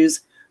have issues,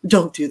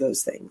 don't do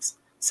those things.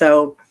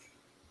 So,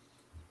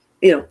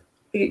 you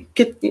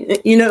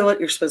know what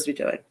you're supposed to be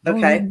doing.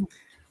 Okay.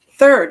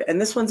 Third, and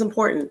this one's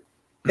important,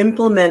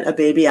 implement a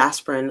baby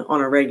aspirin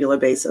on a regular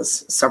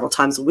basis, several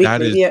times a week,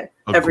 maybe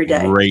every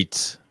day.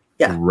 Great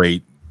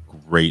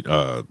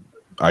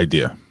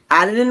idea.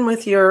 Add it in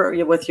with your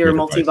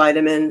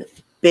multivitamin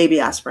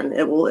baby aspirin.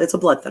 It's a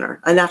blood thinner,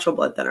 a natural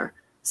blood thinner.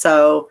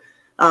 So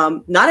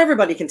not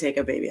everybody can take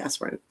a baby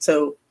aspirin.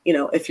 So,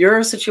 if you're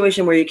in a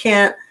situation where you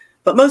can't,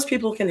 but most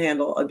people can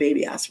handle a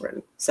baby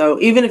aspirin. So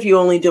even if you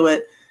only do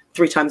it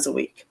 3 times a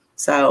week.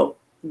 So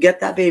get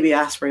that baby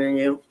aspirin in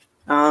you.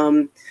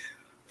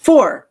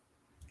 4,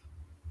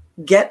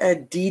 get a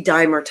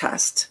D-dimer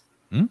test.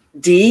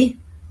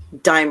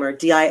 D-dimer,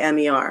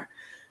 D-I-M-E-R.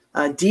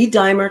 A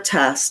D-dimer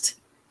test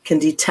can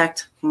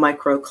detect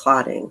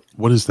microclotting.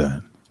 What is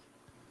that?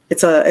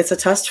 It's a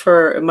test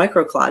for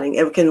microclotting.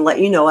 It can let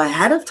you know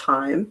ahead of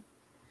time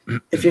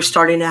if you're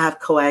starting to have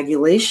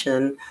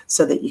coagulation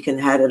so that you can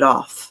head it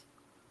off.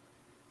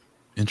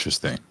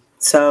 Interesting.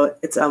 So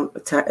it's a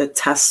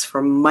test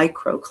for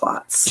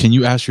microclots. Can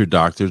you ask your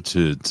doctor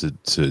to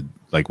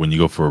like when you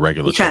go for a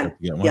regular checkup?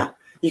 Yeah.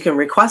 You can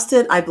request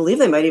it. I believe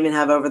they might even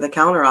have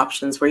over-the-counter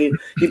options where you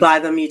buy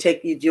them, you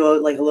do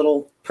like a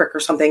little prick or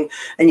something,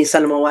 and you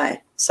send them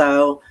away.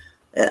 So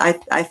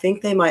I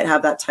think they might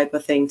have that type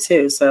of thing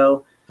too.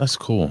 So that's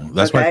cool.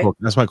 That's why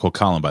I call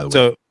Colin, by the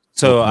way.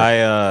 So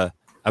I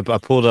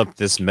pulled up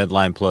this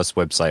Medline Plus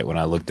website when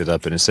I looked it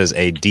up, and it says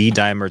a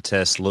D-dimer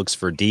test looks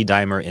for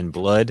D-dimer in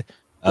blood.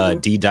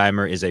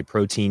 D-dimer is a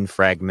protein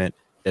fragment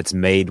that's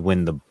made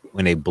when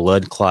a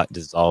blood clot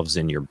dissolves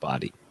in your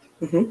body.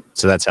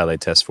 So that's how they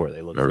test for it.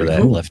 They look for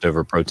that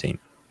leftover protein.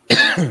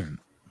 Okay.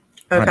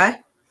 Right.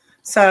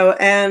 So,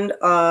 and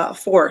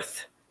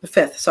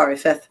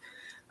fifth,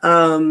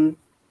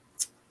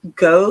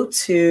 go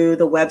to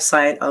the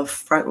website of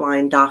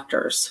Frontline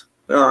Doctors.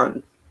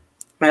 Might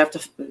have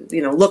to,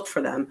 look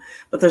for them.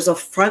 But there's a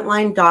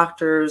Frontline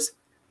Doctors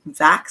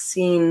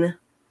vaccine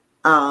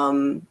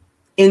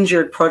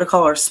injured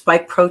protocol or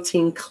spike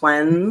protein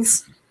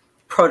cleanse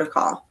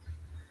protocol.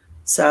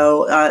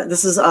 So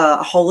this is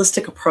a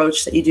holistic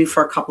approach that you do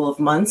for a couple of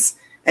months,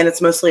 and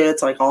it's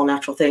like all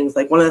natural things.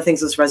 Like one of the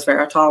things is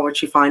resveratrol,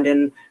 which you find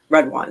in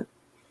red wine.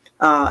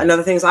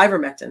 Another thing is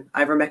ivermectin.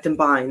 Ivermectin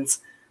binds,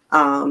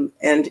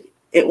 and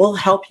it will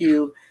help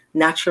you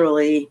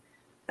naturally.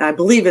 I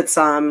believe it's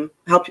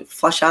help you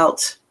flush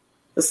out,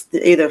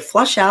 either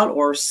flush out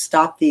or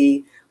stop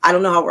the. I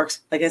don't know how it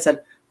works. Like I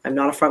said, I'm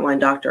not a frontline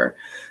doctor,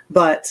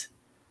 but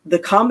the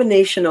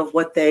combination of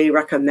what they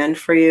recommend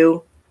for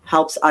you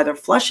helps either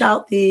flush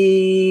out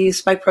the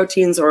spike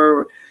proteins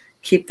or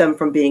keep them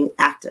from being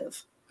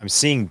active. I'm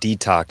seeing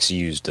detox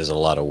used as a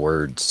lot of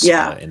words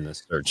in the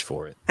search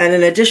for it. And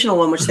an additional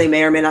one, which they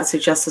may or may not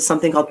suggest, is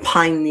something called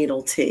pine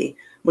needle tea,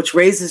 which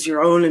raises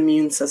your own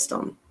immune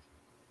system.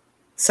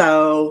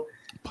 So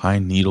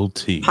pine needle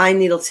tea,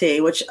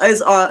 which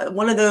is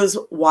one of those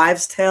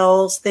wives'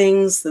 tales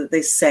things that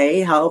they say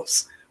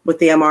helps with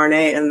the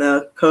mRNA and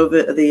the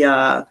COVID,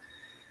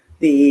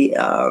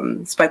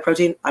 the spike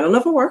protein. I don't know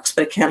if it works,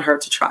 but it can't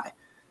hurt to try.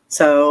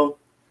 So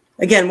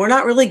again, we're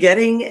not really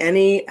getting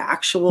any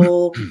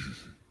actual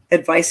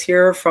advice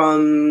here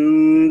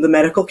from the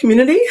medical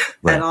community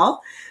at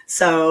all.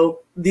 So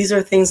these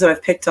are things that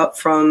I've picked up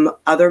from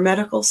other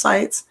medical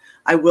sites.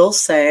 I will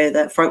say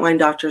that Frontline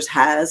Doctors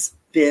has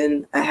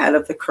been ahead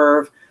of the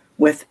curve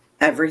with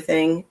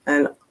everything,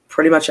 and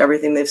pretty much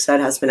everything they've said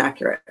has been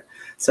accurate.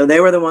 So they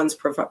were the ones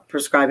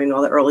prescribing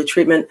all the early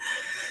treatment.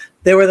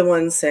 They were the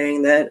ones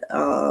saying that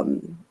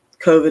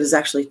COVID is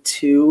actually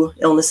 2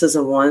 illnesses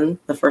in one.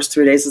 The first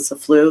 3 days it's a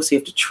flu, so you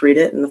have to treat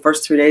it in the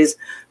first 3 days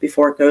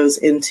before it goes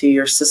into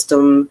your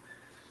system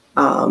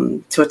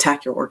to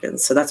attack your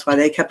organs. So that's why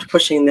they kept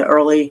pushing the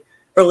early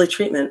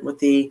treatment with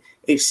the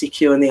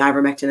HCQ and the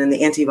ivermectin and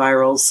the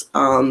antivirals.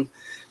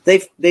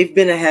 They've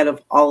been ahead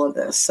of all of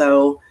this.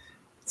 So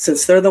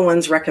since they're the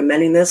ones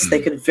recommending this,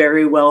 they could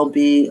very well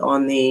be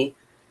on the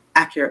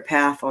accurate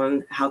path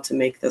on how to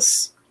make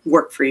this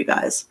work for you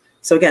guys.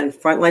 So again,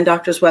 Frontline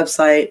Doctors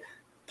website,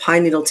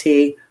 pine needle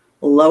tea,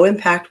 low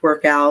impact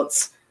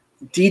workouts,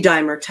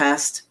 D-dimer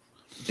test,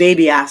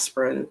 baby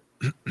aspirin.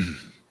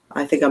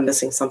 I think I'm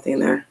missing something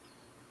there.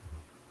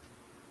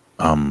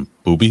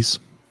 Boobies.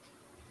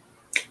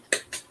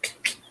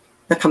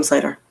 That comes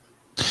later.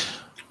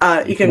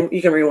 You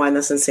can rewind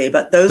this and see,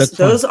 but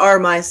those are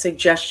my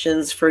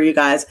suggestions for you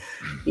guys.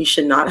 You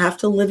should not have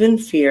to live in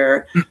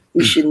fear.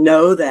 You should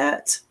know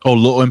that. Oh,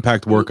 low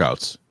impact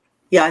workouts.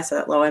 Yeah, I said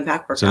that, low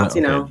impact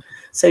workouts.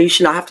 So you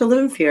should not have to live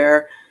in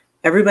fear.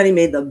 Everybody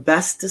made the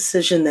best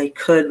decision they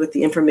could with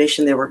the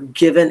information they were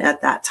given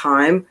at that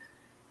time.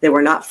 They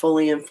were not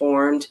fully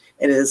informed.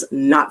 It is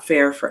not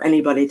fair for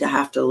anybody to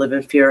have to live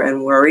in fear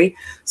and worry.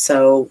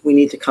 So we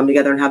need to come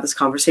together and have this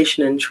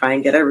conversation and try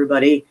and get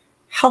everybody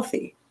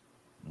healthy.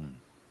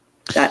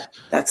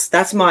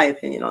 That's my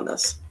opinion on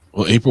this.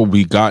 Well, April,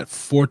 we got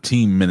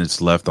 14 minutes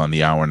left on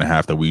the hour and a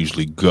half that we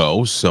usually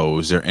go. So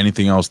is there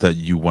anything else that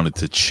you wanted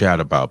to chat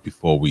about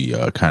before we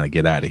kind of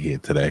get out of here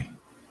today?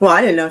 Well,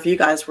 I didn't know if you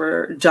guys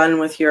were done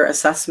with your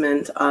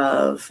assessment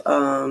of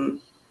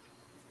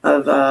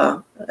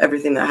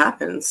everything that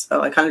happens.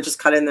 So I kind of just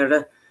cut in there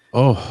to.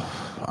 Oh,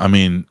 I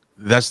mean,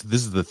 this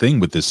is the thing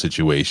with this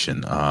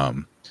situation. I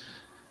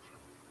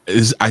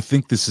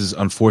think this is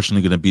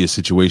unfortunately going to be a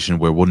situation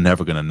where we're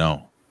never going to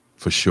know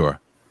for sure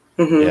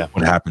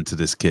what happened to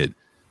this kid.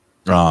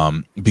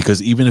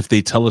 Because even if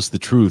they tell us the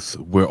truth,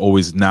 we're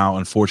always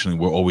going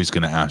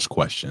to ask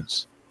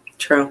questions.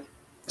 True.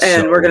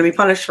 And we're going to be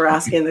punished for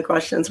asking the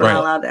questions. We're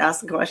not allowed to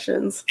ask the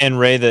questions. And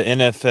Ray, the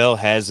NFL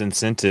has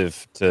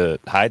incentive to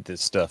hide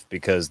this stuff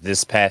because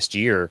this past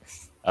year,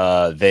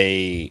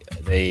 they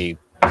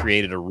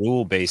created a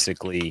rule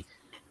basically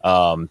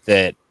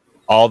that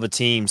all the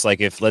teams, like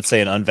if let's say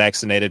an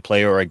unvaccinated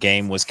player or a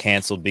game was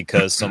canceled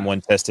because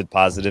someone tested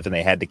positive and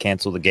they had to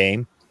cancel the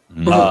game,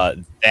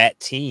 that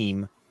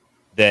team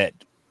that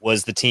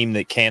was the team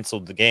that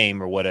canceled the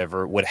game or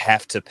whatever would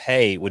have to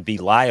pay, would be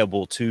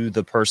liable to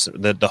the person,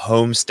 the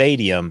home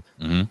stadium,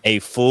 a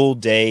full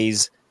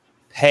day's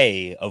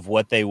pay of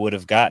what they would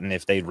have gotten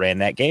if they ran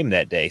that game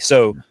that day.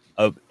 So,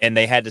 and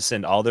they had to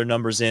send all their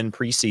numbers in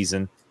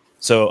preseason.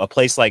 So a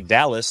place like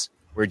Dallas,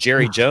 where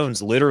Jerry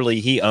Jones,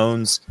 literally he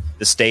owns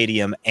the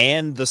stadium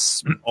and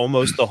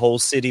almost the whole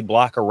city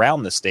block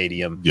around the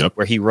stadium,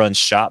 where he runs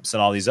shops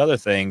and all these other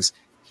things,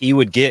 he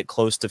would get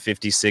close to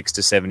 $56 to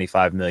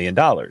 $75 million.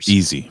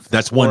 Easy.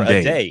 That's one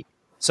day. A day.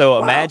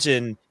 So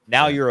imagine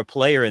now you're a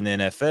player in the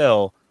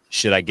NFL.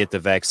 Should I get the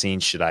vaccine?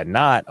 Should I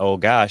not? Oh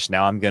gosh,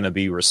 now I'm going to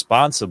be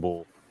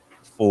responsible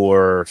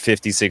for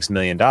 $56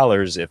 million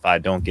if I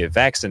don't get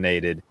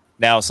vaccinated.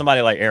 Now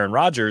somebody like Aaron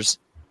Rodgers,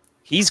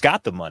 he's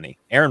got the money.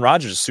 Aaron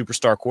Rodgers is a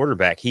superstar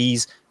quarterback.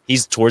 He's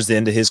towards the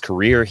end of his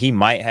career. He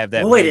might have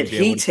that. Boy, did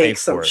he take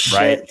some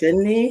shit,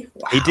 didn't he?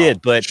 Wow. He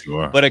did,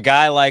 but a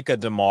guy like a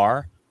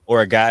DeMar, or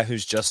a guy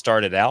who's just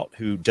started out,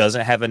 who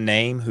doesn't have a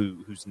name,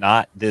 who's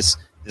not this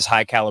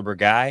high caliber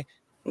guy,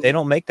 they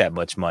don't make that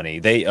much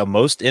money.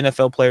 Most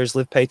NFL players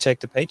live paycheck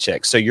to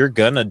paycheck. So you're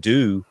gonna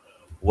do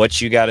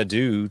what you got to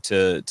do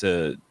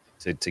to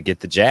get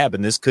the jab,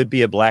 and this could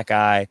be a black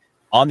eye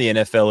on the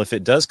NFL if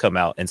it does come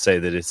out and say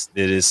that it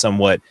is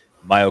somewhat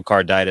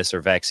myocarditis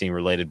or vaccine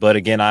related. But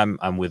again,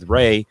 I'm with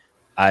Ray.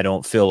 I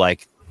don't feel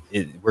like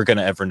we're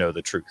gonna ever know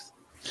the truth.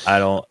 I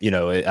don't.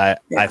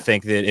 I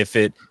think that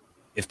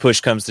if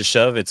push comes to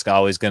shove, it's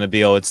always going to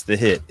be, it's the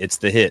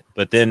hit.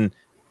 But then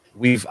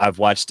I've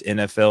watched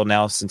NFL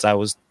now since I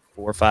was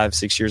 4, 5,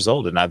 6 years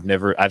old, and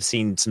I've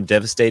seen some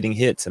devastating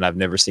hits, and I've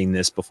never seen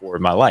this before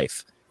in my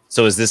life.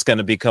 So is this going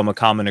to become a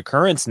common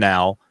occurrence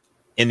now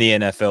in the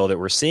NFL that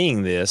we're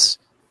seeing this?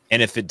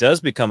 And if it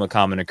does become a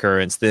common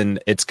occurrence, then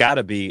it's got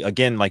to be,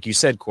 again, like you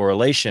said,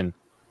 correlation.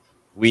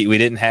 We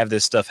didn't have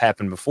this stuff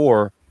happen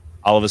before.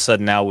 All of a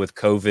sudden now with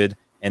COVID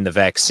and the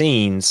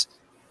vaccines,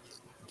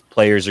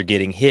 players are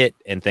getting hit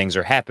and things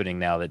are happening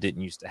now that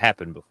didn't used to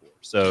happen before.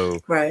 So,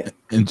 right.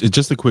 And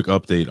just a quick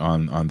update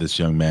on this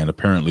young man.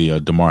 Apparently,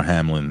 Damar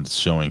Hamlin's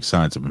showing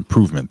signs of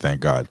improvement. Thank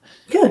God.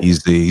 Good.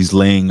 He's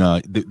laying.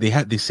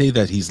 They say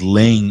that he's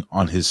laying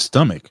on his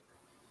stomach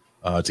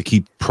to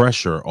keep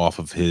pressure off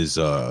of his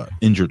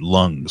injured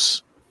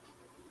lungs.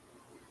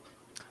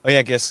 Oh yeah,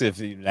 I guess if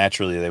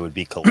naturally they would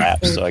be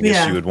collapsed, so I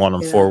guess you would want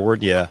them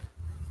forward. Yeah,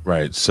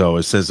 right. So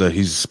it says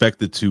he's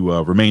expected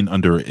to remain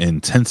under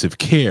intensive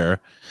care.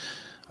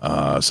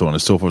 So on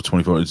and so forth.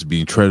 24 is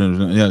being treated.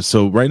 Yeah.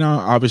 So right now,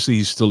 obviously,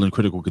 he's still in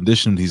critical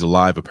condition. He's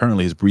alive.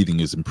 Apparently, his breathing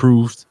is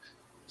improved.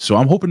 So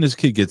I'm hoping this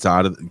kid gets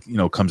out of,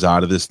 comes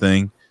out of this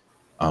thing.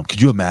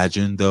 Could you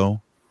imagine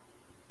though,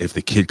 if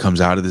the kid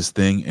comes out of this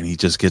thing and he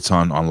just gets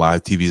on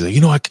live TV,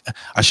 he's like,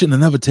 I shouldn't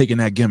have never taken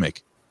that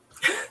gimmick.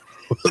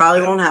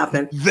 Probably won't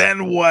happen.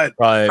 Then what?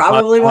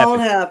 Probably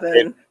won't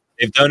happen.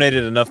 They've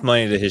donated enough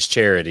money to his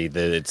charity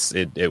that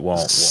it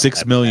won't.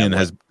 $6 million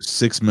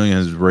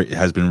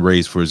has been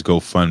raised for his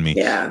GoFundMe.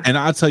 Yeah. And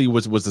I'll tell you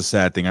what's the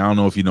sad thing. I don't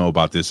know if you know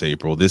about this,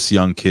 April. This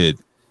young kid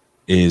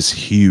is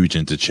huge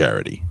into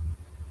charity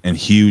and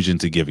huge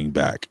into giving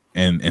back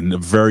and a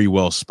very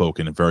well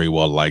spoken and very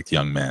well liked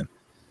young man.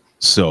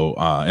 So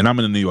and I'm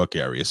in the New York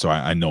area, so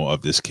I know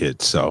of this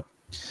kid. So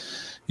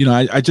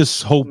I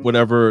just hope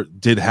whatever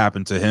did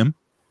happen to him,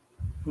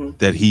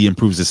 that he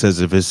improves. It says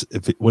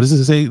what does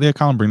it say there,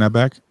 Colin? Bring that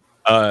back.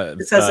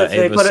 It says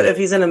if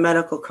he's in a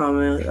medical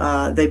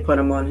coma, they put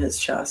him on his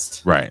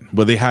chest. Right.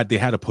 Well, they had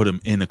to put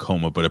him in a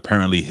coma, but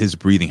apparently his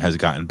breathing has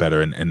gotten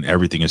better and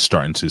everything is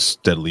starting to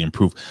steadily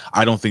improve.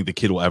 I don't think the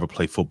kid will ever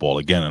play football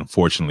again,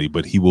 unfortunately,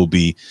 but he will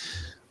be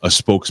a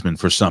spokesman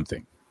for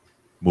something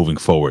moving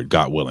forward,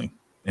 God willing.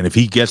 And if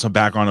he gets him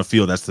back on the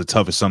field, that's the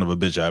toughest son of a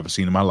bitch I've ever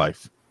seen in my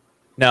life.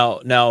 Now,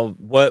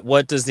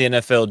 what does the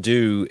NFL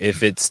do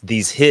if it's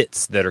these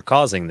hits that are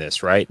causing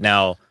this? Right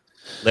now,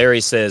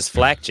 Larry says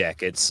flak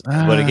jackets,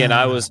 but again,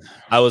 I was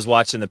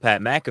watching the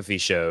Pat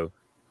McAfee show,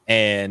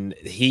 and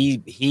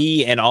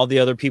he and all the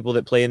other people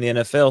that play in the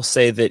NFL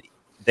say that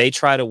they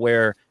try to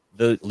wear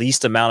the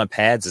least amount of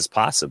pads as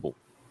possible,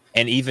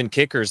 and even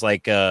kickers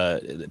like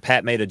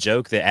Pat made a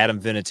joke that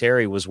Adam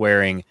Vinatieri was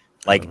wearing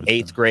like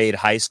 8th grade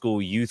high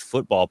school youth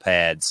football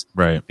pads,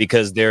 right?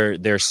 Because they're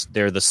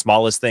the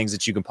smallest things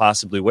that you can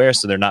possibly wear,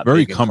 so they're not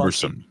very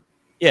cumbersome.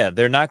 Yeah,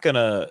 they're not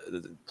gonna.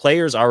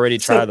 Players already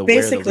try to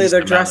wear. Basically,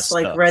 they're dressed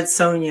like Red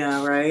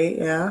Sonja, right?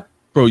 Yeah.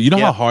 Bro, you know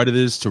how hard it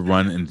is to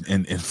run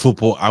in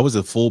football. I was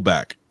a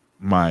fullback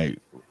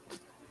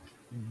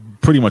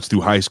pretty much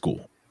through high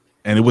school,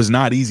 and it was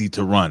not easy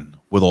to run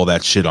with all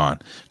that shit on,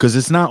 because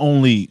it's not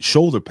only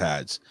shoulder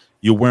pads.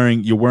 You're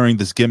wearing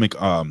this gimmick.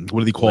 What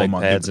do they call them?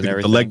 Pads and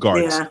everything. The leg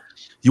guards.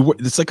 Yeah.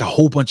 It's like a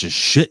whole bunch of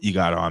shit you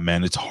got on,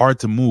 man. It's hard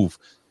to move.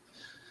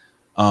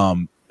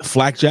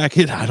 Flak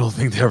jacket. I don't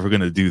think they're ever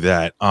gonna do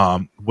that.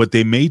 What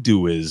they may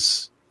do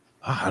is,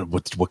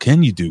 what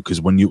can you do?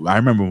 Because I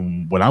remember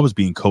when I was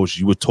being coached,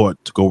 you were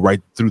taught to go right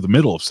through the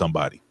middle of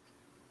somebody,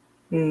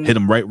 hit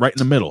them right in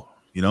the middle.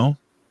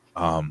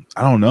 I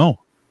don't know.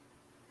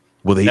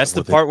 That's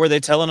the part where they're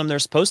telling them they're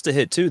supposed to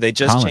hit too. They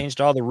just changed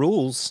all the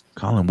rules.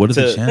 Colin, what is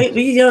the chance?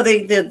 The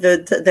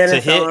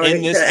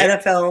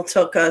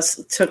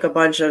NFL took a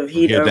bunch of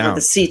heat over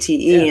the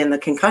CTE and the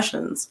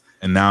concussions.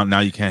 And now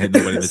you can't hit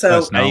nobody in the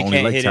chest. Now you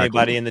can't hit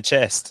anybody in the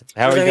chest.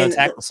 How are you going to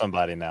tackle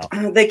somebody now?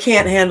 They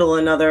can't handle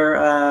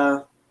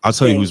another. I'll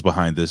tell you who's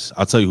behind this.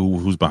 I'll tell you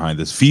who's behind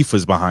this.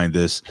 FIFA's behind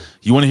this.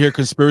 You want to hear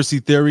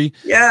conspiracy theory?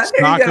 Yeah.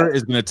 Soccer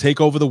is going to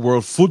take over the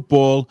world.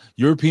 Football,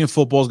 European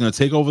football is going to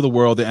take over the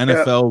world. The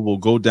NFL will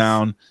go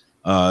down.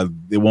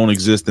 It won't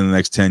exist in the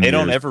next 10 years. They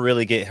don't ever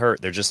really get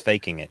hurt. They're just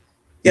faking it.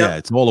 Yeah,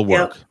 it's all a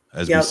work,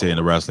 as we say in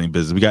the wrestling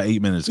business. We got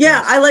 8 minutes.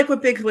 Yeah, guys. I like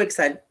what Big Wig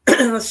said.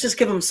 Let's just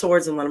give them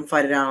swords and let them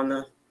fight it out on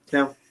the,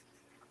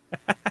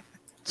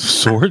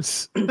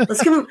 Swords?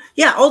 Let's give them,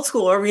 old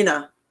school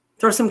arena.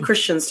 Throw some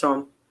Christians to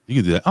them. You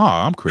can do that. Oh,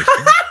 I'm Christian.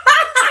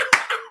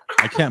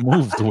 I can't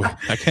move the way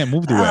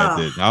I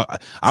did.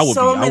 I would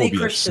be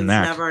Christians, a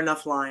snack. Never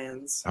enough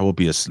lions. I would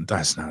be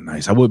that's not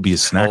nice. I would be a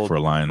snack for a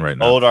lion right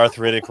now. Old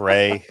arthritic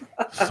Ray.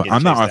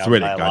 I'm not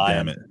arthritic. God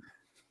damn it.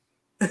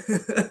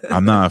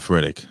 I'm not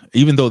arthritic.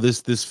 Even though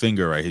this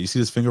finger right here. You see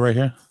this finger right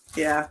here?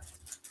 Yeah.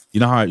 You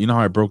know how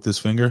I broke this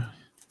finger?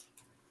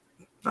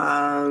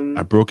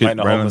 I broke it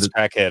right on the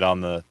crackhead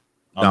on the.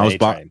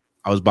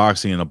 I was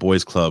boxing in a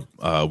boys' club.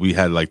 We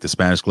had like the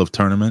Spanish Club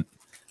tournament,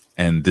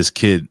 and this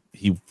kid,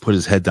 he put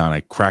his head down.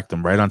 I cracked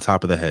him right on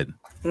top of the head,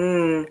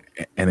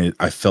 and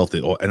I felt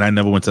it. And I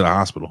never went to the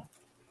hospital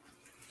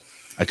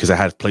because I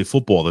had to play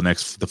football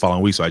the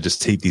following week. So I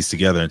just taped these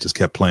together and just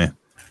kept playing.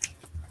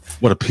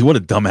 What a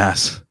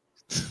dumbass.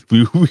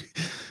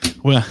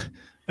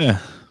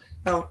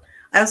 Oh,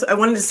 I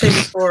wanted to say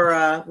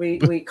before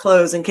we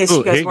close, in case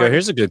you guys.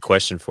 Here's a good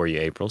question for you,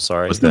 April.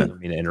 Sorry, what's that? I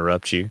didn't mean to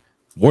interrupt you.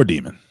 War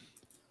Demon.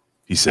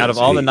 He says, out of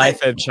all the knife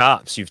edge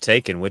chops you've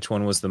taken, which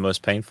one was the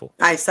most painful?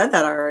 I said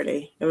that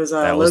already. It was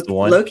the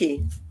one?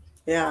 Loki.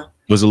 Yeah.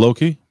 Was it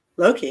Loki?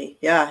 Loki.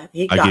 Yeah,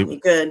 he got me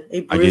good.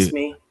 He bruised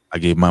me. I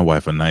gave my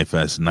wife a knife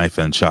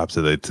end chop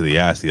to the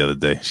ass the other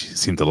day. She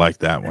seemed to like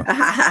that one.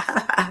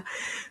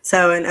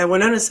 So, and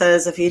Winona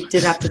says if he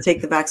did have to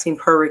take the vaccine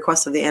per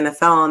request of the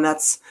NFL, and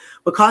that's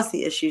what caused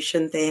the issue,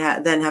 shouldn't they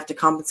then have to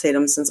compensate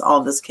him since all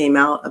of this came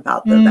out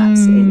about the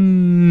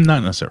vaccine?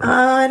 Not necessarily.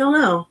 I don't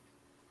know.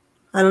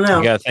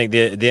 You got to think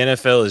the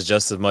NFL is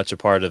just as much a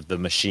part of the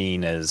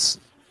machine as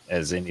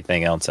as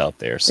anything else out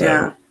there.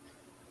 So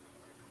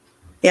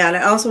yeah. And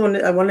I also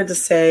wanted to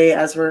say,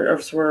 as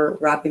we're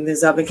wrapping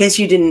this up, in case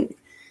you didn't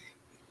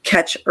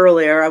catch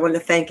earlier, I wanted to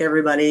thank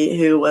everybody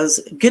who was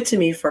good to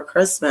me for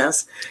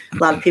Christmas. A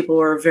lot of people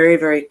were very,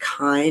 very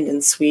kind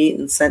and sweet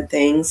and sent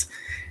things.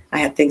 I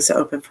had things to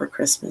open for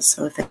Christmas,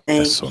 so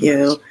thank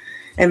you. Nice.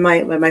 And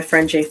my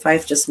friend Jay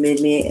Fife just made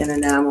me an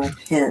enamel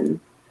pin.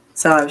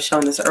 So I was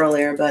showing this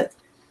earlier, but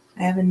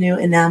I have a new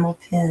enamel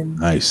pin.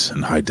 Nice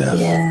and high def.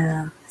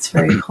 Yeah, it's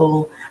very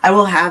cool. I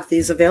will have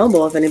these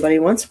available if anybody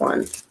wants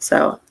one.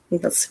 So I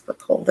think that's super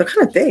cool. They're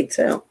kind of big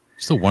too.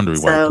 Still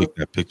wondering why I clicked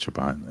that picture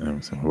behind and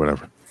everything,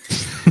 whatever.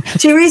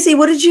 Jay Reezy,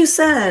 what did you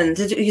send?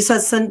 Did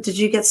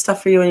you get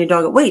stuff for you and your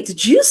dog? Wait, what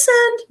did you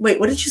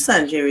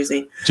send, Jay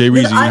Reezy? Jay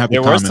Reezy,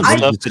 there was some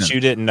stuff that you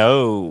didn't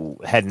know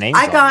had names.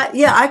 I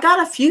got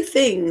a few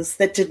things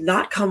that did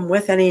not come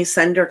with any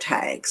sender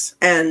tags,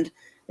 and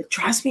it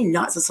drives me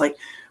nuts. It's like,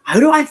 how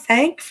do I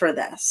thank for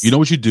this? You know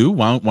what you do?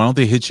 Why don't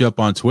they hit you up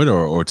on Twitter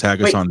or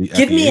tag us on the?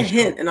 Give me a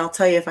hint, and I'll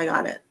tell you if I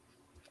got it.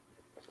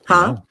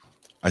 Huh? No.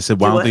 I said,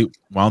 why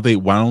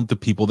don't the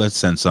people that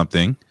send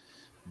something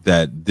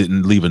that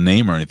didn't leave a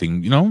name or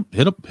anything,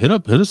 hit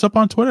us up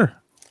on Twitter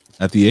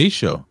at the A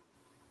Show.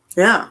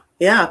 Yeah,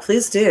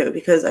 please do,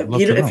 because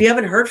if you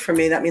haven't heard from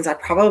me, that means I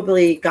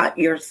probably got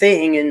your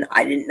thing and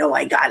I didn't know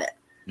I got it.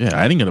 Yeah,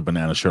 I didn't get a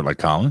banana shirt like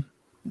Colin.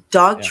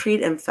 Dog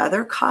treat and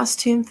feather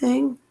costume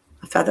thing.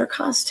 A feather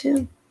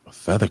costume. A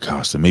feather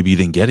costume. Maybe you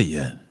didn't get it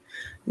yet.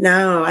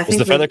 No, I think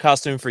the feather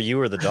costume for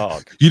you or the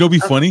dog. Be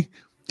funny.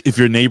 If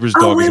your neighbor's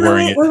dog is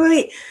wearing it.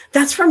 Wait.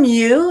 That's from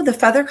you? The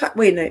feather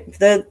wait, no.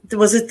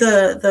 Was it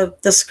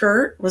the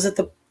skirt? Was it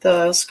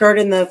the skirt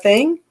in the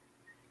thing?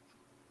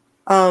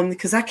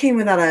 Because that came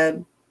without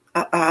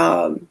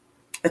a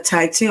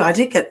tag too. I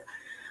did get,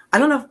 I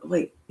don't know,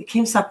 it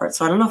came separate,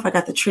 so I don't know if I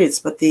got the treats,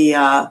 but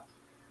the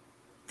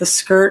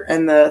skirt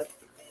and the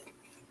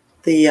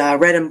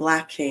red and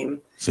black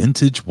came.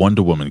 Vintage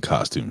Wonder Woman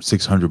costume,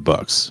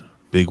 $600.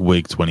 Big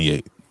wig,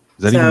 $28.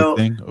 Is that even a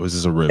thing, or is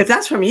this a rib? If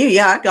that's from you,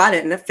 yeah, I got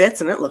it, and it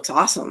fits, and it looks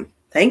awesome.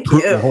 Thank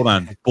you. Hold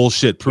on.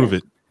 Bullshit. Prove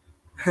it.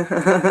 I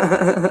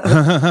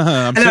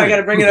know, I got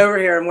to bring it over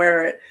here and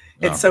wear it.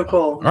 It's so cool.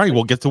 All right,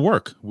 we'll get to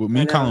work. Me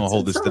and Colin will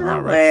hold this down.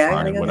 All right,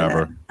 fine,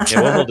 whatever.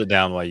 Yeah, we'll hold it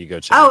down while you go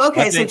check. Oh,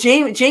 okay. So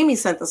Jamie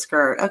sent the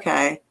skirt.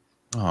 Okay.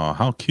 Oh,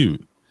 how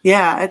cute.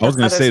 Yeah. I was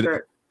going to say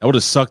that would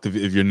have sucked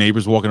if your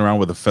neighbor's walking around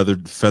with a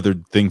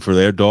feathered thing for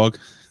their dog.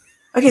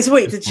 Okay, so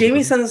wait, did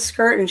Jamie send the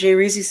skirt and Jay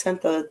Reezy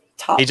sent the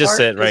top? He just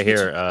said right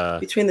here.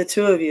 Between the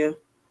two of you.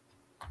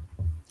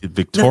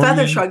 Victorian? The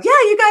feather shrug. Yeah,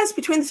 you guys,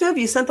 between the two of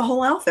you, sent the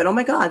whole outfit. Oh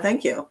my God,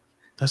 thank you.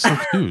 That's so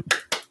cute.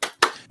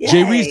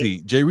 Jay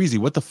Reezy,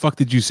 what the fuck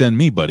did you send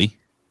me, buddy?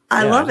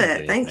 I love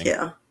it. Thank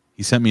you.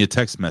 He sent me a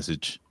text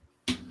message.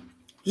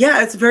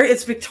 Yeah,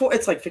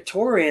 it's like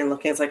Victorian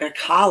looking. It's like a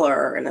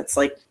collar and it's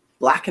like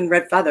black and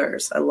red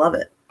feathers. I love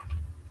it.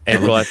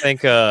 And well, I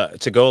think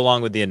to go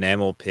along with the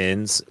enamel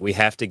pins, we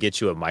have to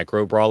get you a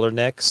micro brawler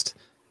next.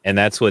 And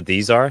that's what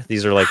these are.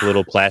 These are like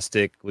little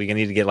plastic. We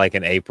need to get like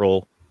an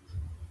April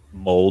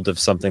mold of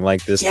something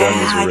like this done.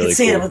 These are really I can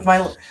see it with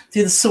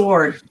through the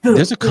sword.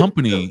 There's a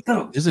company.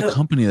 There's a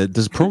company that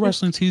does Pro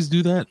Wrestling Tees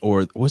do that,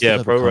 or what's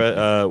that?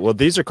 Well,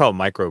 these are called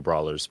micro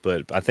brawlers,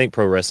 but I think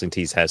Pro Wrestling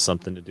Tees has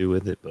something to do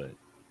with it. But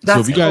that's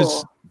so if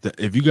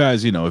you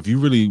guys, if you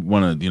really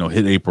want to,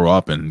 hit April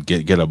up and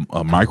get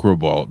a micro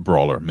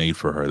brawler made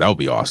for her, that would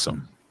be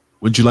awesome.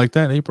 Would you like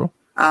that, April?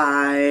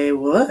 I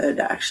would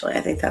actually.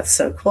 I think that's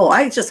so cool.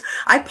 I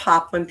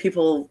pop when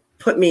people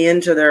put me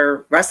into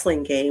their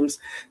wrestling games.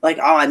 Like,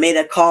 oh, I made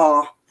a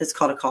call. It's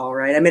called a call,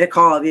 right? I made a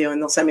call of you,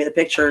 and they'll send me the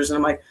pictures, and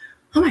I'm like,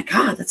 oh my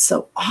God, that's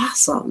so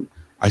awesome.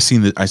 I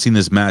seen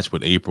this match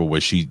with April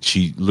where she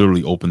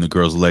literally opened the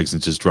girl's legs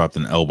and just dropped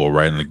an elbow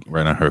right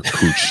on her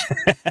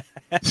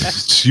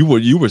cooch.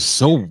 You were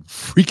so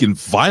freaking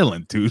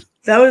violent, dude.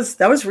 That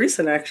was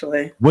recent,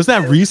 actually. Was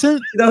that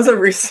recent? That was a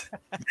recent.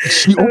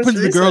 She opened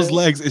the girl's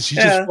legs and she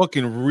just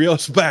fucking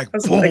reels back.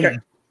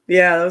 Boom.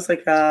 That was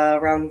like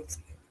around.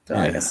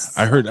 I guess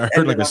I heard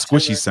like a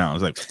squishy sound.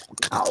 It was like,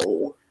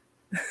 ow.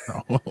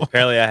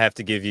 Apparently, I have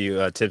to give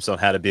you tips on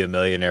how to be a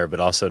millionaire, but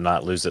also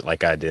not lose it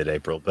like I did,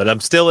 April. But I'm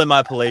still in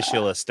my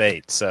palatial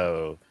estate,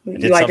 so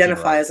you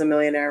identify as a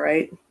millionaire,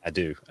 right? I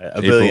do,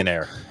 a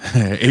billionaire.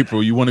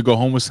 April, you want to go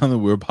home with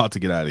something? We're about to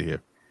get out of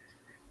here.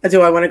 I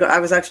do. I want to go. I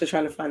was actually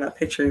trying to find that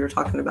picture you were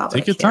talking about.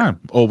 Take your time.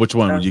 Oh, which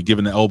one? Were you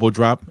giving the elbow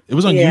drop? It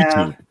was on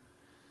YouTube.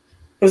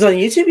 It was on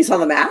YouTube? You saw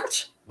the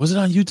match? Was it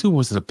on YouTube or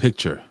was it a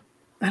picture?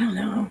 I don't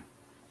know.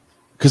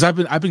 Because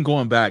I've been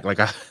going back. Like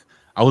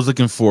I was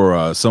looking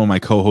for some of my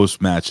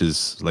co-host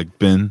matches, like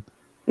Ben.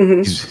 Mm-hmm.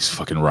 He's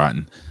fucking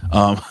rotten.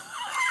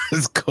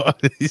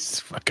 He's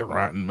fucking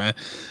rotten, man.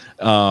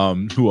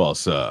 Who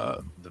else?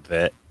 The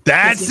Vet.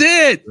 That's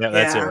it. Yeah,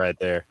 that's it right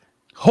there.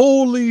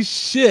 Holy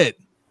shit!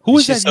 Who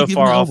is that so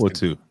far off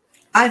to?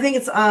 I think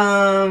it's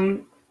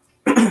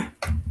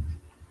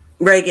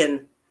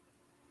Reagan.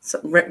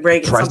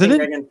 Reagan. President?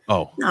 Reagan.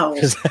 Oh no.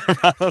 Is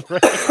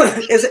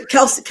it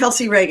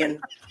Kelsey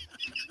Reagan?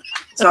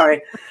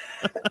 Sorry.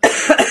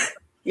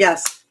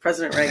 Yes,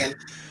 President Reagan.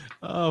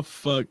 Oh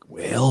fuck,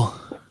 Will.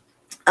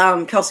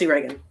 Kelsey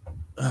Reagan.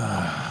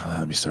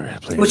 Let me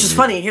start playing. Which is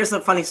funny. Here's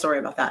a funny story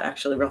about that,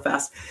 actually, real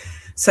fast.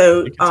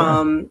 So,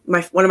 one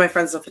of my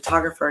friends is a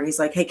photographer, and he's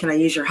like, "Hey, can I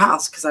use your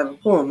house? Because I have a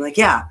pool." I'm like,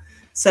 "Yeah."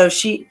 So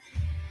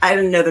I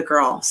didn't know the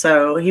girl,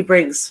 so he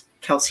brings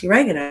Kelsey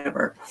Reagan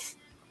over,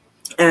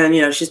 and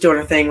she's doing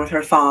her thing with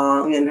her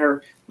thong and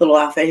her little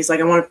outfit. He's like,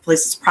 "I want a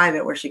place that's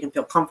private where she can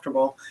feel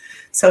comfortable."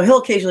 So he'll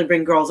occasionally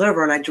bring girls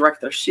over, and I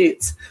direct their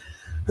shoots.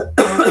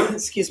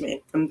 Excuse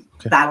me, I'm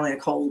battling a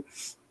cold.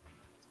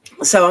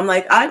 So I'm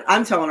like,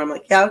 I'm telling her, I'm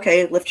like, yeah,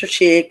 okay, lift your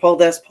cheek, pull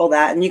this, pull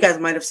that. And you guys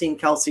might have seen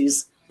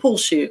Kelsey's pool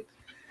shoot.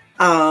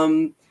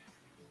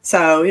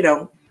 So,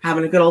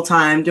 having a good old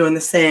time doing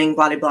this thing,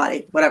 blah, blah,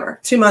 whatever.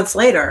 2 months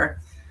later,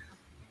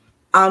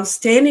 I'm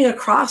standing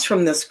across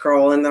from this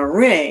girl in the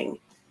ring,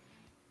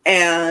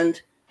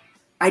 and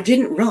I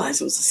didn't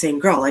realize it was the same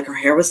girl. Like, her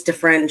hair was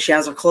different, and she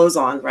has her clothes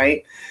on,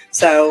 right?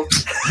 So,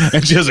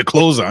 and she has her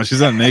clothes on.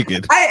 She's not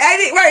naked. I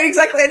didn't, right,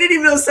 exactly. I didn't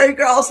even know it was the same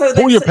girl. So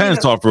pull your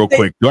pants off real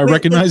quick. Do I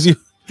recognize you?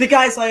 The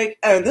guy's like,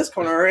 oh, in this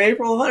corner,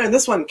 April Hunter, and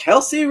this one,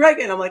 Kelsey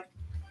Reagan. I'm like,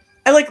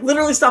 I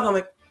literally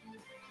stopped.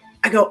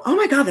 I go, oh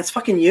my God, that's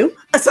fucking you.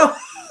 So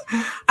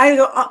I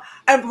go,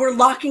 and we're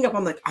locking up.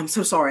 I'm like, I'm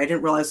so sorry. I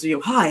didn't realize it was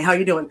you. Hi, how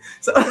you doing?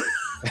 So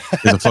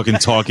there's a fucking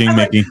talking,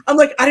 Mickey. I'm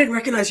like, I didn't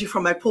recognize you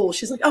from my pool.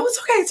 She's like, oh,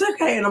 it's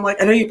okay. And I'm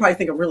like, I know you probably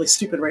think I'm really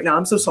stupid right now.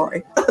 I'm so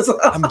sorry.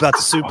 I'm about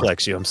to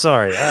suplex you. I'm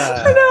sorry.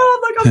 I know.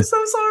 I'm like, I'm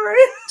so sorry.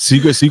 So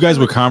you guys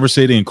were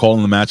conversating and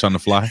calling the match on the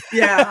fly?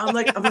 Yeah. I'm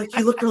like,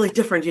 you look really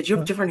different. Did you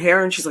have different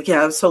hair? And she's like,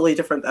 yeah, it was totally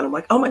different. And I'm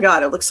like, oh my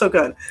God, it looks so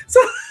good. So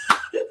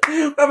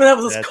remember that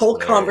was this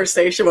cold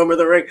conversation over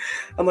the ring.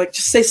 I'm like,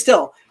 just stay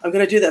still. I'm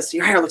going to do this.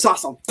 Your hair looks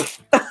awesome.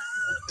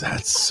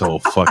 That's so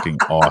fucking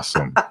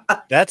awesome.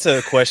 That's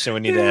a question we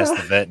need to ask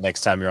the vet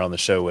next time you're on the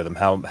show with him.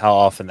 How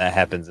often that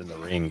happens in the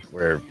ring?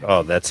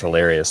 That's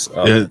hilarious.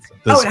 It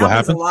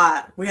happens a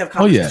lot. We have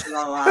conversations a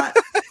lot.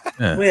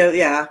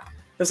 Yeah. It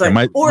was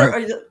like,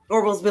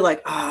 or we'll be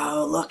like,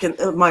 oh, look,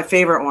 and my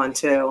favorite one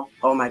too.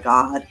 Oh my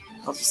God.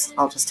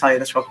 I'll just tell you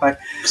this real quick.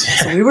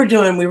 So we were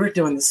doing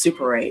the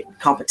Super 8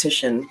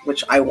 competition,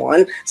 which I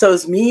won. So it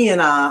was me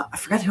and I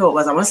forgot who it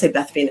was. I want to say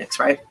Beth Phoenix,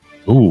 right?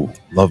 Ooh,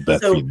 love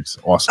Beth Phoenix.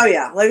 Awesome. Oh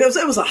yeah,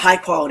 it was a high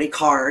quality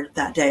card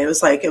that day. It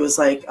was like who was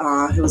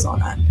on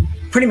that?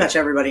 Pretty much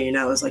everybody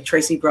It was like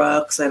Tracy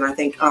Brooks and I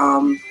think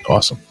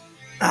awesome.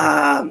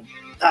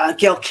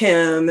 Gail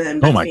Kim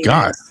and Beth oh my Phoenix.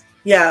 God.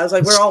 Yeah, it was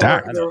like we're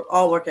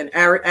all working.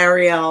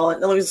 Ariel,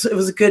 and it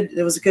was a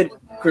good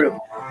group.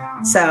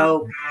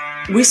 So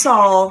we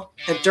saw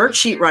a dirt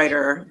sheet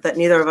writer that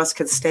neither of us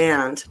could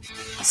stand.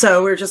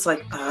 So we were just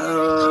like,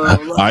 oh.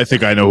 Look. I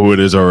think I know who it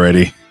is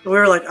already. We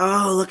were like,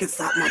 oh, look, it's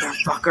that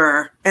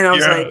motherfucker. And I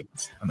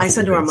was I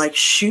said to her, I'm like,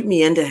 shoot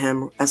me into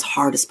him as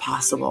hard as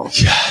possible.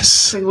 Yes.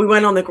 So we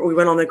went on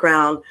the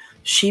ground.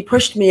 She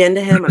pushed me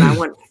into him, and I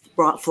went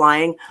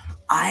flying.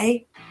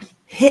 I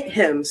hit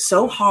him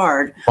so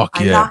hard.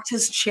 I knocked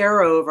his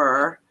chair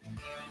over.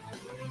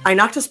 I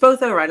knocked us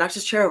both over. I knocked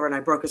his chair over, and I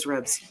broke his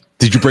ribs.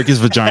 Did you break his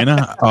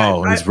vagina?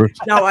 Oh, his ribs.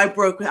 No, I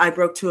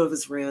broke two of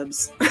his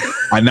ribs.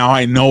 Now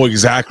I know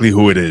exactly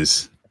who it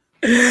is.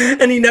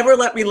 And he never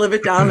let me live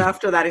it down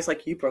after that. He's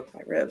like, you broke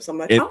my ribs. I'm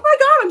like, oh my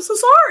God, I'm so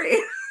sorry.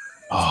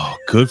 Oh,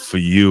 good for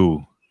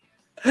you.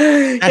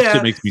 That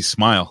shit makes me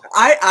smile.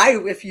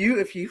 If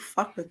you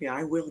fuck with me,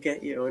 I will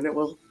get you, and it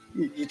will.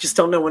 You just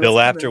don't know when.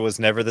 Bill Apter was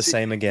never the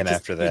same again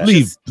after that.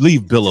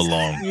 Leave Bill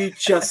alone. You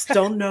just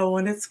don't know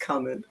when it's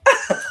coming.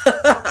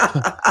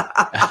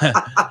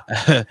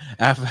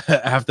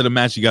 After the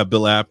match, you got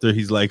Bill Apter.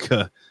 He's like,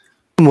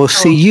 "We'll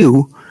see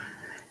you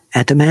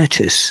at the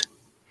matches."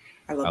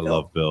 I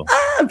love Bill.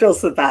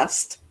 Bill's the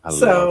best.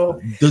 Does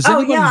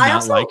anybody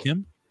not like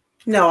him?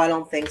 No, I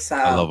don't think so.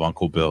 I love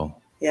Uncle Bill.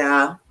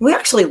 Yeah, we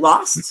actually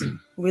lost.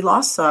 We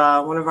lost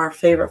one of our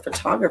favorite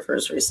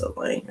photographers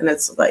recently, and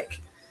it's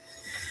like,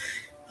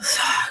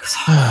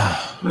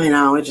 I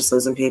know we're just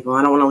losing people.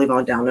 I don't want to leave on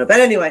a down note, but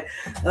anyway,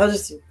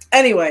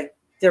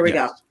 there we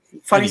go.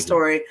 Funny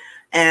story,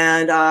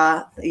 and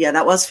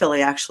that was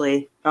Philly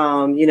actually.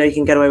 You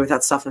can get away with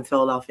that stuff in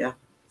Philadelphia.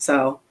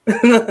 So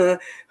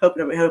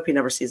hope he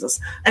never sees us.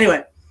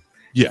 Anyway,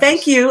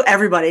 thank you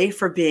everybody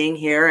for being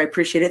here. I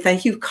appreciate it.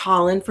 Thank you,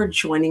 Colin, for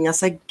joining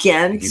us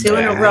again, 2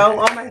 in a row.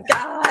 Oh my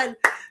God.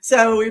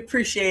 So we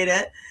appreciate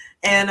it.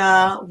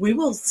 And we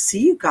will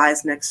see you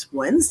guys next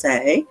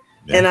Wednesday.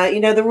 Yeah.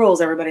 And the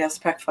rules, everybody has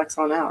to pack flex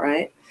on out,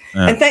 right?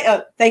 Yeah.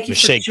 And thank you for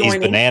shake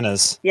joining. These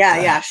bananas.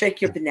 Yeah,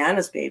 shake your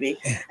bananas, baby.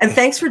 And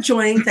thanks for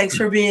joining. Thanks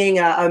for being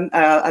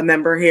a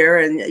member here,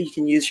 and you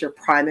can use your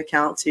Prime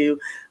account to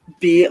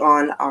be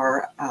on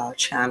our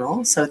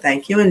channel. So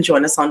thank you, and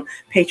join us on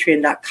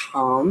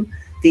patreon.com,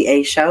 The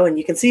A Show, and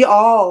you can see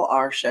all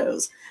our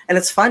shows. And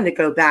it's fun to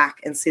go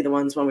back and see the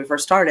ones when we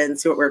first started and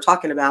see what we were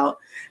talking about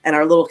and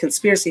our little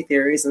conspiracy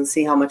theories and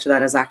see how much of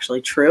that is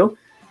actually true.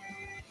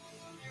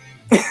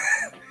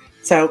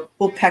 So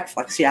we'll peck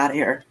flex you out of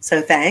here.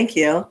 So thank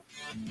you.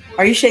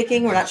 Are you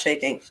shaking? We're not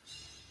shaking.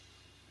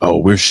 Oh,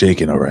 we're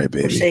shaking, all right,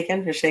 baby. We're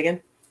shaking. You're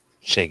shaking.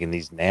 Shaking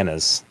these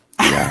nanas.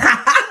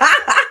 Yeah.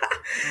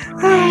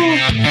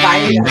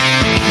 Bye, you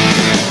guys.